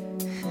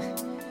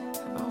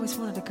 I've always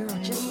wanted a girl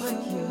just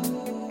like you.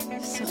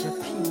 Such a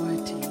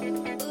PYT,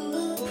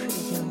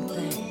 pretty young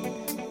thing.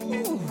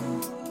 Ooh.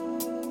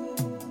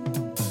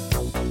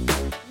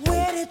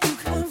 Where did you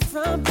come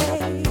from,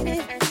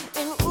 baby?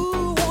 And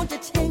ooh, won't you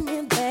take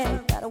me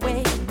back right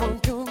away?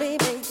 Won't you,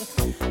 baby?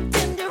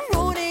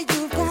 Tenderoni,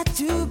 you got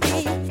to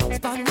be.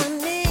 Spark my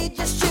need,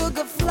 just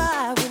sugar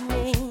fly with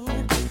me.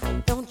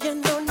 Don't you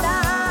know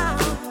now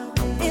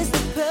is the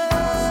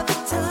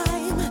perfect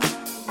time?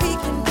 We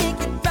can make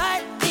it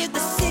right in the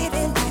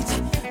city lights.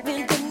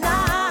 When the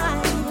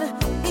night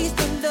is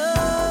the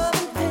love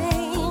and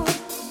pain.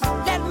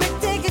 Let me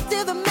take it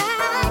to the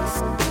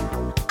max.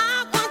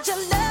 I want to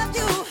love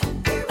you,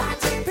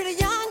 pretty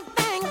young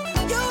thing.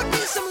 You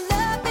need some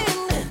loving,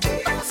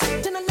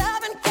 to the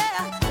love and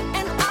care,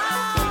 and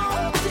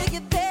I'll take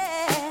it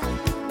there,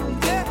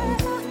 girl.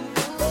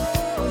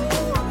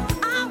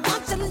 I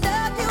want to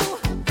love you,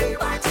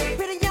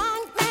 pretty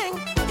young thing.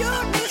 You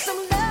need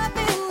some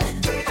loving,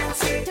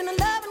 to the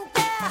love and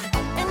care,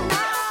 and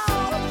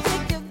I'll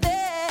take you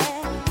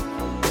there.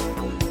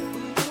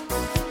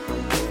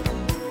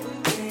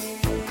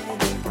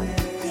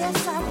 Yes,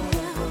 I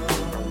will.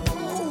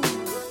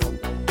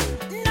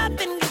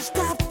 Nothing can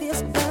stop this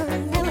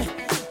burning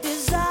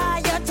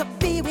desire to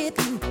be with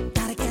you.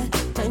 Gotta get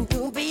to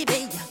you,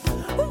 baby.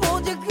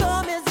 Won't you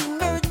come as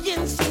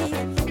emergency?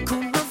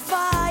 Cool my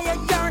fire,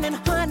 yearning,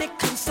 honey,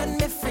 come set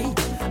me free.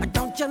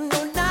 Don't you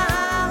know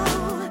now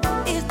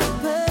is the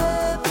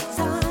perfect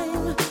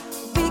time?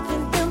 We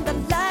can dim the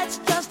lights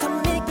just to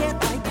make it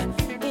right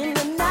in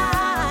the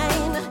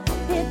night.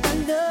 Hit the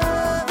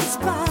love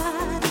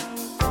spot.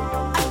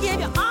 I give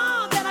you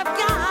all that I've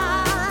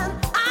got.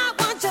 I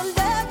want to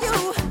love you,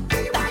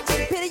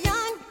 pretty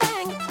young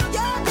thing.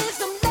 You need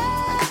some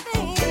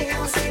loving,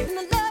 and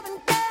the love and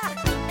care,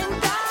 and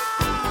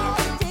I'll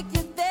take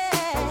you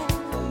there.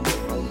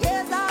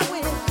 Yes, I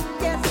will.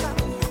 Yes,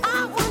 I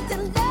want to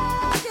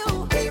love you,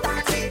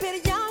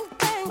 pretty young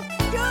thing.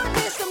 You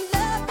need some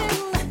loving,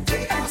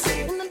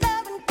 and the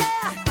love and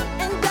care,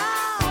 and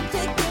I'll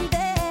take you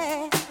there.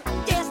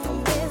 Yes, I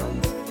will.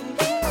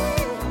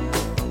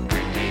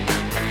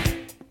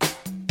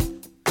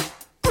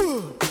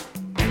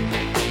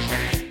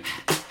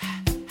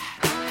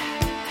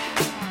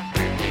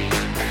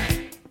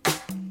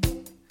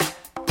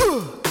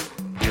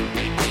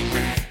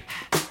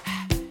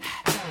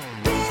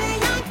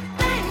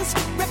 Things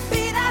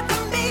repeat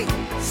after me.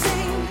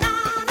 Say na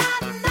na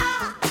na,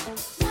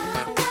 na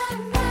na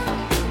na,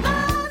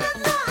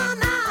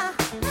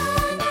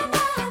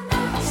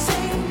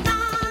 say na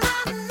na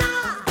na,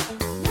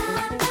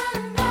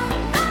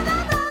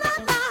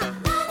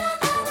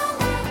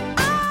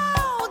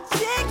 oh,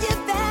 take it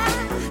there,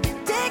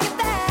 take it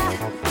there.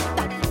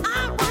 I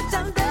want to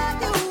love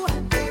you,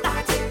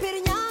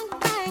 pretty young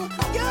thing.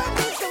 You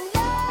need some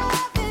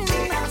loving,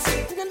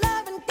 to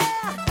love and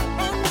care,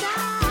 and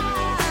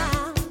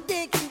I'll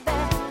take you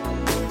there,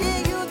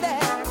 take you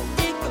there,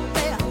 take you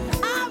there.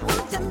 I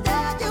want to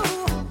love you,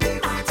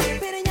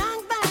 pretty young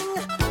thing.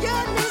 You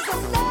need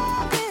some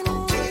loving,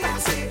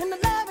 and the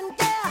love and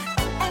care,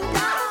 and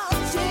I'll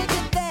take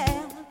you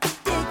there,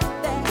 take you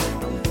there.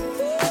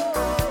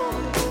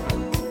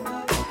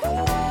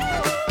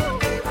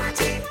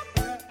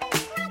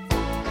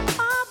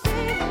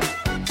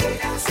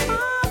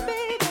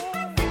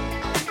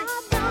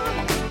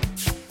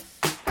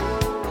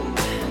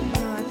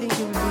 I think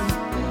it would be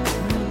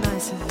really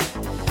nice if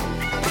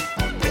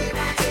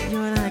you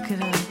and I could,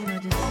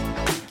 just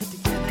get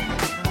together.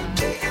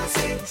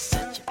 It's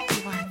such a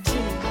PYT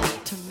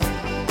to me,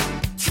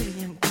 pretty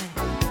young thing.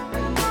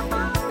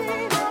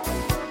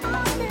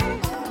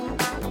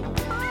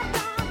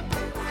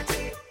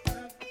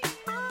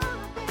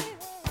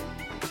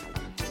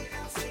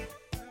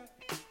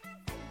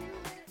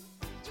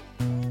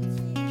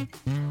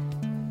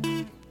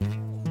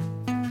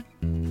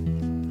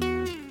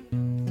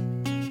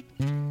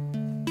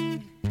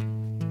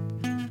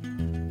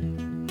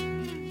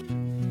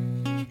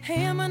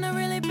 Hey, I'm gonna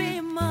really be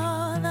a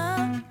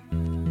mother,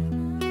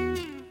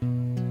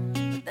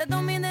 but that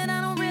don't mean that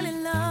I don't really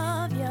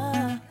love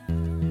ya.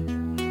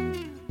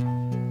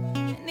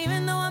 And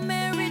even though I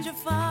married your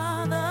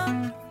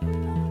father,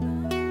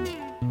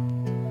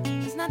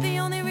 it's not the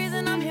only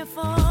reason I'm here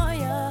for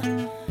ya.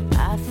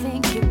 I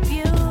think you're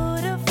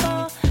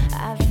beautiful,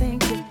 I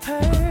think you're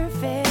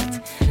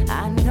perfect.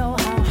 I know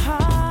how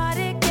hard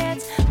it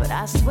gets, but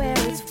I swear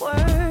it's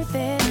worth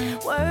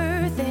it,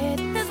 worth it.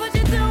 That's what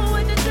you do,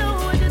 what you do,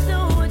 what you do,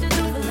 what you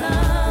do for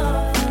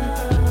love.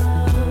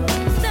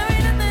 There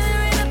ain't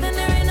nothing,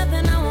 there ain't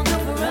nothing I won't do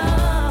for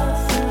us.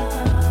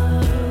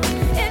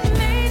 It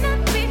may not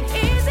be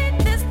easy,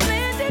 this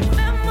blended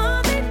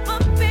family,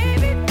 but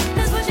baby,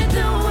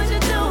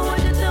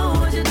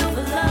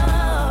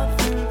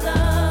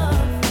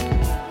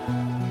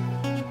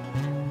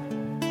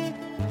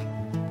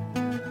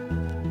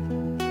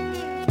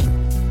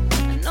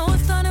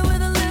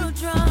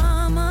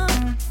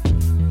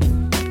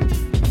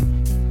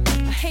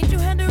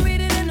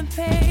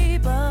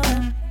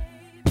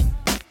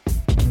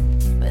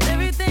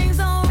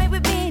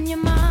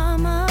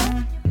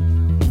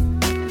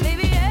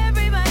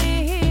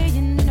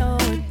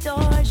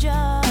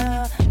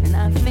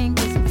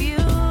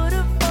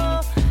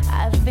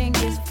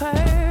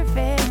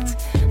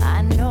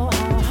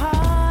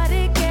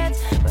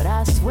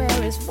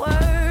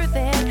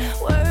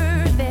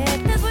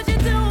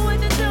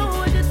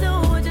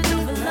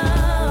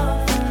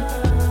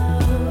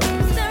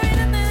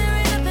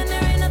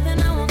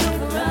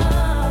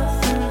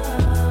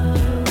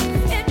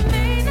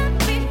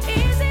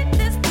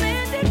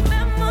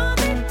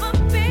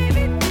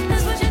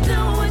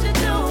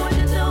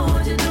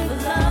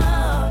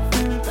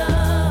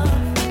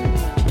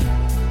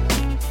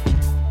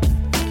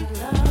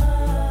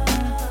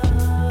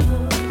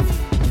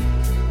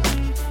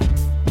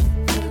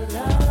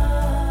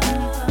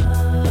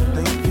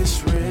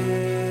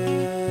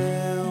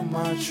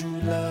 true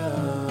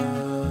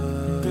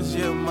love. Cause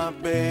you're my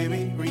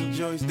baby,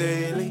 rejoice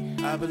daily.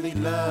 I believe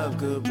love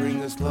could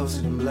bring us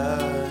closer than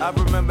blood. I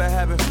remember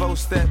having 4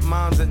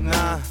 stepmoms at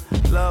 9.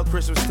 Love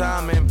Christmas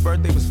time and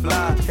birthday was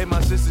fly. Hit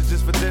my sister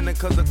just for dinner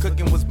cause the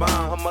cooking was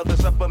bomb. Her mother's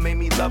supper made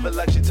me love it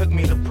like she took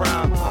me to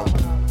prom.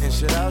 And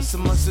shout out to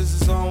my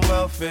sisters on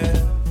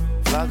welfare.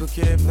 Like a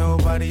kid if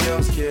nobody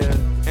else cared.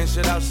 And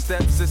shout out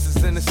step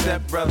sisters and the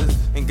step brothers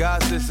and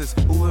god sisters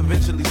who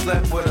eventually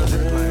slept with us.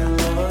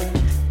 Lord,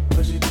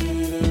 but you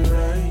did it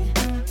right,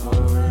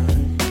 alright.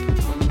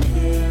 I'm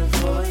here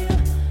for you,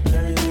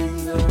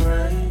 everything's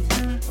alright,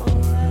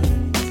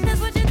 alright.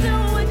 That's what you do,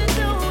 what you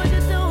do, what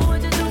you do,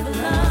 what you do for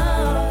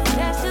love.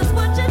 That's just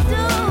what you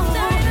do.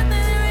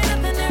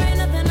 There ain't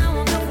nothing I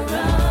won't go for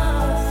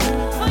us.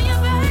 For you,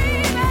 baby,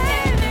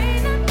 it may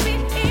not be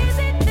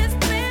easy, this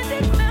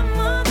blended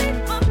memory,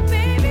 but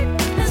baby,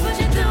 that's what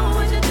you do,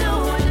 what you do,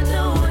 what you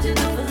do, what you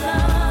do for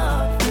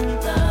love,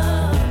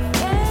 love.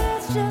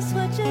 That's just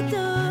what you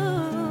do,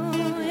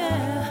 yeah.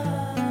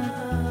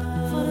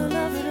 For the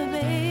love of the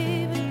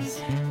babies,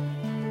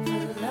 for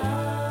the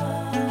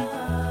love.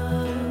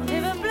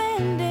 Live a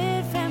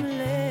blended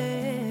family,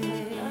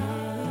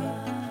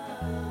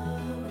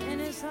 and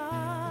it's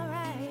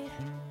alright.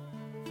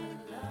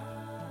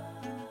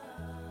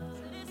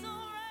 It's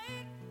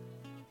alright.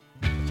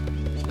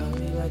 Love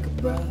you like a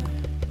brother,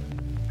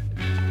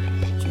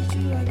 treat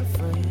you like a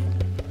friend,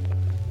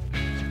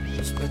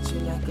 respect you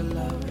like a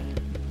lover.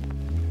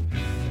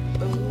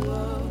 Oh,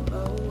 oh,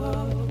 oh,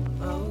 oh,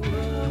 oh, oh.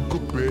 You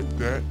could bet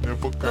that,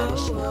 never gotta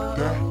sweat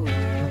that.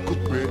 You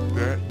could bet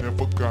that,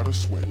 never gotta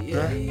sweat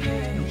that.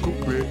 You could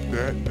bet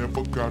that,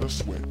 never gotta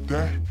sweat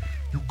that.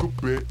 You could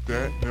bet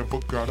that, never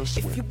gotta If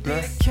you sweat be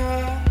that. the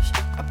cash,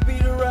 I'll be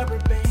the rubber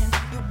band.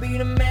 You be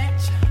the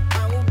match,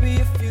 I will be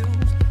a fuse.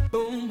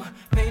 Boom,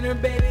 painter,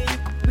 baby, you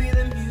could be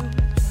the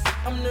muse.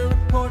 I'm the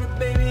reporter,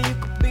 baby, you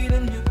could be the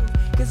news.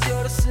 Cause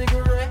you're the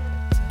cigarette,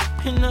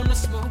 and I'm the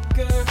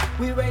smoker.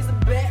 We raise the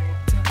bet,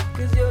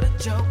 cause you're the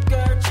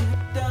joker.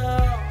 Chipped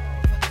off,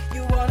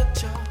 you are the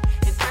chalk.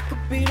 And I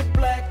could be the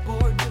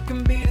blackboard, you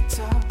can be the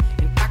top.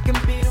 And I can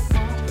be the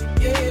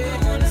one,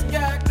 yeah. When the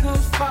sky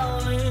comes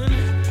falling,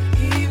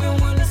 even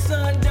when the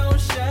sun don't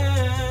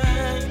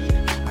shine,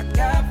 I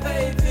got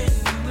faith in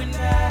you and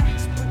I.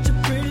 So put your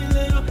pretty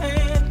little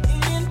hand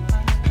in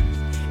mine.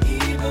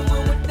 Even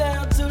when we're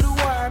down to the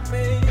wire,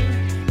 baby.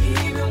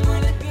 Even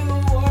when it's do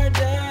or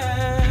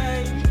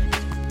die,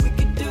 we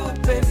can do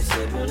it, baby,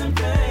 simple and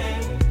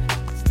plain.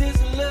 'Cause this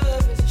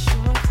love is a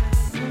short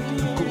thing.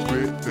 You could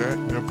bet that,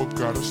 never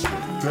gotta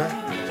sweat that.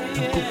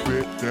 You could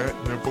bet that,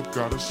 never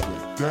gotta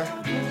sweat that.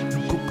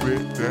 You could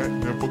bet that,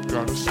 never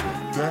gotta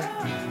sweat that.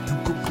 You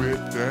could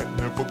bet that,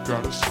 never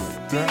gotta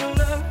sweat Be that. the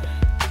love,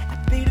 I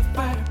be the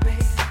fire,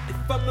 baby.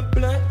 If I'm the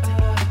blunt, you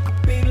could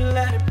be the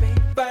lighter,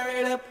 baby. Fire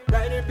it up,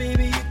 writer,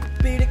 baby, you could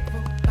be the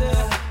quote.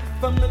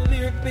 If I'm the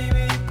lyric,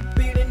 baby, you could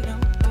be the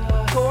note.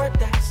 Chord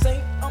that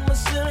saint, I'm a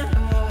sinner.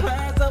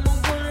 Prize, I'm a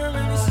winner,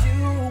 and it's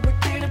you. What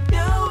did I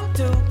do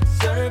to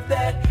deserve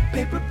that?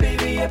 Paper,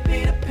 baby, I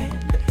be the pen.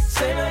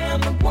 Say I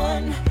am the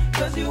one,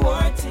 cause you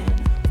are a 10.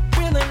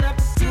 Will I not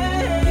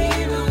pretend?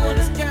 Even when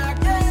the sky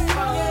gets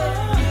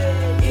falling,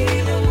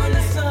 even when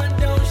the sun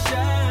don't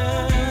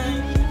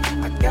shine,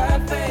 I got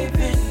faith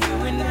in you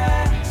and I.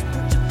 So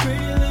put your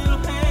pretty little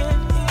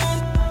hand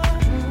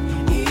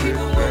in.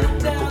 Even when I'm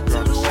down to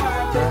the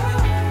wire, baby.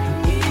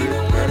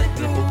 Even when I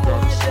do or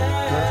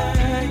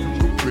die,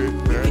 we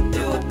can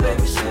do it,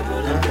 baby,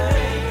 simple and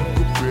plain.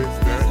 You could bet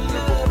that,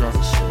 never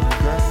gotta sweat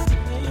that.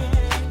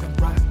 Come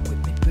rock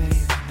with me,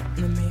 babe.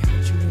 Let me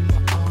hold you in my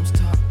arms,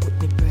 talk with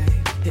me,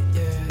 babe. Yeah,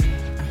 yeah.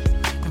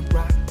 Come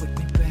rock with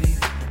me,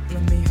 babe.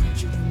 Let me hold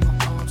you in my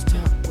arms,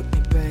 talk with me,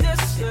 babe. Yes,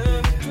 sir.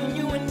 Between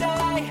you and I,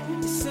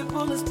 it's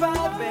simple as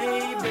pie,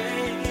 baby.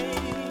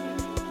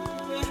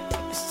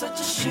 It's such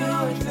a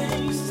sure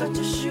thing, it's such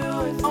a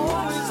sure thing.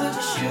 Always such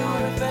a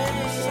sure thing,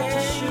 such a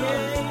sure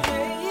thing.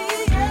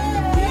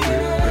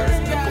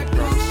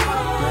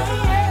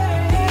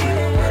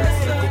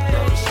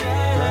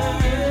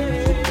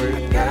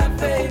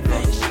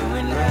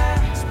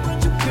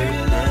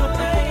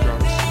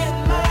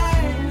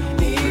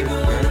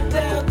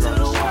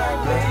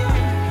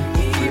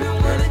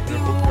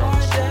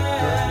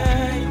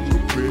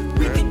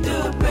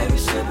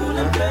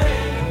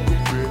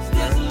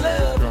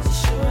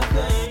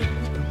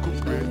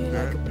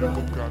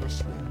 Never gotta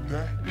sweat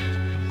that. You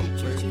could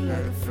bet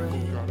that,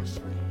 never gotta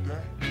sweat that.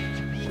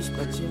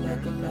 Respect you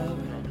like a lover.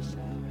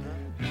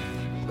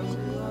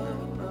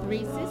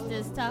 Three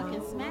Sisters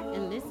Talking Smack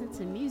and Listen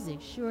to Music,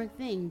 Sure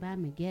Thing by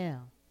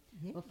Miguel.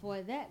 Yeah.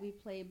 Before that, we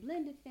played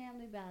Blended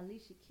Family by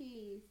Alicia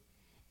Keys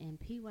and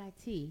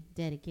PYT,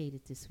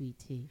 dedicated to Sweet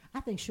Tea.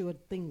 I think Sure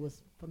Thing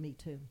was for me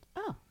too.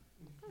 Oh,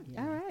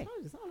 all right.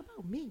 It's all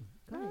about me.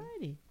 Go ahead.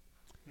 Alrighty.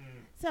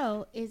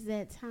 So, is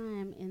that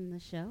time in the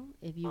show?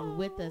 If you were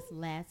with us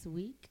last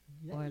week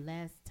or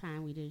last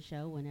time we did a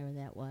show, whenever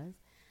that was,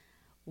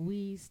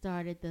 we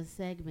started the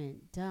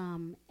segment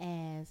Dumb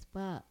as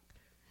Fuck.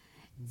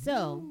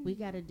 So we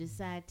got to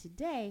decide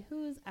today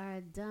who's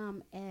our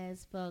dumb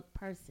as fuck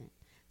person.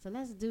 So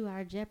let's do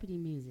our Jeopardy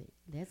music.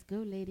 Let's go,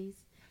 ladies.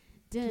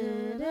 Da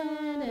da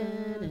da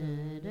da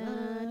da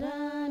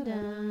da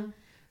da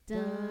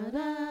da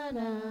da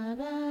da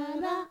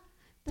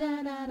da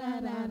da da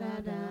da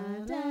da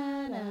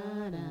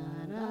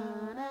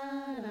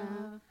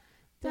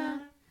da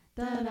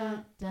da da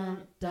da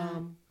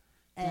dumb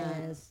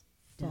as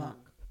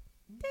fuck.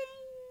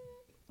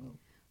 Ding.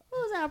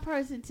 Who's our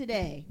person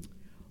today?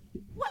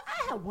 Well,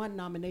 I have one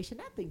nomination.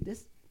 I think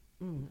this.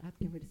 I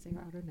can't really say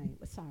her name,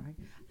 but sorry.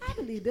 I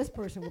believe this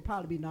person will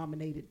probably be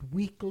nominated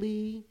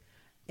weekly,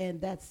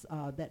 and that's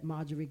that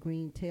Marjorie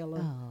Green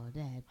Taylor. Oh,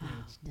 that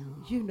bitch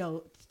dumb. You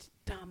know,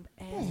 dumb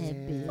ass. That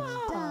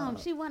bitch dumb.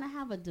 She want to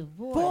have a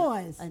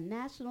Divorce. a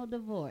national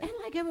divorce. And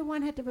like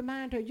everyone had to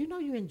remind her, you know,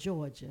 you're in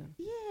Georgia.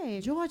 Yeah.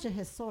 Georgia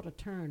has sort of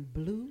turned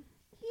blue.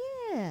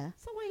 Yeah.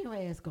 So where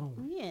your ass going?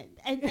 Yeah.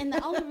 And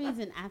the only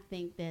reason I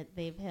think that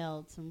they've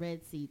held some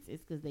red seats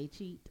is because they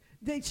cheat.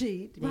 They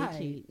cheat, right?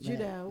 Cheat, you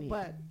know,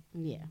 but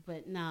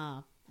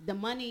nah. The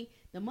money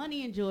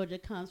in Georgia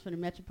comes from the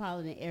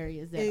metropolitan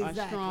areas that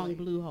are strong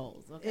blue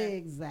holes. Okay?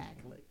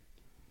 Exactly.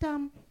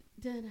 Dumb.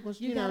 Well,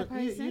 You got a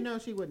person? you know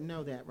she wouldn't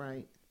know that,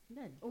 right?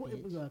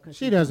 That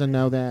She doesn't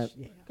know that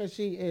because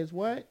she is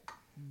what?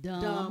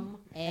 Dumb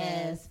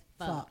as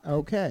fuck.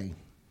 Okay.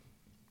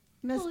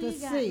 Mr.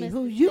 C,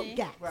 who you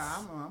got?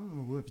 Well, I'm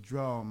going to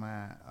withdraw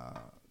my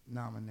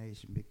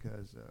nomination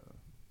because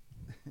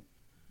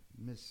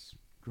Miss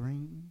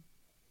Green.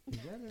 Is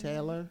that her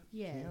Taylor?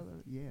 name?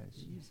 Taylor? Yeah,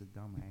 she's a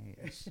dumb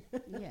ass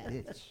Yeah.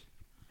 bitch.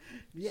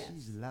 Yes.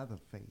 She's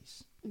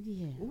Leatherface.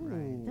 Yeah.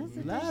 Ooh, That's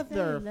what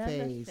Leatherface.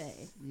 they say,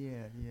 Leatherface.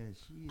 Yeah,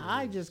 she is.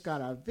 I just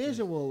got a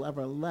visual of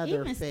her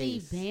leather Even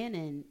face. Steve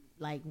Bannon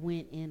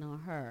went in on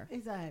her.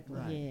 Exactly.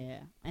 Right. Yeah.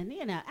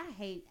 And I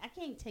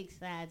can't take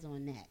sides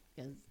on that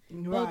because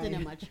both of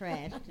them are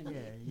trash to me.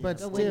 But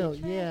when still, the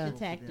trash yeah.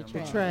 attack the The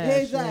trash.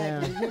 trash,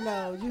 Exactly. yeah. You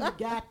know, you've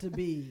got to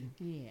be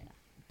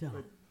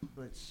dumb.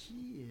 But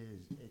she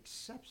is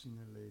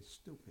exceptionally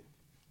stupid.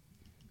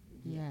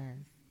 Yes.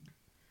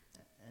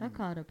 I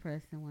called a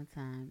person one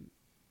time.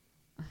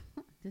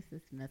 This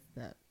is messed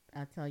up.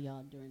 I'll tell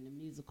y'all during the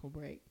musical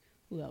break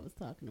who I was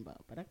talking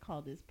about. But I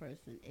called this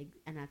person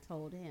and I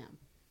told him,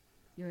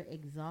 you're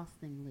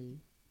exhaustingly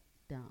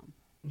dumb.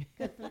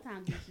 Because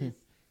sometimes it's just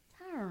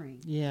tiring.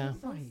 Yeah.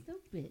 It's so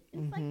stupid.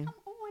 It's like, come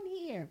on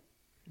here.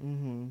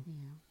 Mm-hmm.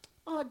 Yeah.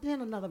 Oh,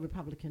 then another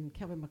Republican,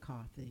 Kevin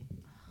McCarthy.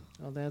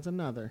 Oh, there's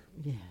another.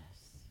 Yes.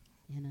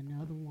 And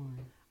another one.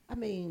 I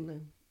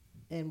mean,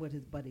 and with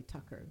his buddy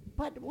Tucker.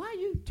 But why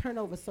you turn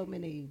over so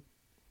many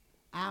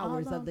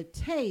hours of the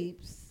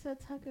tapes? To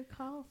Tucker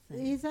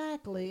Carlson.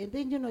 Exactly. And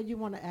then, you know, you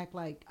want to act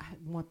like, I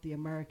want the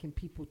American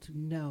people to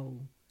know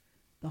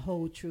the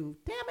whole truth.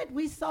 Damn it,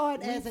 we saw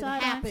it as it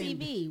happened. On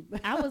TV.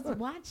 I was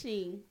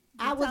watching.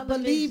 I was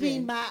television.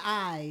 believing my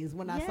eyes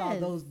when I saw Yes.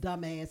 those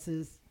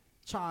dumbasses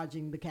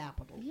charging the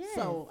Capitol. Yes.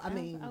 So, I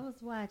mean, I was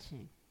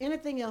watching.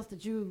 anything else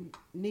that you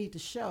need to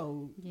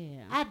show,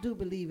 Yeah. I do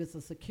believe it's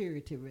a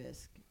security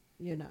risk.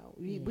 You know,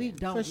 we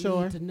don't For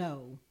sure. need to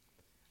know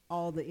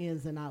all the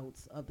ins and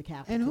outs of the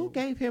Capitol. And who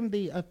gave him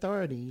the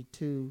authority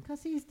to?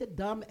 Because he's the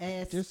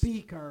dumb-ass Just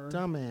speaker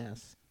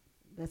Dumbass.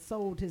 that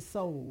sold his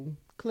soul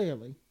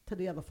Clearly. to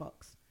the other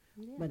folks.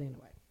 Yeah. But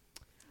anyway.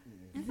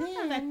 And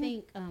sometimes I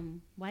think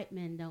white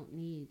men don't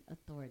need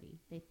authority.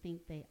 They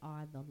think they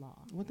are the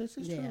law. Well, this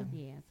is Yeah. true.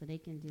 Yeah, so they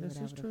can do This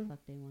is whatever true. the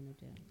fuck they want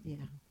to do. Yeah.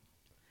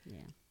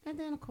 Yeah. And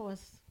then, of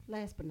course,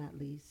 last but not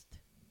least,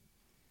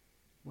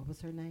 what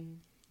was her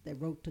name? That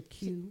wrote to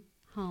Q.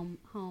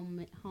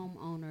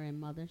 Homeowner and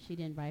mother. She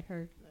didn't write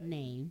her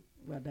name.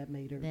 Well, that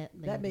made her. That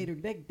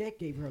That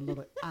gave her a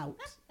little out.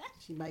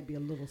 She might be a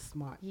little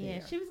smart. Yeah,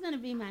 there. she was going to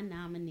be my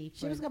nominee.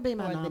 She was going to be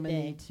my for the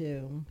nominee day.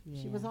 too.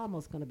 She was Yeah.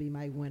 almost going to be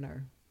my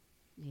winner.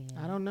 Yeah.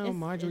 I don't know. It's-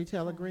 Marjorie it's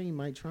Taylor tough. Green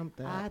might trump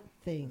that. I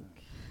think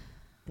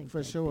For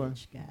that sure.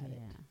 bitch got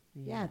it.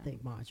 Yeah, I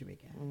think Marjorie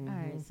got it. All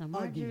right, so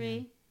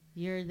Marjorie,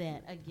 you're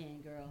that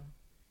again, girl.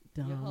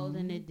 You're Dumb.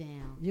 holding it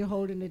down. You're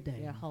holding it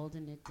down. You're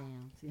holding it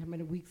down. See how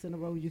many weeks in a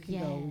row you can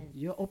go. Yes.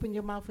 You'll open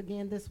your mouth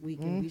again this week,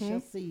 and we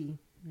shall see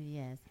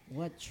Yes.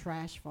 what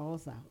trash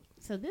falls out.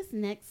 So this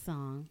next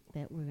song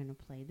that we're gonna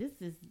play,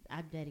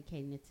 I'm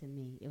dedicating it to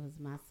me. It was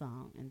my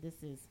song, and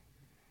this is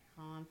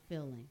how I'm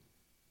feeling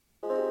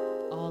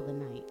all the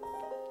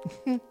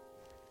night.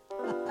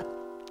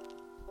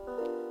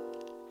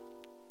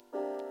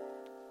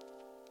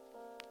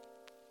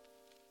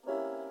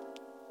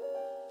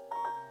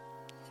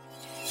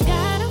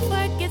 Gotta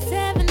work at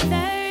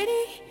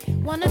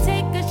 7:30. Wanna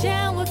take a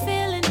shower,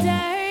 feeling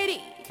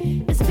dirty.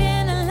 It's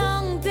been a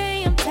long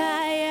day, I'm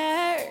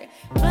tired,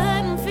 but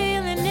I'm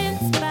feeling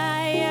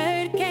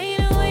inspired.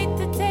 Can't wait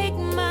to take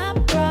my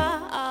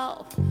bra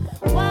off,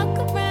 walk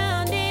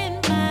around in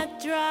my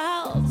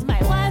drawers.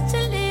 Might watch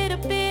a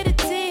little bit of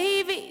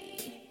TV.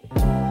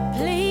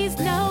 Please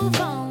no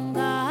phone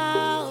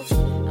calls.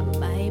 I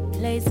might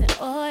place an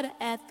order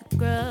at the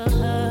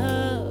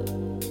Grubhub.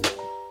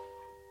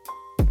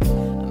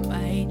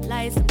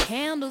 Light some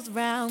candles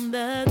round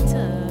the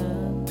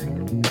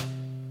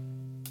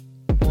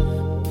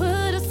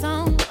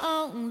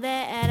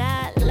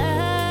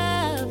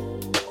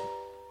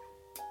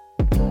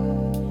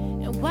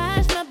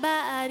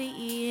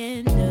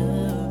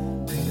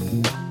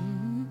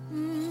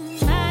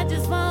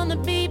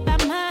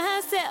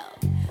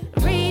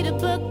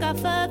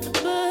off of the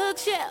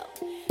bookshelf.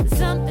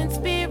 Something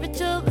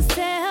spiritual or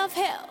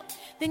self-help.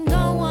 Then go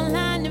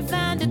online and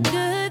find a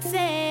good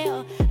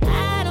sale.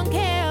 I don't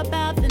care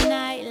about the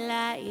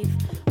nightlife.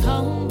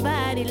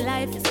 Homebody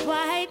life is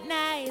quite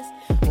nice.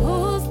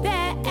 Who's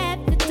that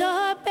at the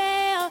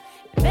doorbell?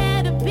 It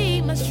better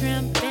be my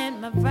shrimp and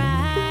my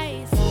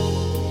rice.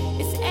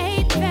 It's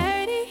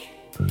 8:30.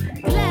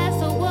 Glass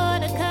of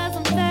water 'cause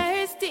I'm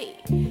thirsty.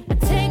 I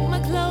take my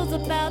clothes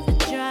up out the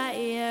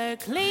dryer.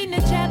 Clean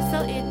the trap so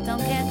it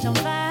don't catch on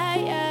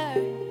fire.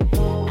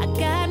 I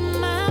got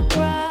my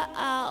bra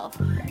off.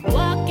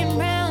 Walking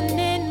round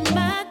in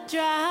my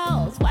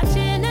drawers.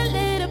 Watching a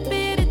little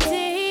bit of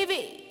TV.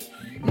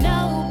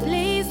 No,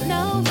 please,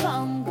 no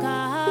phone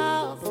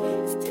calls.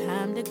 It's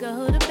time to go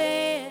to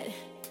bed.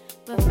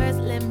 But first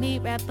let me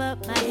wrap up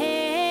my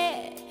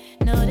head.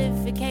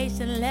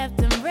 Notification left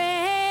and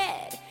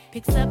red.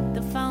 Picks up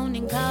the phone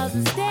and calls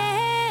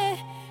instead.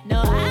 No,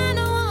 I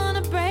don't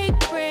wanna break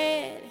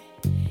bread.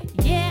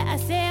 Yeah, I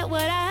said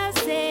what I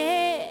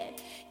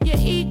said. Your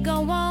ego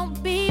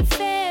won't be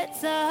fed,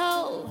 so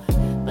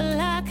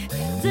block,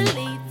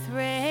 delete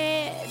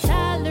thread.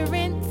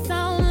 Tolerance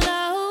on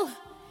low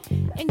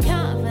and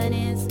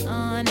confidence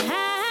on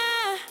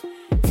high.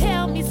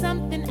 Tell me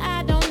something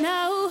I don't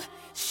know.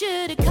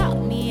 Should've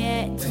caught me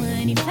at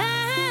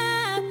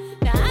 25.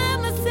 Now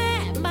I'ma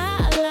set my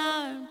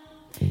alarm.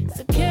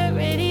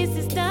 Security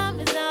system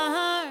is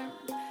armed.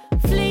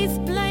 Fleece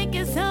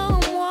blankets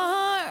home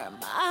warm.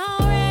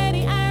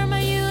 Already earned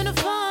my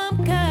uniform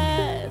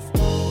 'cause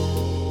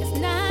it's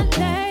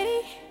 9:30.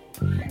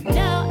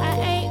 No, I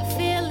ain't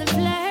feeling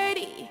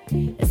flirty.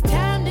 It's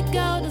time to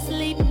go to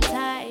sleep. I'm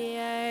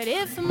tired.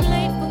 If I'm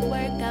late for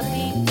work, I'll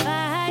be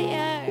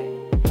fired.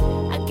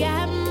 I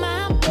got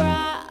my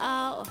bra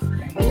off,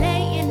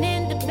 laying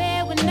in the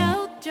bed with no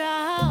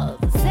drawers.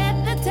 Set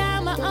the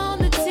timer on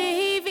the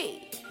TV.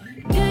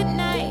 Good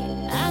night,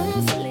 I'm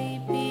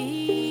sleepy.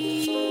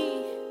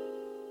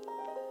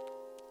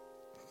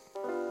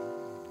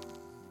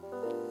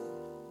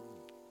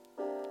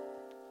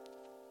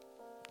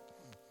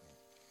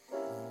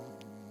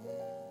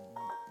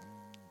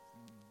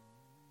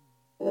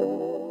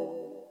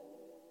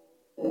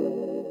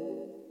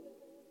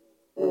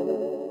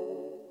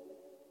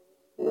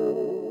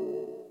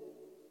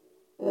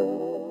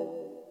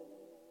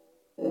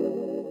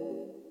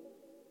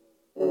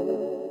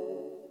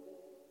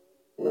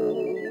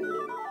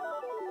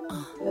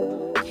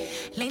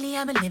 Lately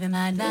I've been living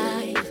my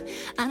life.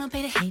 I don't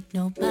pay to hate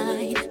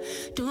nobody.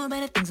 Doing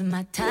better things with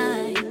my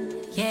time.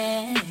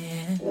 Yeah.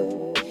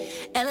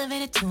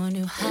 Elevated to a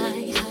new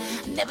height.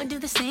 Never do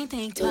the same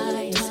thing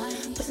twice.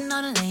 Putting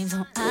all the lanes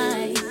on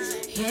ice.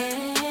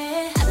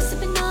 Yeah. I've been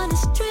sipping on the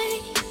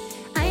straight.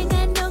 I ain't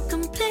got no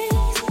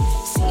complaints.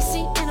 CC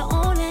in the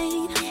old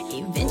lane.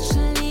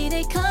 Eventually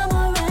they come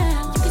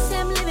around. You can say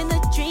I'm living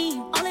the dream.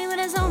 All they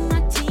want is on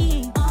my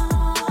team.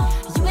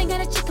 You ain't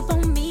gotta check up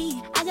on me.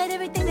 I got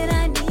everything that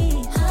I need.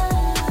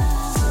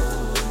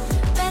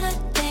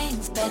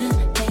 Better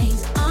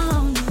things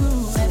on you.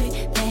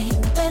 Everything,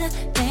 better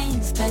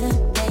things, better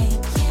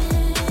things.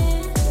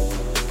 Yeah.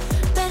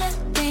 Better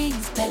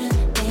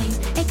things.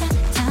 Ain't got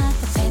time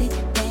for petty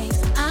things.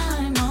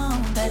 I'm on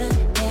better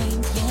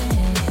things,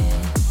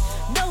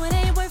 yeah. No, it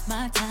ain't worth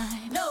my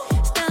time. No.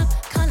 Stop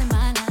calling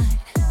my line.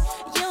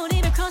 You don't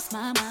even cross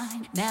my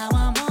mind. Now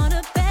I'm on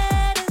a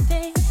better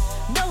thing.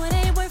 No, it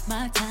ain't worth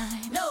my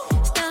time. No.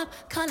 Stop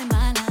calling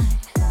my line.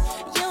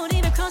 You don't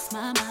even cross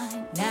my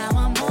mind. Now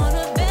I'm on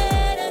a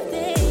better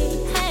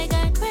thing. I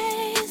got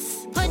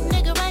grace. Put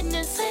nigga right in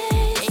the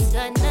face. Ain't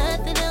got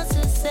nothing else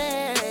to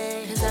say.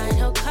 'Cause I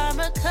know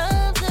karma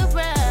comes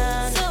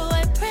around. So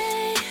I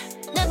pray,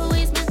 never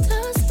waste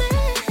mental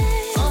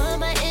space. On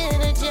my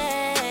energy,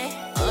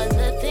 on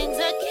the things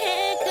I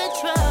can't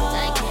control.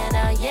 Like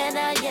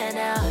yeah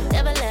now.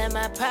 Never let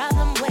my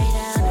problem weigh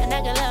down. And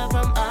I can love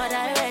from all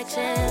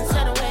directions.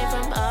 Turn away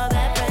from all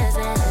bad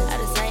present.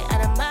 Out of sight,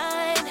 out of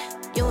mind.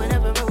 You will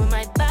never ruin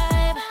my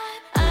vibe.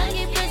 I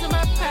give praise on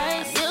my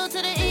price. Still to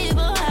the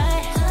evil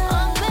eye.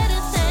 On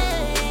better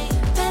things.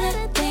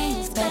 Better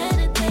things.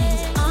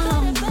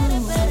 On you.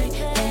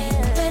 Everything.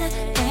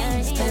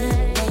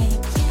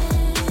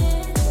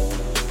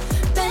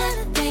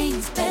 Better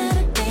things.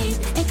 Better things.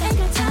 Ain't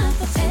got time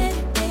for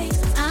petty things.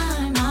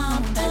 I'm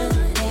on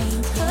better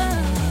things.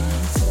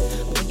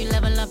 When you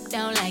level up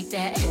down like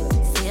that.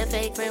 See a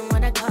fake friend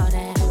when I call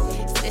that.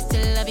 Say they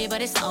still love you,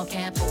 but it's all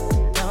cap.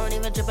 Don't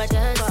even trip, I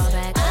just fall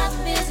back. I'm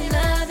busy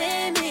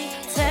loving me.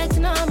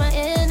 Texting all my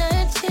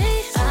energy.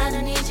 I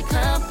don't need your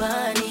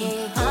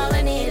company. All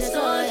I need is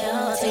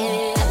loyalty.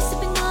 I've been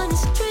sipping on the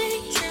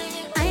street.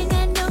 I ain't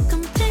got no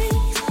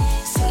complaints.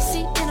 CC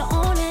in the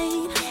old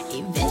lane.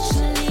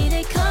 Eventually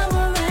they come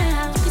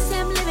around. You can say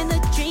I'm living the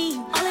dream.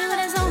 All I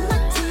want is on my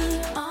team.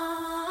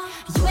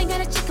 You ain't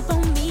gotta check up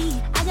on me.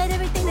 I got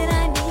everything that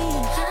I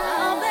need.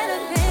 All better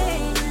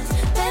things.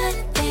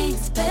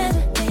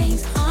 Better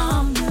things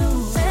on you.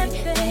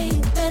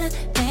 Better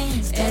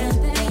things.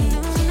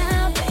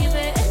 Now,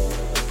 baby.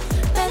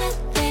 Better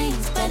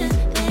things.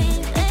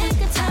 Ain't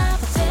got time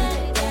for better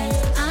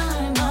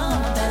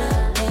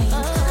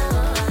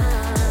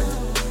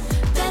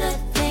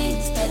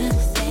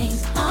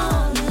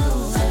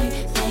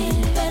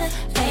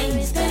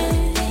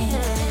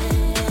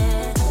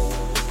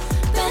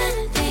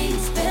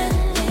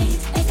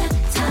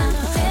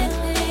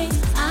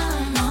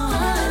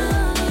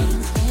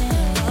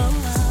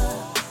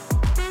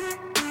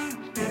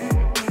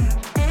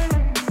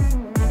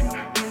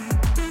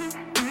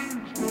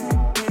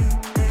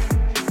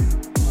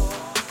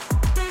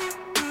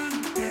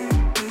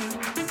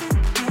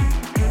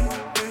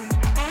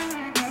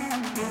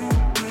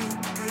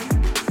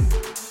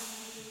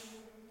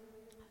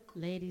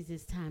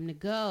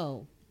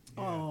Go.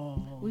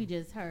 Oh. We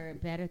just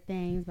heard Better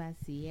Things by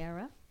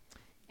Sierra.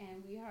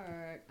 And we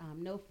heard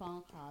No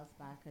Phone Calls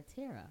by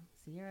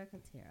Sierra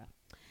Katera.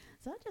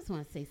 So I just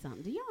want to say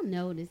something. Do y'all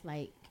notice,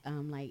 like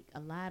a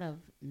lot of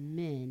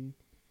men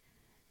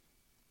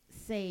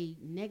say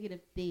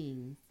negative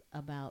things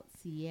about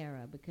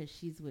Sierra because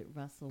she's with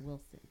Russell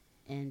Wilson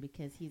and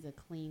because he's a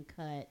clean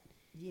cut.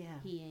 Yeah.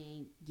 He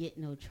ain't get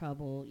no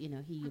trouble. You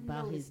know, he I've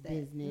about his noticed that.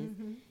 business.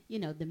 Mhm. You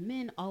know, the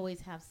men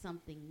always have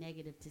something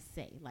negative to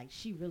say. Like,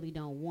 she really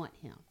don't want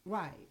him.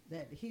 Right.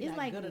 That he's It's not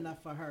like, good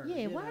enough for her. Yeah,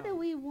 you why know. do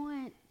we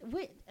want...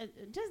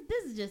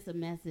 this is just a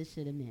message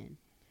to the men.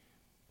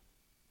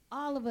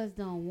 All of us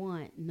don't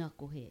want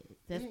knuckleheads.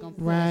 That's going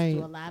to put us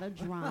through a lot of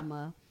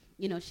drama.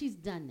 You know, she's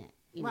done that.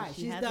 You know, Right,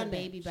 she she's has done a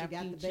baby that. by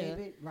She got the Future.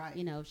 baby, right.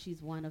 You know,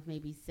 she's one of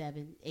maybe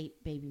 7,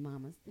 8 baby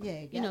mamas.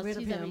 Yeah, you know, rid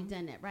of she's already him.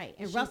 done that, right?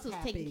 And She's Russell's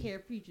happy. taking care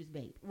of Future's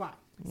baby. Right.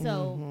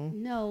 So,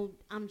 no,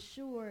 I'm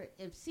sure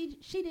if she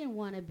didn't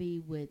want to be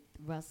with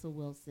Russell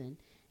Wilson,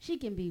 she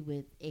can be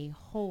with a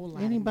whole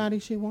lot Anybody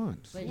of men. she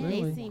wants. But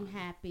really. they seem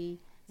happy.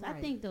 So I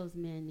Right. think those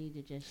men need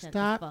to just shut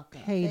Stop the fuck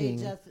up. hating.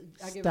 They just-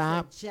 I give it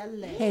Stop some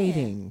jealous.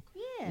 hating.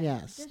 Yeah. Yeah,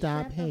 just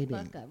stop shut hating.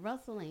 The fuck up.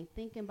 Russell ain't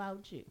thinking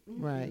about you.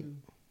 Right.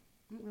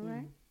 All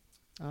right.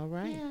 All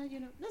right. Yeah, you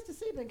know, Mr.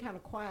 C been kind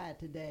of quiet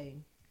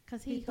today.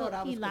 Because he thought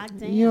I was locked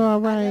gonna- in. You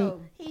all I right?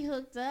 know. He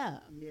hooked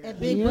up. And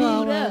big You booed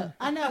all right? up.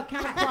 I know,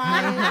 kind of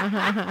quiet.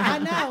 I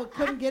know,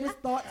 couldn't get his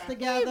thoughts He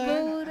together.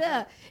 booed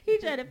up. He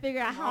trying to figure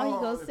out how he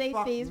gonna say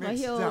things, but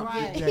he'll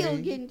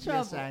get in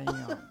trouble. Yes, I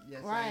am.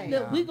 Yes, Right. I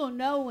Look, am. we gonna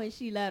know when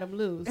she let him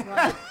loose.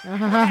 Right.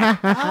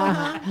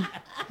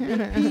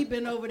 Big P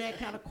been over there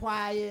kind of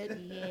quiet.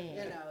 Yeah.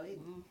 You know.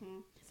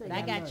 So But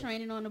I got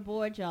training on the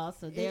board, y'all.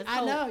 So there's I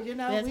hope. know, you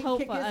know, There's we hope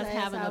kick for his us ass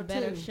having a out,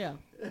 better too. show.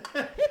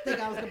 I think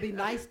I was gonna be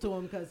nice to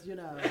him because you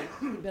know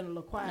he been a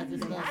little quiet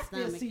His today. little I still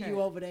stomach see hurt. you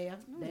over there. I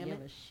don't Damn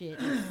give it. a shit.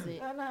 He's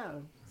sick. I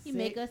know. He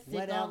make us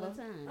sick all the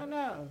whatever. time. I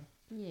know.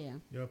 Yeah.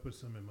 Y'all put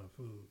some in my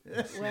food.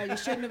 Well, you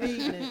shouldn't have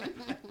eaten it.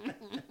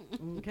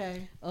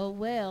 Okay. Oh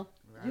well.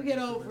 You get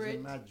over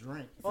it. My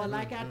drink. Or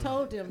like I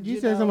told him, You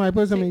said know, somebody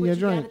put some take in what your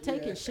you drink. Gotta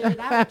take it, shit it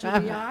out. You'll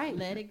be all right.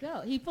 Let it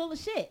go. He full of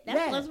shit. That's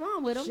Yeah. what's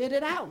wrong with him. Shit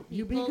it out. He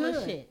You be full good.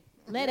 of shit.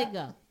 Let it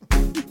go.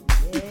 Let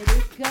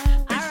it go.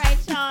 All right,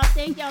 y'all.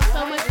 Thank y'all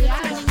so much for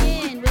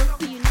tuning in. We'll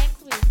see you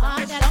next week. Oh,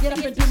 I gotta get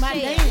up and do my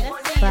dance.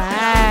 Let's Bye.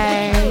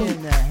 Hang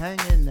in there. Hang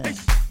in there.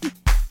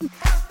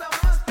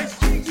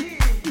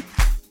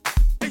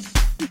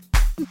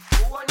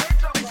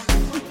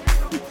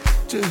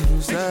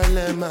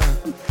 Jerusalem,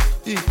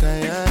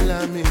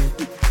 Ikayalami,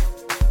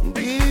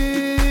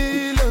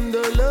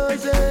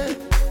 Gilondoloze,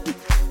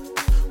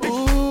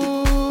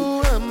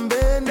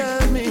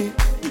 Ambenami,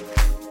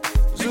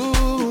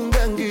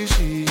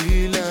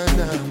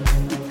 Zungangishilana,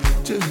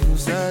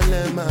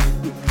 Jerusalem,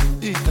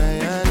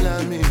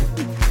 Ikayalami,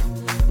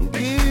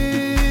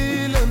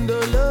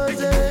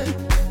 Gilondoloze,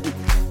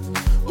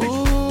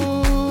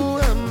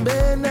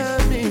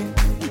 Ambenami,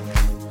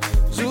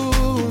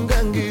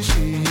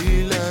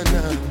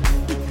 Zungangishilana.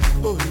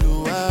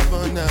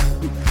 Oluwabona,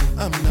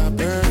 I'm not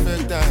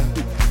perfect. I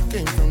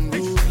came from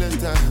ruthless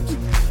times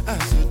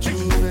as a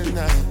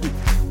juvenile.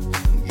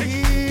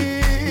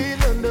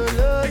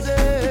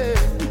 Ilondoloze,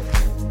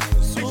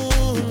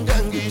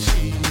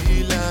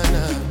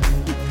 Zungangishilana.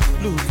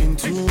 Look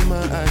into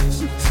my eyes,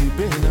 see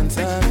pain and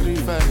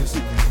sacrifice.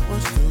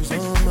 What's goes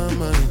on my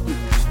mind?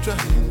 Just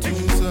trying to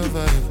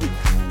survive.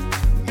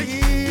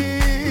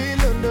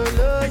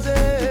 Ilondoloze.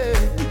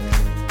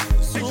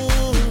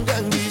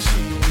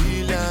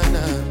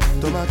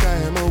 Tomaka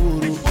emo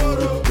wuru,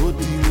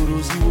 oti wuru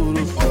si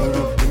wuru,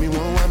 emi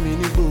won wa mi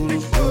ni gboro,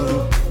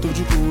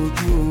 toju ko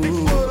oju o,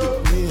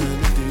 ni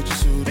ẹni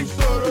teji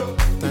soro,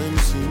 time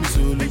si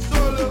mi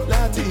solo,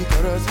 láti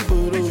ìkọrọ sí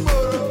gboro,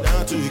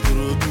 down to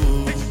Ìkòròdú o.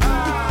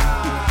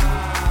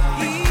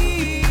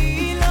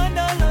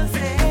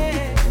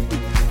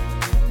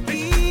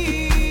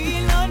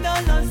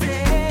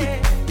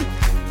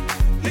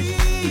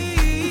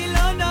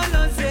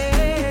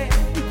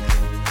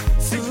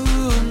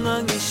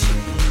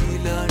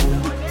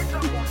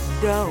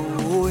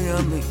 Dawo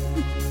yami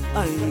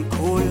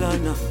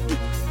ayikholana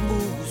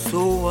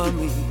buso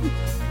wami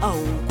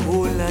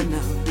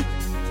awukholana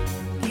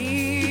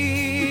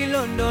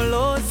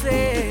ilondoloze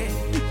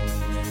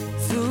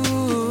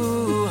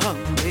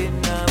zuhambe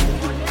nami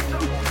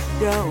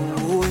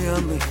dawo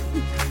yami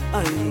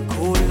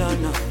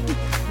ayikholana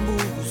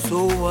buso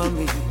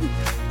wami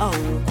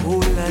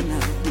awukholana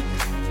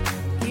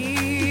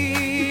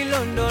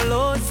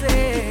ilondoloze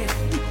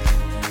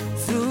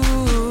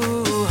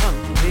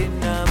zuhambe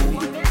nami.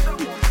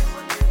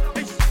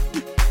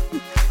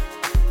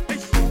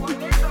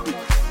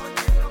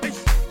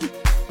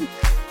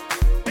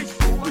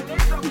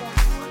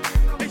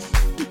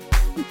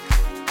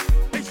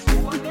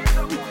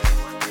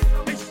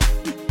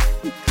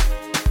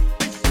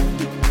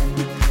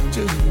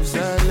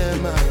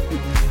 Jerusalem,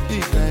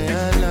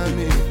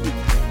 Ikayalami,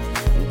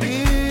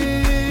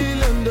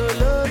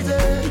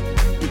 Ilondoloze,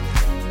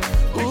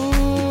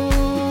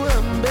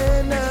 Ambe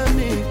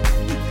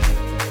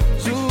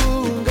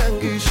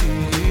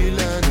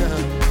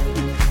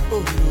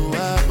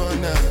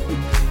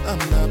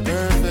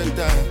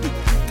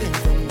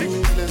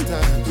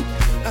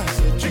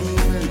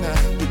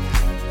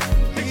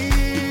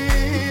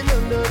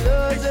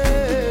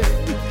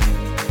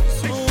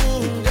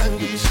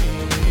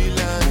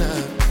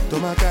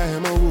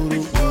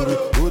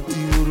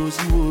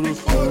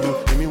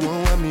Èmi wọ́n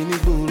wá mi ní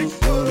gbòòrò,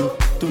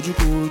 tójú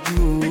kò ojú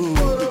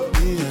o.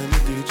 Ní àná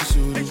kejì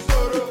sórí,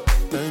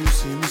 time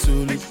see mi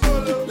sórí.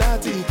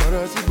 Láti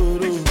ìkọ̀rọ̀ sí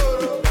gbòòrò,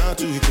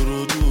 láti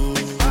Ìkòròdú o.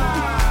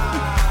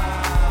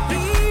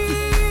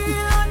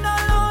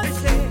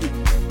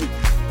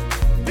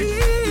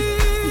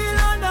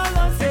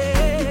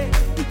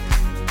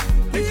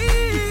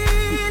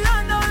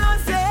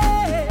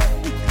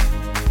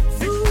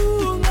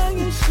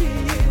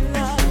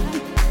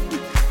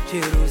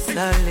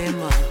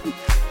 Jerusalema,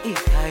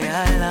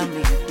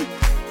 ikayalami,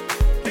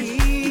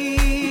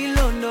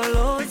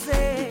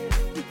 ilondoloze.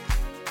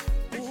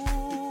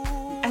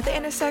 At the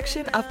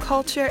intersection of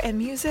culture and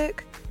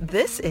music,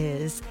 this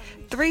is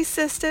Three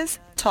Sistas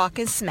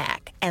Talking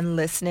Smack and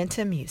Listening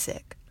to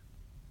Music,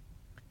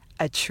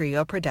 a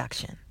trio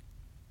production.